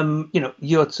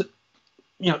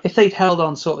if they'd held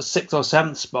on sort of sixth or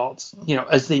seventh spots,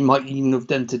 as they might even have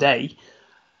done today,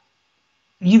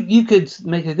 you could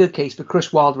make a good case for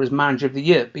Chris Wilder as manager of the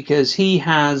year because he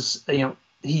has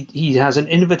he has an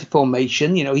innovative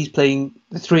formation. He's playing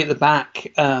the three at the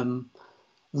back.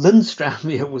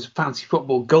 Lundstram was fancy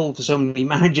football gold for so many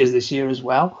managers this year as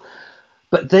well.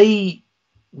 But they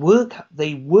work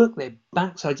their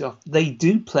backsides off. They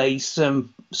do play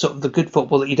some sort of the good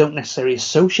football that you don't necessarily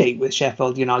associate with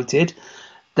Sheffield United.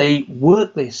 They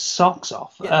work their socks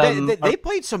off. Yeah, they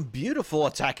played some beautiful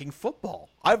attacking football.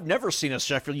 I've never seen a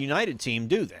Sheffield United team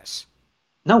do this.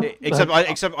 No,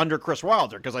 except under Chris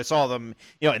Wilder, because I saw them,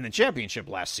 in the championship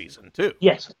last season too.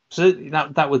 Yes, absolutely.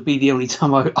 That would be the only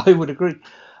time I would agree.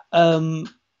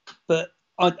 But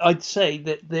I'd say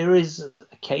that there is a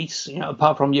case,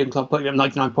 apart from Jurgen Klopp putting up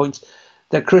 99 points,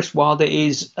 that Chris Wilder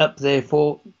is up there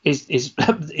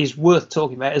is worth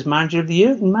talking about as manager of the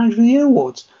year and manager of the year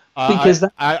awards because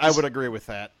I would agree with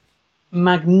that.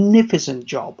 Magnificent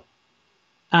job.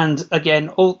 And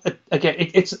again,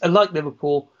 it's like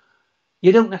Liverpool.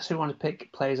 You don't necessarily want to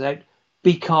pick players out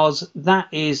because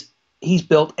he's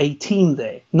built a team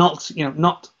there, not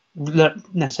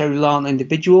necessarily rely on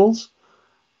individuals,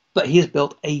 but he has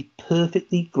built a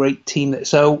perfectly great team there.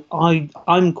 So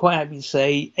I'm quite happy to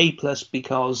say A plus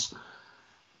because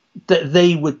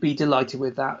they would be delighted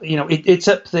with that. It's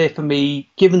up there for me,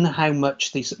 given how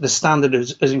much the standard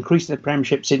has increased in the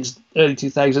Premiership since early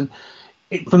 2000.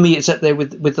 For me, it's up there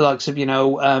with the likes of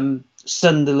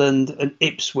Sunderland and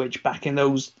Ipswich back in the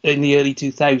early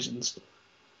 2000s.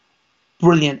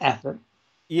 Brilliant effort.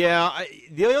 Yeah,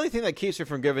 the only thing that keeps me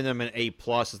from giving them an A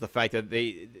plus is the fact that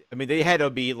they had to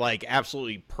be like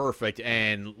absolutely perfect,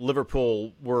 and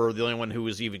Liverpool were the only one who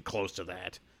was even close to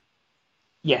that.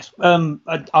 Yes, I'm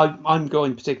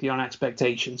going particularly on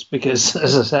expectations because,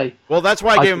 as I say, well, that's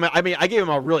why I gave him. I gave him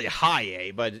a really high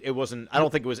A, but it wasn't. I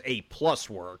don't think it was A plus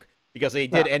work because they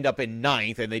did end up in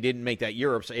ninth, and they didn't make that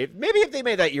Europe. Maybe if they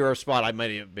made that Europe spot, I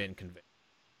might have been convinced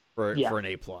for an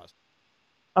A plus.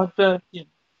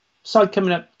 Side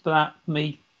coming up for that for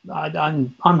me,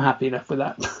 I'm happy enough with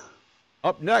that.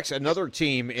 Up next, another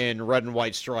team in red and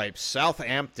white stripes,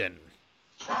 Southampton.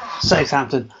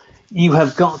 Southampton. You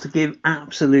have got to give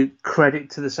absolute credit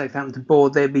to the Southampton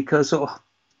board there because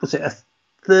was it a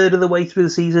third of the way through the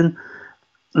season?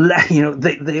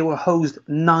 They were hosed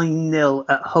 9-0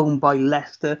 at home by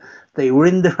Leicester. They were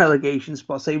in the relegation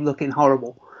spots. They were looking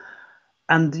horrible.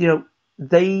 And,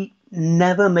 they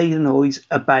never made a noise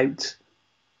about,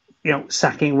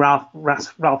 sacking Ralph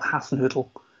Hasenhüttl.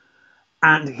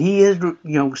 And he is,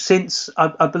 since,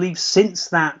 I believe, since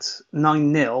that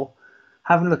 9-0,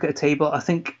 having a look at a table, I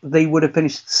think they would have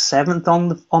finished 7th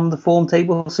on the form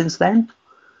table since then.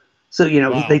 So,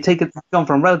 wow. They gone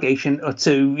from relegation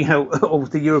to, over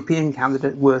the European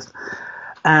candidate worst.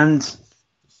 And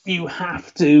you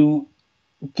have to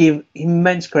give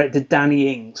immense credit to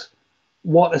Danny Ings.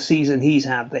 What a season he's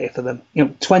had there for them.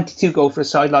 22 goals for a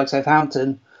side like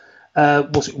Southampton.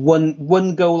 Was it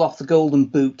one goal off the Golden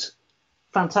Boot?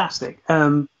 Fantastic.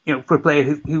 For a player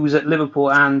who was at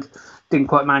Liverpool and didn't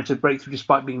quite manage to break through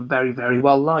despite being very, very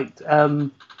well liked.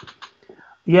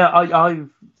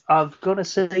 I've got to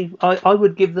say I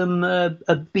would give them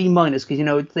a B minus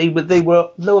because they were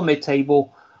lower mid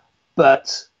table,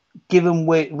 but given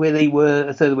where they were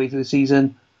a third of the way through the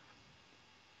season,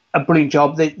 a brilliant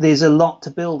job. There's a lot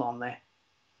to build on there.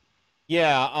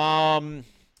 Yeah,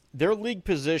 their league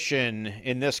position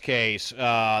in this case,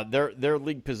 their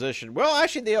league position. Well,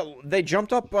 actually, they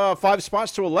jumped up 5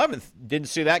 spots to 11th. Didn't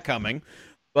see that coming,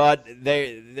 but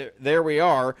there we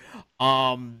are.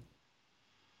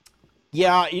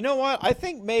 Yeah, you know what? I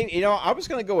think maybe I was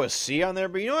going to go a C on there,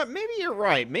 but you know what? Maybe you're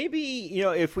right. Maybe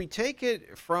if we take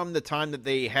it from the time that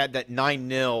they had that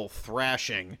 9-0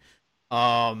 thrashing,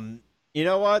 you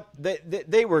know what?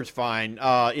 They were fine.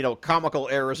 Comical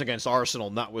errors against Arsenal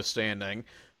notwithstanding.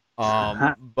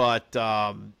 But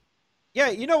yeah,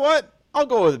 you know what? I'll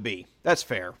go with a B. That's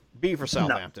fair. B for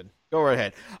Southampton. No. Go right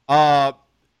ahead.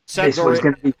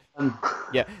 Sampdoria,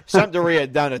 yeah, Sampdoria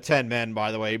down to 10 men.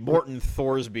 By the way, Morton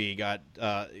Thorsby got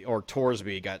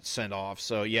sent off.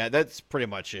 So yeah, that's pretty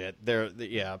much it.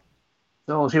 Yeah.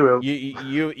 Oh, 0.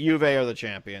 Juve are the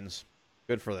champions.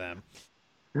 Good for them.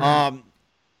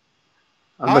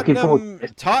 I'm looking forward to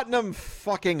it. Tottenham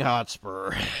fucking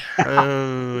Hotspur.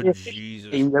 Oh,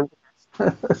 Jesus.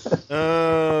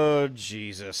 Oh,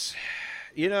 Jesus.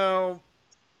 You know,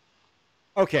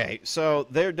 okay, so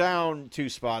they're down 2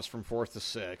 spots from 4th to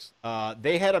 6th.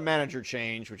 They had a manager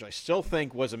change, which I still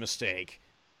think was a mistake,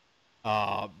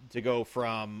 to go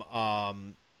from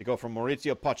Maurizio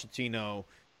Pochettino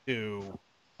to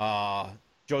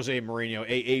Jose Mourinho,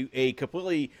 a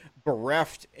completely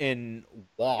bereft and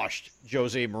washed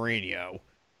Jose Mourinho,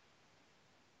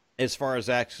 as far as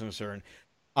that's concerned.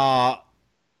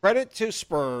 Credit to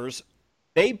Spurs.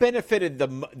 They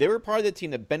were part of the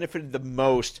team that benefited the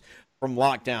most from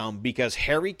lockdown because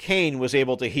Harry Kane was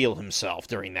able to heal himself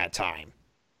during that time.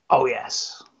 Oh,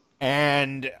 yes.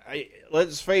 And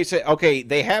let's face it, okay,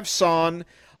 they have Son.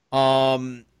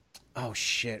 Oh,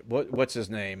 shit. What's his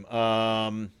name?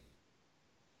 I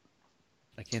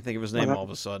can't think of his name all of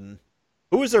a sudden.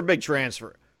 Who was their big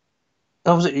transfer?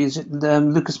 Oh, is it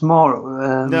Lucas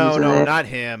Moura? No, not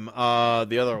him.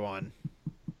 The other one.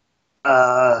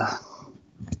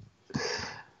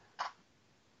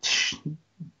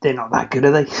 They're not that good,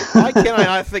 are they? Why can't I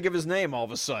not think of his name all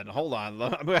of a sudden? Hold on. I'm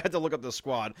going to have to look up the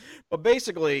squad. But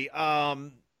basically,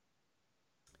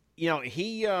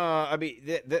 he,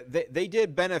 they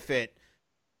did benefit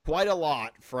quite a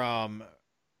lot from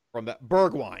that.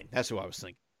 Bergwijn. That's who I was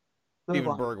thinking.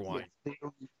 Steven Bergwijn.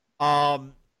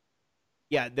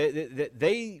 Yeah,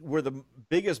 they were the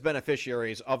biggest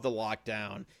beneficiaries of the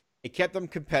lockdown. It kept them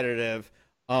competitive.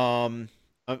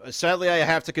 Sadly, I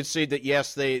have to concede that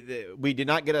yes, we did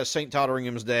not get a St.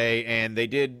 Totteringham's Day, and they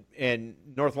did. And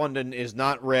North London is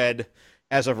not red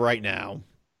as of right now,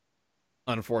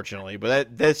 unfortunately.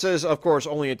 But this is, of course,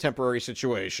 only a temporary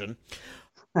situation.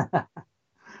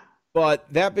 But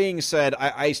that being said,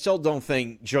 I still don't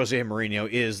think Jose Mourinho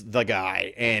is the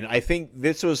guy. And I think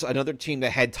this was another team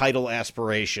that had title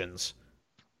aspirations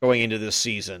going into this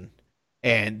season.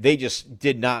 And they just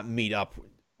did not meet up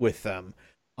with them.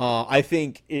 I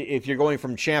think if you're going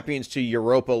from Champions to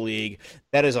Europa League,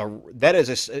 that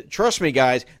is trust me,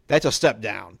 guys, that's a step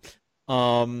down.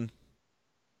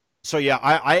 So yeah,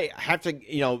 I have to,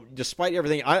 despite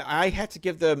everything, I have to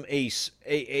give them a C-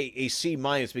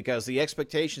 because the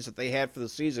expectations that they had for the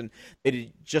season,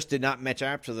 they just did not match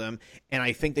up to them, and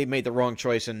I think they made the wrong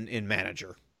choice in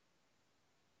manager.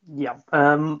 Yeah,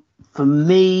 for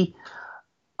me,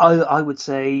 I would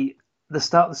say the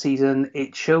start of the season,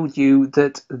 it showed you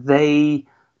that they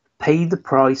paid the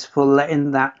price for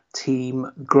letting that team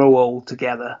grow old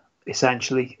together.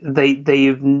 Essentially,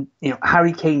 they've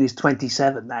Harry Kane is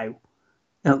 27 now.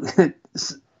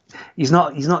 He's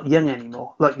not young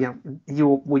anymore. Like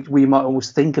we might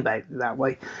almost think about it that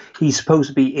way. He's supposed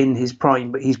to be in his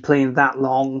prime, but he's playing that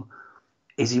long.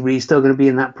 Is he really still going to be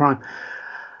in that prime?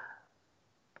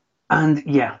 And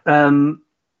yeah, to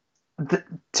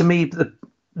me,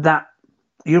 that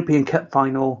European Cup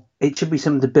final, it should be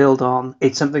something to build on.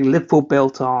 It's something Liverpool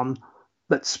built on,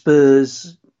 but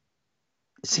Spurs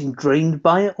seem drained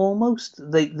by it almost.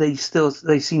 They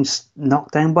seem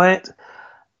knocked down by it,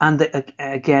 and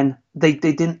they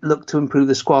didn't look to improve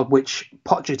the squad, which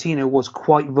Pochettino was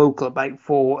quite vocal about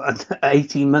for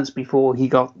 18 months before he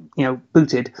got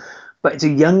booted. But it's a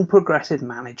young progressive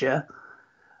manager.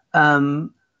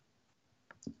 You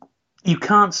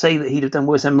can't say that he'd have done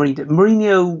worse than Mourinho.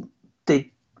 Mourinho did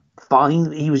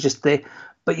fine. He was just there.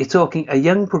 But you're talking a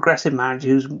young progressive manager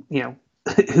who's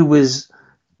who was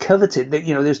coveted. That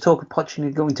there's talk of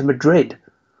Pochettino going to Madrid,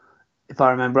 if I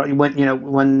remember.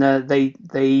 When they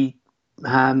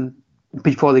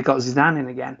before they got Zidane in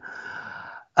again.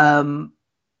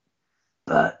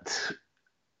 But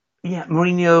yeah,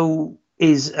 Mourinho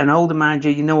is an older manager.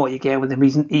 You know what you get with him.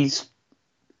 He's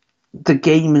the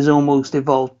game has almost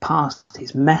evolved past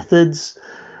his methods,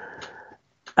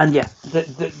 and yeah,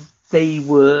 they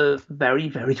were very,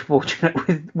 very fortunate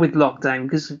with lockdown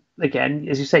because, again,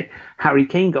 as you say, Harry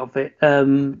Kane got fit.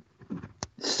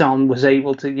 Son was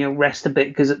able to rest a bit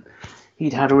because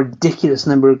he'd had a ridiculous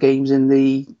number of games in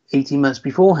the 18 months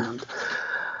beforehand.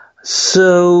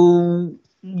 So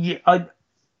yeah,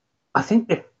 I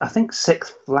think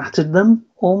sixth flattered them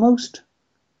almost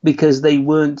because they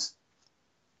weren't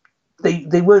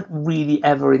really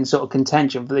ever in sort of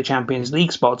contention for the Champions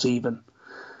League spots even.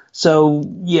 So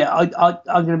yeah,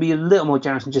 I'm going to be a little more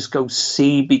generous and just go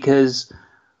C because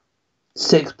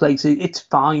sixth place, it's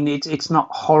fine. It's not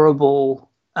horrible,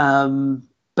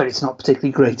 but it's not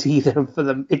particularly great either for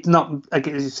them. It's not,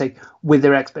 again, as you say, with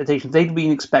their expectations. They'd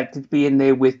been expected to be in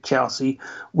there with Chelsea,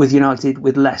 with United,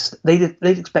 with Leicester. They'd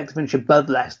expect to finish above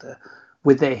Leicester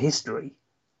with their history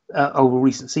over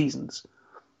recent seasons.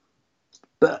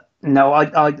 But No,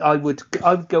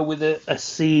 I'd go with a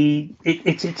C.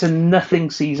 It's a nothing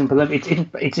season for them.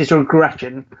 It's just a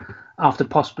regression after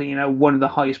possibly one of the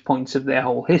highest points of their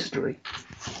whole history.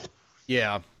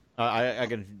 Yeah, I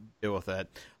can deal with that.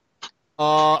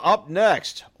 Up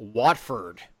next,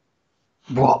 Watford.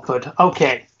 Watford.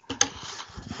 Okay.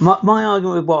 My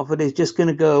argument with Watford is just going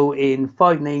to go in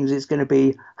 5 names. It's going to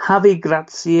be Javi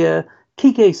Gracia,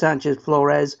 Quique Sanchez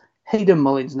Flores, Hayden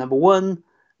Mullins number 1,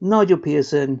 Nigel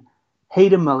Pearson,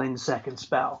 Hayden Mullins second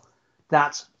spell.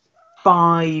 That's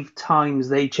 5 times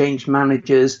they changed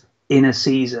managers in a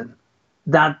season.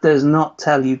 That does not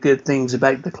tell you good things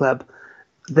about the club.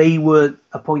 They were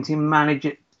appointing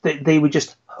managers. They were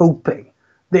just hoping.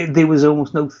 There was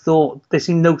almost no thought. There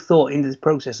seemed no thought into this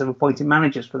process of appointing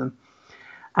managers for them.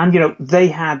 And, they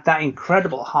had that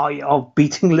incredible high of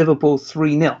beating Liverpool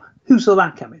 3-0. Who saw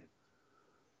that coming?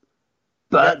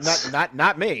 But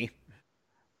not me.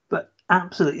 But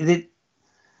absolutely.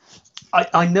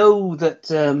 I know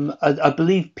that I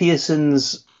believe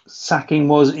Pearson's sacking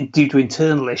was due to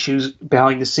internal issues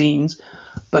behind the scenes.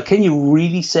 But can you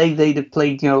really say they'd have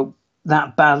played,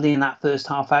 that badly in that first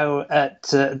half hour at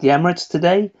the Emirates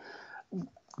today?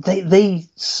 They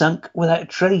sunk without a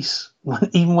trace.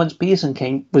 Even once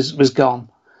Pearson was gone.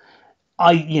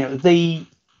 They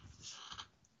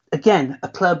again a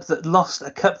club that lost a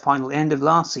cup final at the end of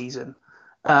last season.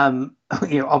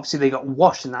 Obviously they got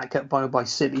washed in that cup final by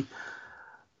City,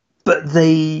 but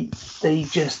they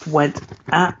just went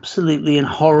absolutely and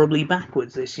horribly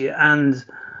backwards this year. And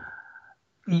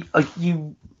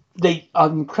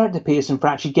I'm credit to Pearson for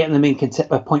actually getting them in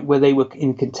a point where they were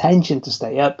in contention to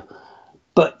stay up.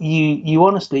 But you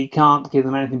honestly can't give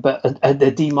them anything but a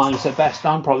D- at best.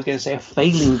 I'm probably going to say a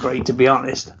failing grade, to be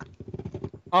honest.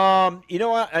 You know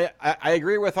what? I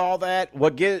agree with all that.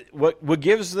 What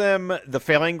gives them the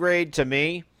failing grade to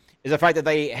me is the fact that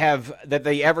they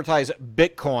advertise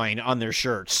Bitcoin on their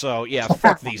shirts. So yeah,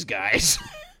 fuck these guys.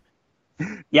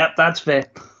 Yep, that's fair.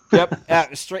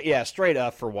 Yep, straight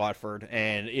up for Watford.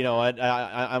 And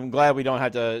I'm glad we don't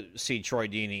have to see Troy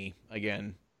Deeney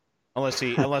again. Unless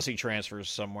he transfers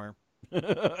somewhere.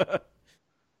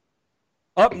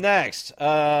 Up next,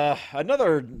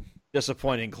 another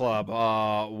disappointing club,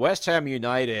 West Ham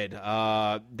United.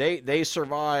 They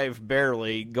survive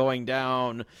barely, going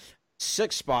down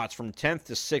 6 spots from 10th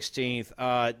to 16th.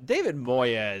 David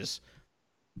Moyes,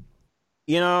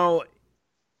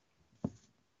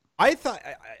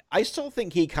 I still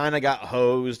think he kind of got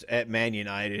hosed at Man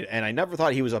United, and I never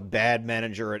thought he was a bad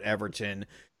manager at Everton,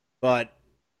 but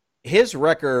his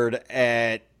record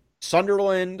at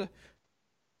Sunderland,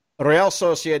 Real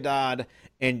Sociedad,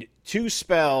 and 2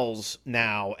 spells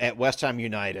now at West Ham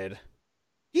United,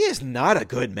 he is not a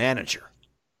good manager.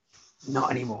 Not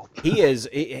anymore. He has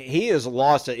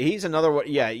lost it. He's another one.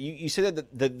 Yeah, you said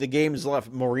that the game's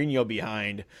left Mourinho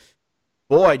behind.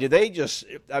 Boy, did they just?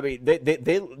 I mean,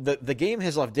 the game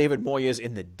has left David Moyes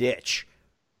in the ditch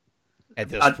at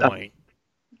this point.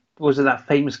 Was it that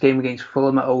famous game against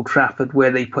Fulham at Old Trafford where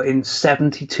they put in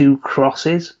 72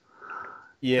 crosses?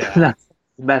 Yeah. That's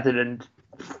better than...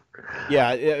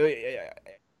 Yeah.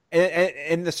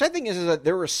 And the sad thing is that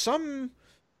there are some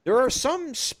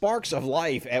sparks of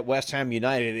life at West Ham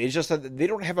United. It's just that they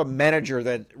don't have a manager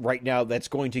that right now that's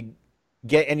going to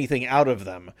get anything out of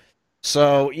them.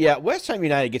 So, yeah, West Ham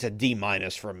United gets a D-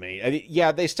 from me. I mean,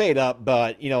 yeah, they stayed up,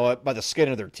 but, by the skin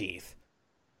of their teeth.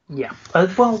 Yeah.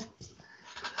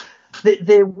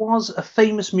 There was a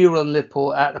famous mural in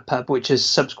Liverpool at a pub, which has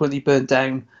subsequently burned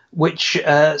down, which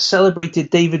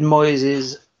celebrated David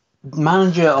Moyes'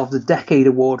 Manager of the Decade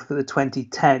award for the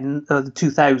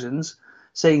 2000s,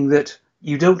 saying that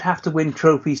you don't have to win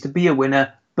trophies to be a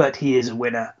winner, but he is a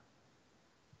winner.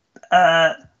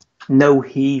 No,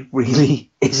 he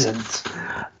really isn't.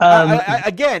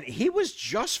 Again, he was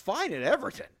just fine at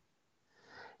Everton.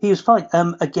 He was fine.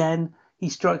 Again, he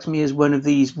strikes me as one of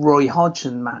these Roy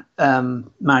Hodgson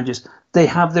managers. They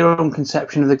have their own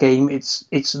conception of the game.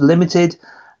 It's limited,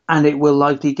 and it will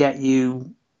likely get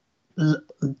you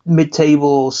mid-table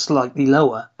or slightly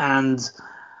lower. And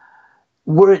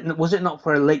was it not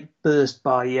for a late burst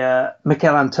by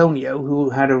Mikel Antonio, who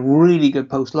had a really good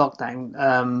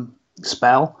post-lockdown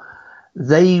spell,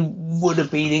 they would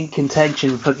have been in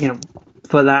contention for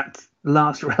that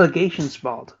last relegation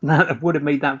spot. That would have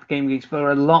made that game against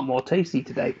Villa a lot more tasty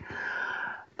today.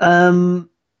 I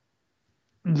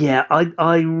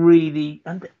really,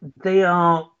 and they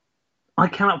are. I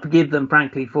cannot forgive them,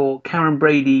 frankly, for Karen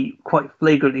Brady quite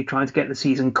flagrantly trying to get the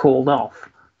season called off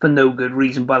for no good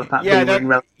reason by the fact they were in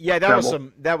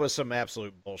that was some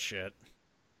absolute bullshit.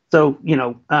 So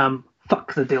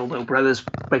fuck the Dildo Brothers,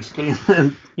 basically.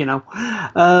 You know.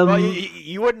 Well,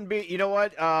 you wouldn't be. You know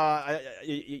what?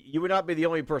 You would not be the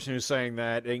only person who's saying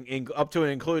that, up to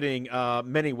and including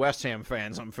many West Ham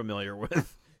fans I'm familiar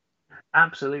with.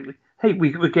 Absolutely. Hey,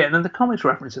 we could get another comics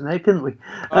reference in there, couldn't we? We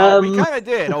kind of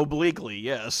did, obliquely,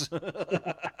 yes.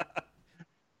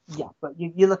 Yeah, but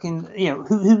you're looking,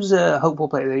 who's a hopeful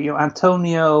player there?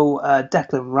 Antonio,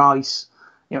 Declan Rice.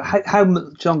 How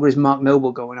much longer is Mark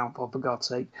Noble going on for God's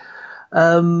sake?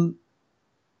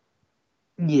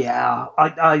 Yeah,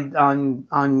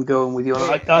 I'm going with you.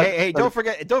 Hey, don't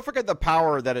forget the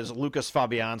power that is Lucas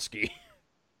Fabianski.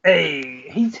 Hey,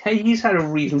 he's had a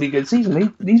reasonably good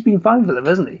season. He's been fine for them,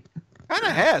 hasn't he? Kind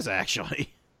of has,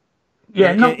 actually.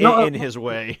 Yeah, not in his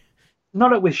way.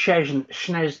 Not up with Szczesny,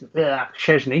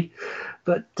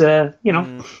 but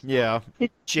yeah,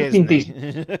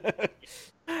 Szczesny.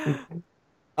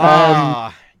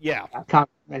 Yeah. I can't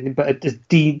imagine, but a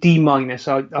D minus.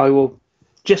 I will,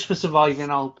 just for surviving,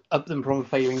 I'll up them from a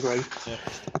failing grade. Yeah.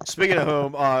 Speaking of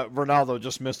whom, Ronaldo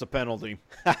just missed a penalty,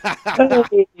 but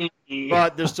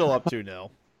they're still up 2-0.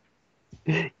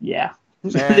 Yeah.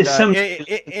 And,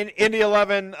 in the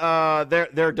 11,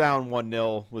 they're down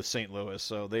 1-0 with St. Louis,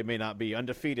 so they may not be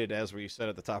undefeated, as we said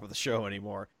at the top of the show,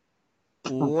 anymore.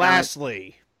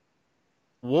 Lastly,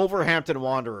 Wolverhampton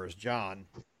Wanderers. John,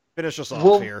 finish us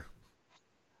off here.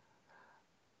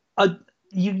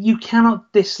 You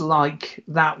cannot dislike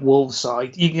that Wolves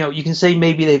side. You can say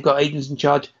maybe they've got agents in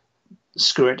charge.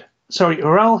 Screw it. Sorry,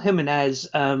 Raul Jimenez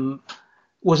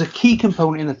was a key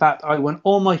component in the fact I won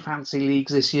all my fantasy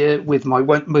leagues this year with my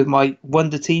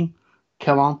wonder team.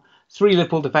 Come on. 3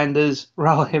 Liverpool defenders,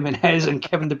 Raul Jimenez and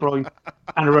Kevin De Bruyne,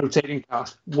 and a rotating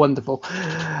cast. Wonderful.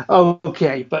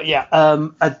 Okay, but yeah,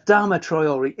 Adama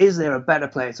Traore, is there a better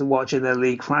player to watch in the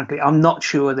league? Frankly, I'm not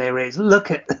sure there is. Look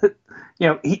at,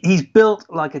 he's built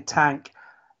like a tank,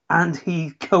 and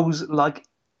he goes like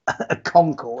a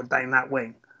Concorde down that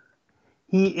wing.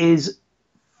 He is,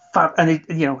 and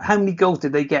how many goals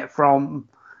did they get from,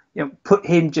 put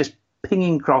him just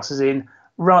pinging crosses in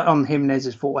right on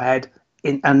Jimenez's forehead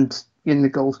and in the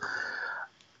goals.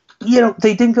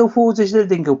 They didn't go forwards this year,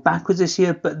 they didn't go backwards this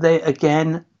year, but they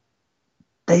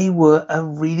were a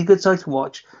really good side to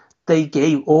watch. They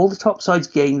gave all the top sides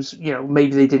games.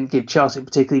 Maybe they didn't give Chelsea a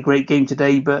particularly great game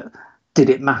today, but did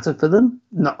it matter for them?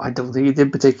 No, I don't think it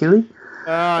did particularly.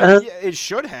 It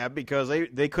should have, because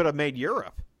they could have made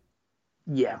Europe.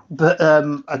 Yeah, but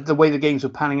the way the games were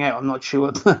panning out, I'm not sure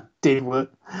it did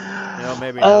work.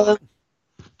 Maybe not.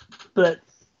 But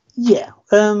yeah,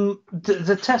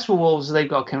 the test for Wolves they've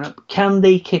got coming up. Can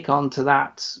they kick on to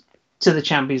the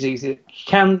Champions League?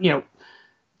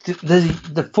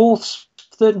 The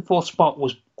third and fourth spot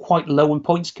was quite low in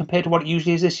points compared to what it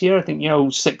usually is this year. I think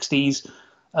 60s,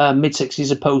 mid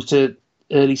 60s opposed to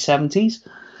early 70s.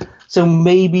 So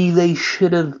maybe they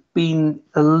should have been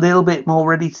a little bit more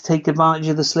ready to take advantage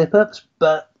of the slip-ups,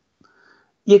 but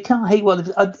you can't hate what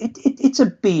it's a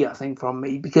B, I think, from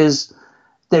me, because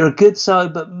they're a good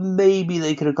side, but maybe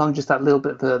they could have gone just that little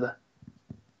bit further.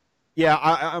 Yeah,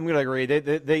 I'm going to agree.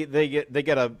 They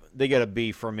get a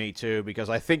B from me too, because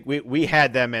I think we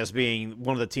had them as being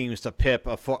one of the teams to pip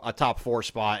a top 4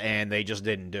 spot, and they just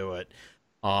didn't do it.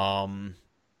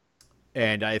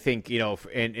 And I think,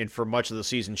 and for much of the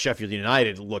season, Sheffield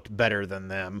United looked better than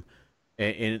them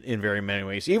in very many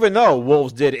ways, even though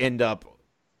Wolves did end up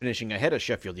finishing ahead of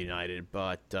Sheffield United.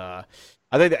 But I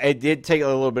think that it did take a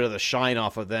little bit of the shine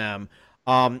off of them.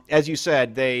 As you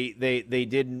said, they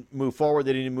didn't move forward.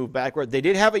 They didn't move backward. They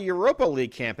did have a Europa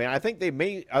League campaign. I think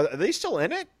are they still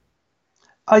in it?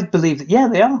 I believe that, yeah,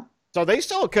 they are. So they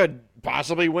still could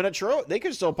possibly win they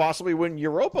could still possibly win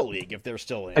Europa League if they're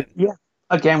still in. Yeah.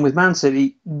 Again, with Man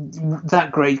City,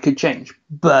 that grade could change,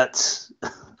 but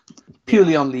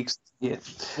purely on leagues. Yeah.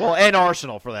 Well, and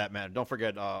Arsenal for that matter. Don't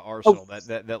forget Arsenal. Oh.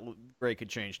 That grade could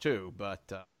change too.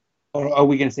 But or are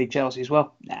we going to say Chelsea as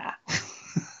well? Nah.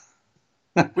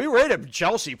 We rated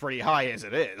Chelsea pretty high as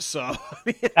it is, so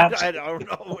I don't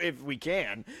know if we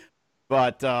can,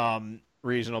 but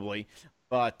reasonably.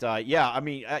 But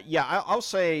I'll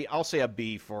say a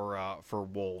B for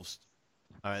Wolves.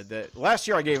 Last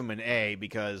year I gave them an A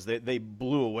because they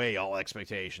blew away all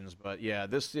expectations. But yeah,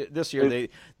 this year they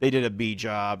did a B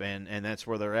job, and that's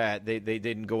where they're at. They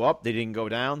didn't go up, they didn't go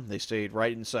down, they stayed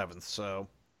right in 7th. So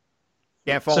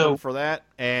can't fault them for that.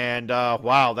 And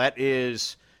wow, that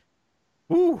is,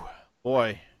 whoo,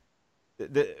 boy,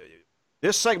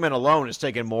 this segment alone is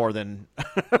taking more than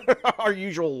our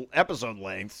usual episode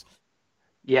lengths.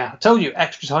 Yeah, I told you,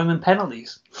 extra time and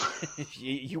penalties.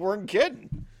 You weren't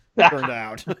kidding. Turned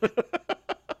out.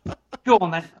 Go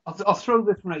on then. I'll throw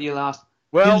this one at you last.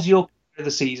 Well, who's your player of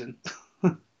the season?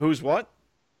 who's what?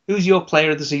 Who's your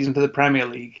player of the season for the Premier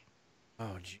League?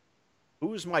 Oh, gee.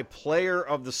 Who's my player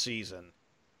of the season?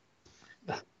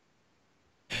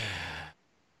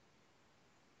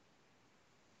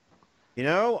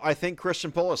 I think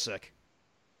Christian Pulisic.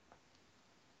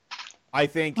 I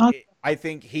think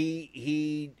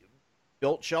he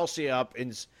built Chelsea up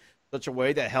in such a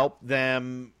way that helped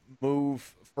them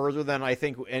move further than I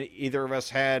think either of us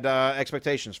had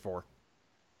expectations for.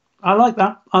 I like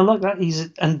that.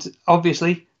 And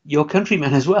obviously your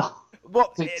countryman as well.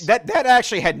 Well, that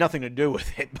actually had nothing to do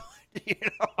with it.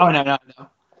 Oh no.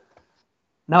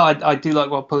 No, I do like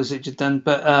what Pulisic has done,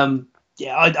 but I'm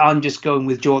just going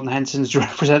with Jordan Henson to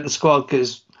represent the squad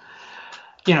because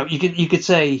you could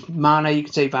say Mane, you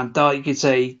could say Van Dijk, you could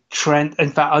say Trent.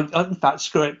 In fact,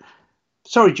 screw it.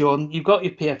 Sorry, Jordan, you've got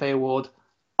your PFA award.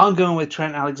 I'm going with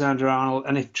Trent Alexander-Arnold,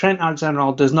 and if Trent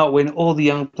Alexander-Arnold does not win all the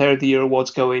Young Player of the Year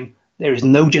awards going, there is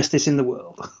no justice in the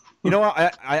world. You know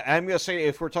what? I'm going to say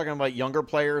if we're talking about younger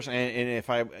players and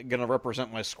if I'm going to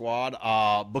represent my squad,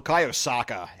 Bukayo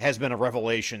Saka has been a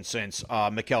revelation since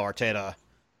Mikel Arteta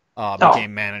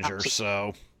became manager. Absolutely.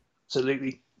 So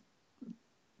Absolutely.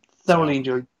 Thoroughly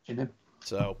enjoyed watching him.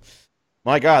 So,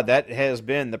 my God, that has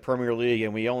been the Premier League,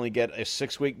 and we only get a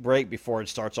 6-week break before it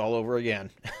starts all over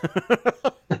again.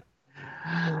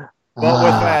 But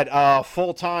with that,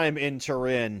 full-time in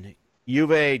Turin,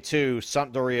 Juve 2,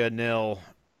 Sampdoria 0.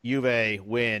 Juve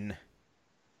win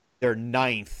their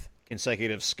 9th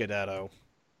consecutive Scudetto.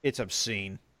 It's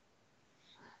obscene.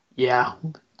 Yeah.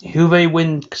 Juve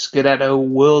win Scudetto,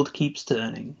 world keeps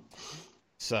turning.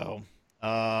 So,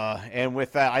 and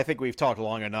with that, I think we've talked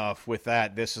long enough. With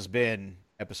that, this has been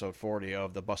episode 40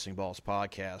 of the Busting Balls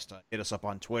podcast. Hit us up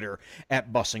on Twitter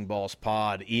at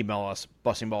BustingBallsPod. Email us,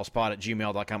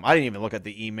 bustingballspod@gmail.com. I didn't even look at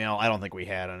the email. I don't think we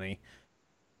had any.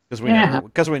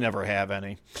 Because we never have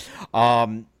any.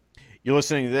 You're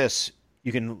listening to this.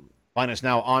 You can find us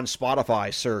now on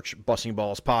Spotify. Search Busting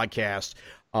Balls Podcast.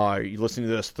 You're listening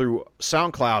to this through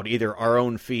SoundCloud, either our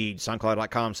own feed,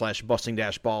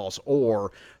 soundcloud.com/busting-balls,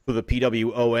 or through the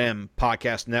PWOM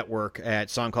podcast network at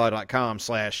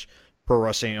soundcloud.com/pro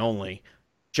wrestling only.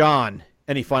 John,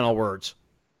 any final words?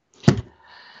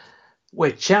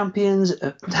 We're champions.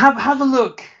 Have a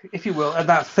look, if you will, at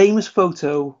that famous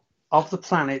photo of the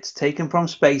planet taken from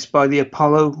space by the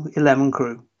Apollo 11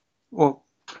 crew.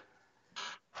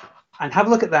 And have a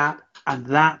look at that, and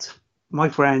that, my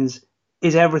friends,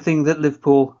 is everything that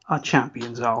Liverpool are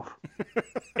champions of.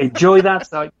 Enjoy that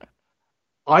sight.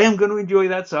 I am going to enjoy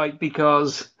that sight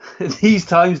because these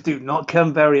times do not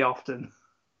come very often.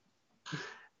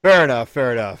 Fair enough.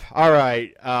 All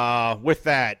right. With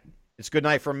that, it's good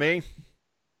night from me.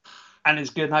 And it's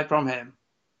good night from him.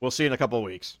 We'll see you in a couple of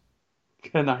weeks.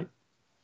 Good night.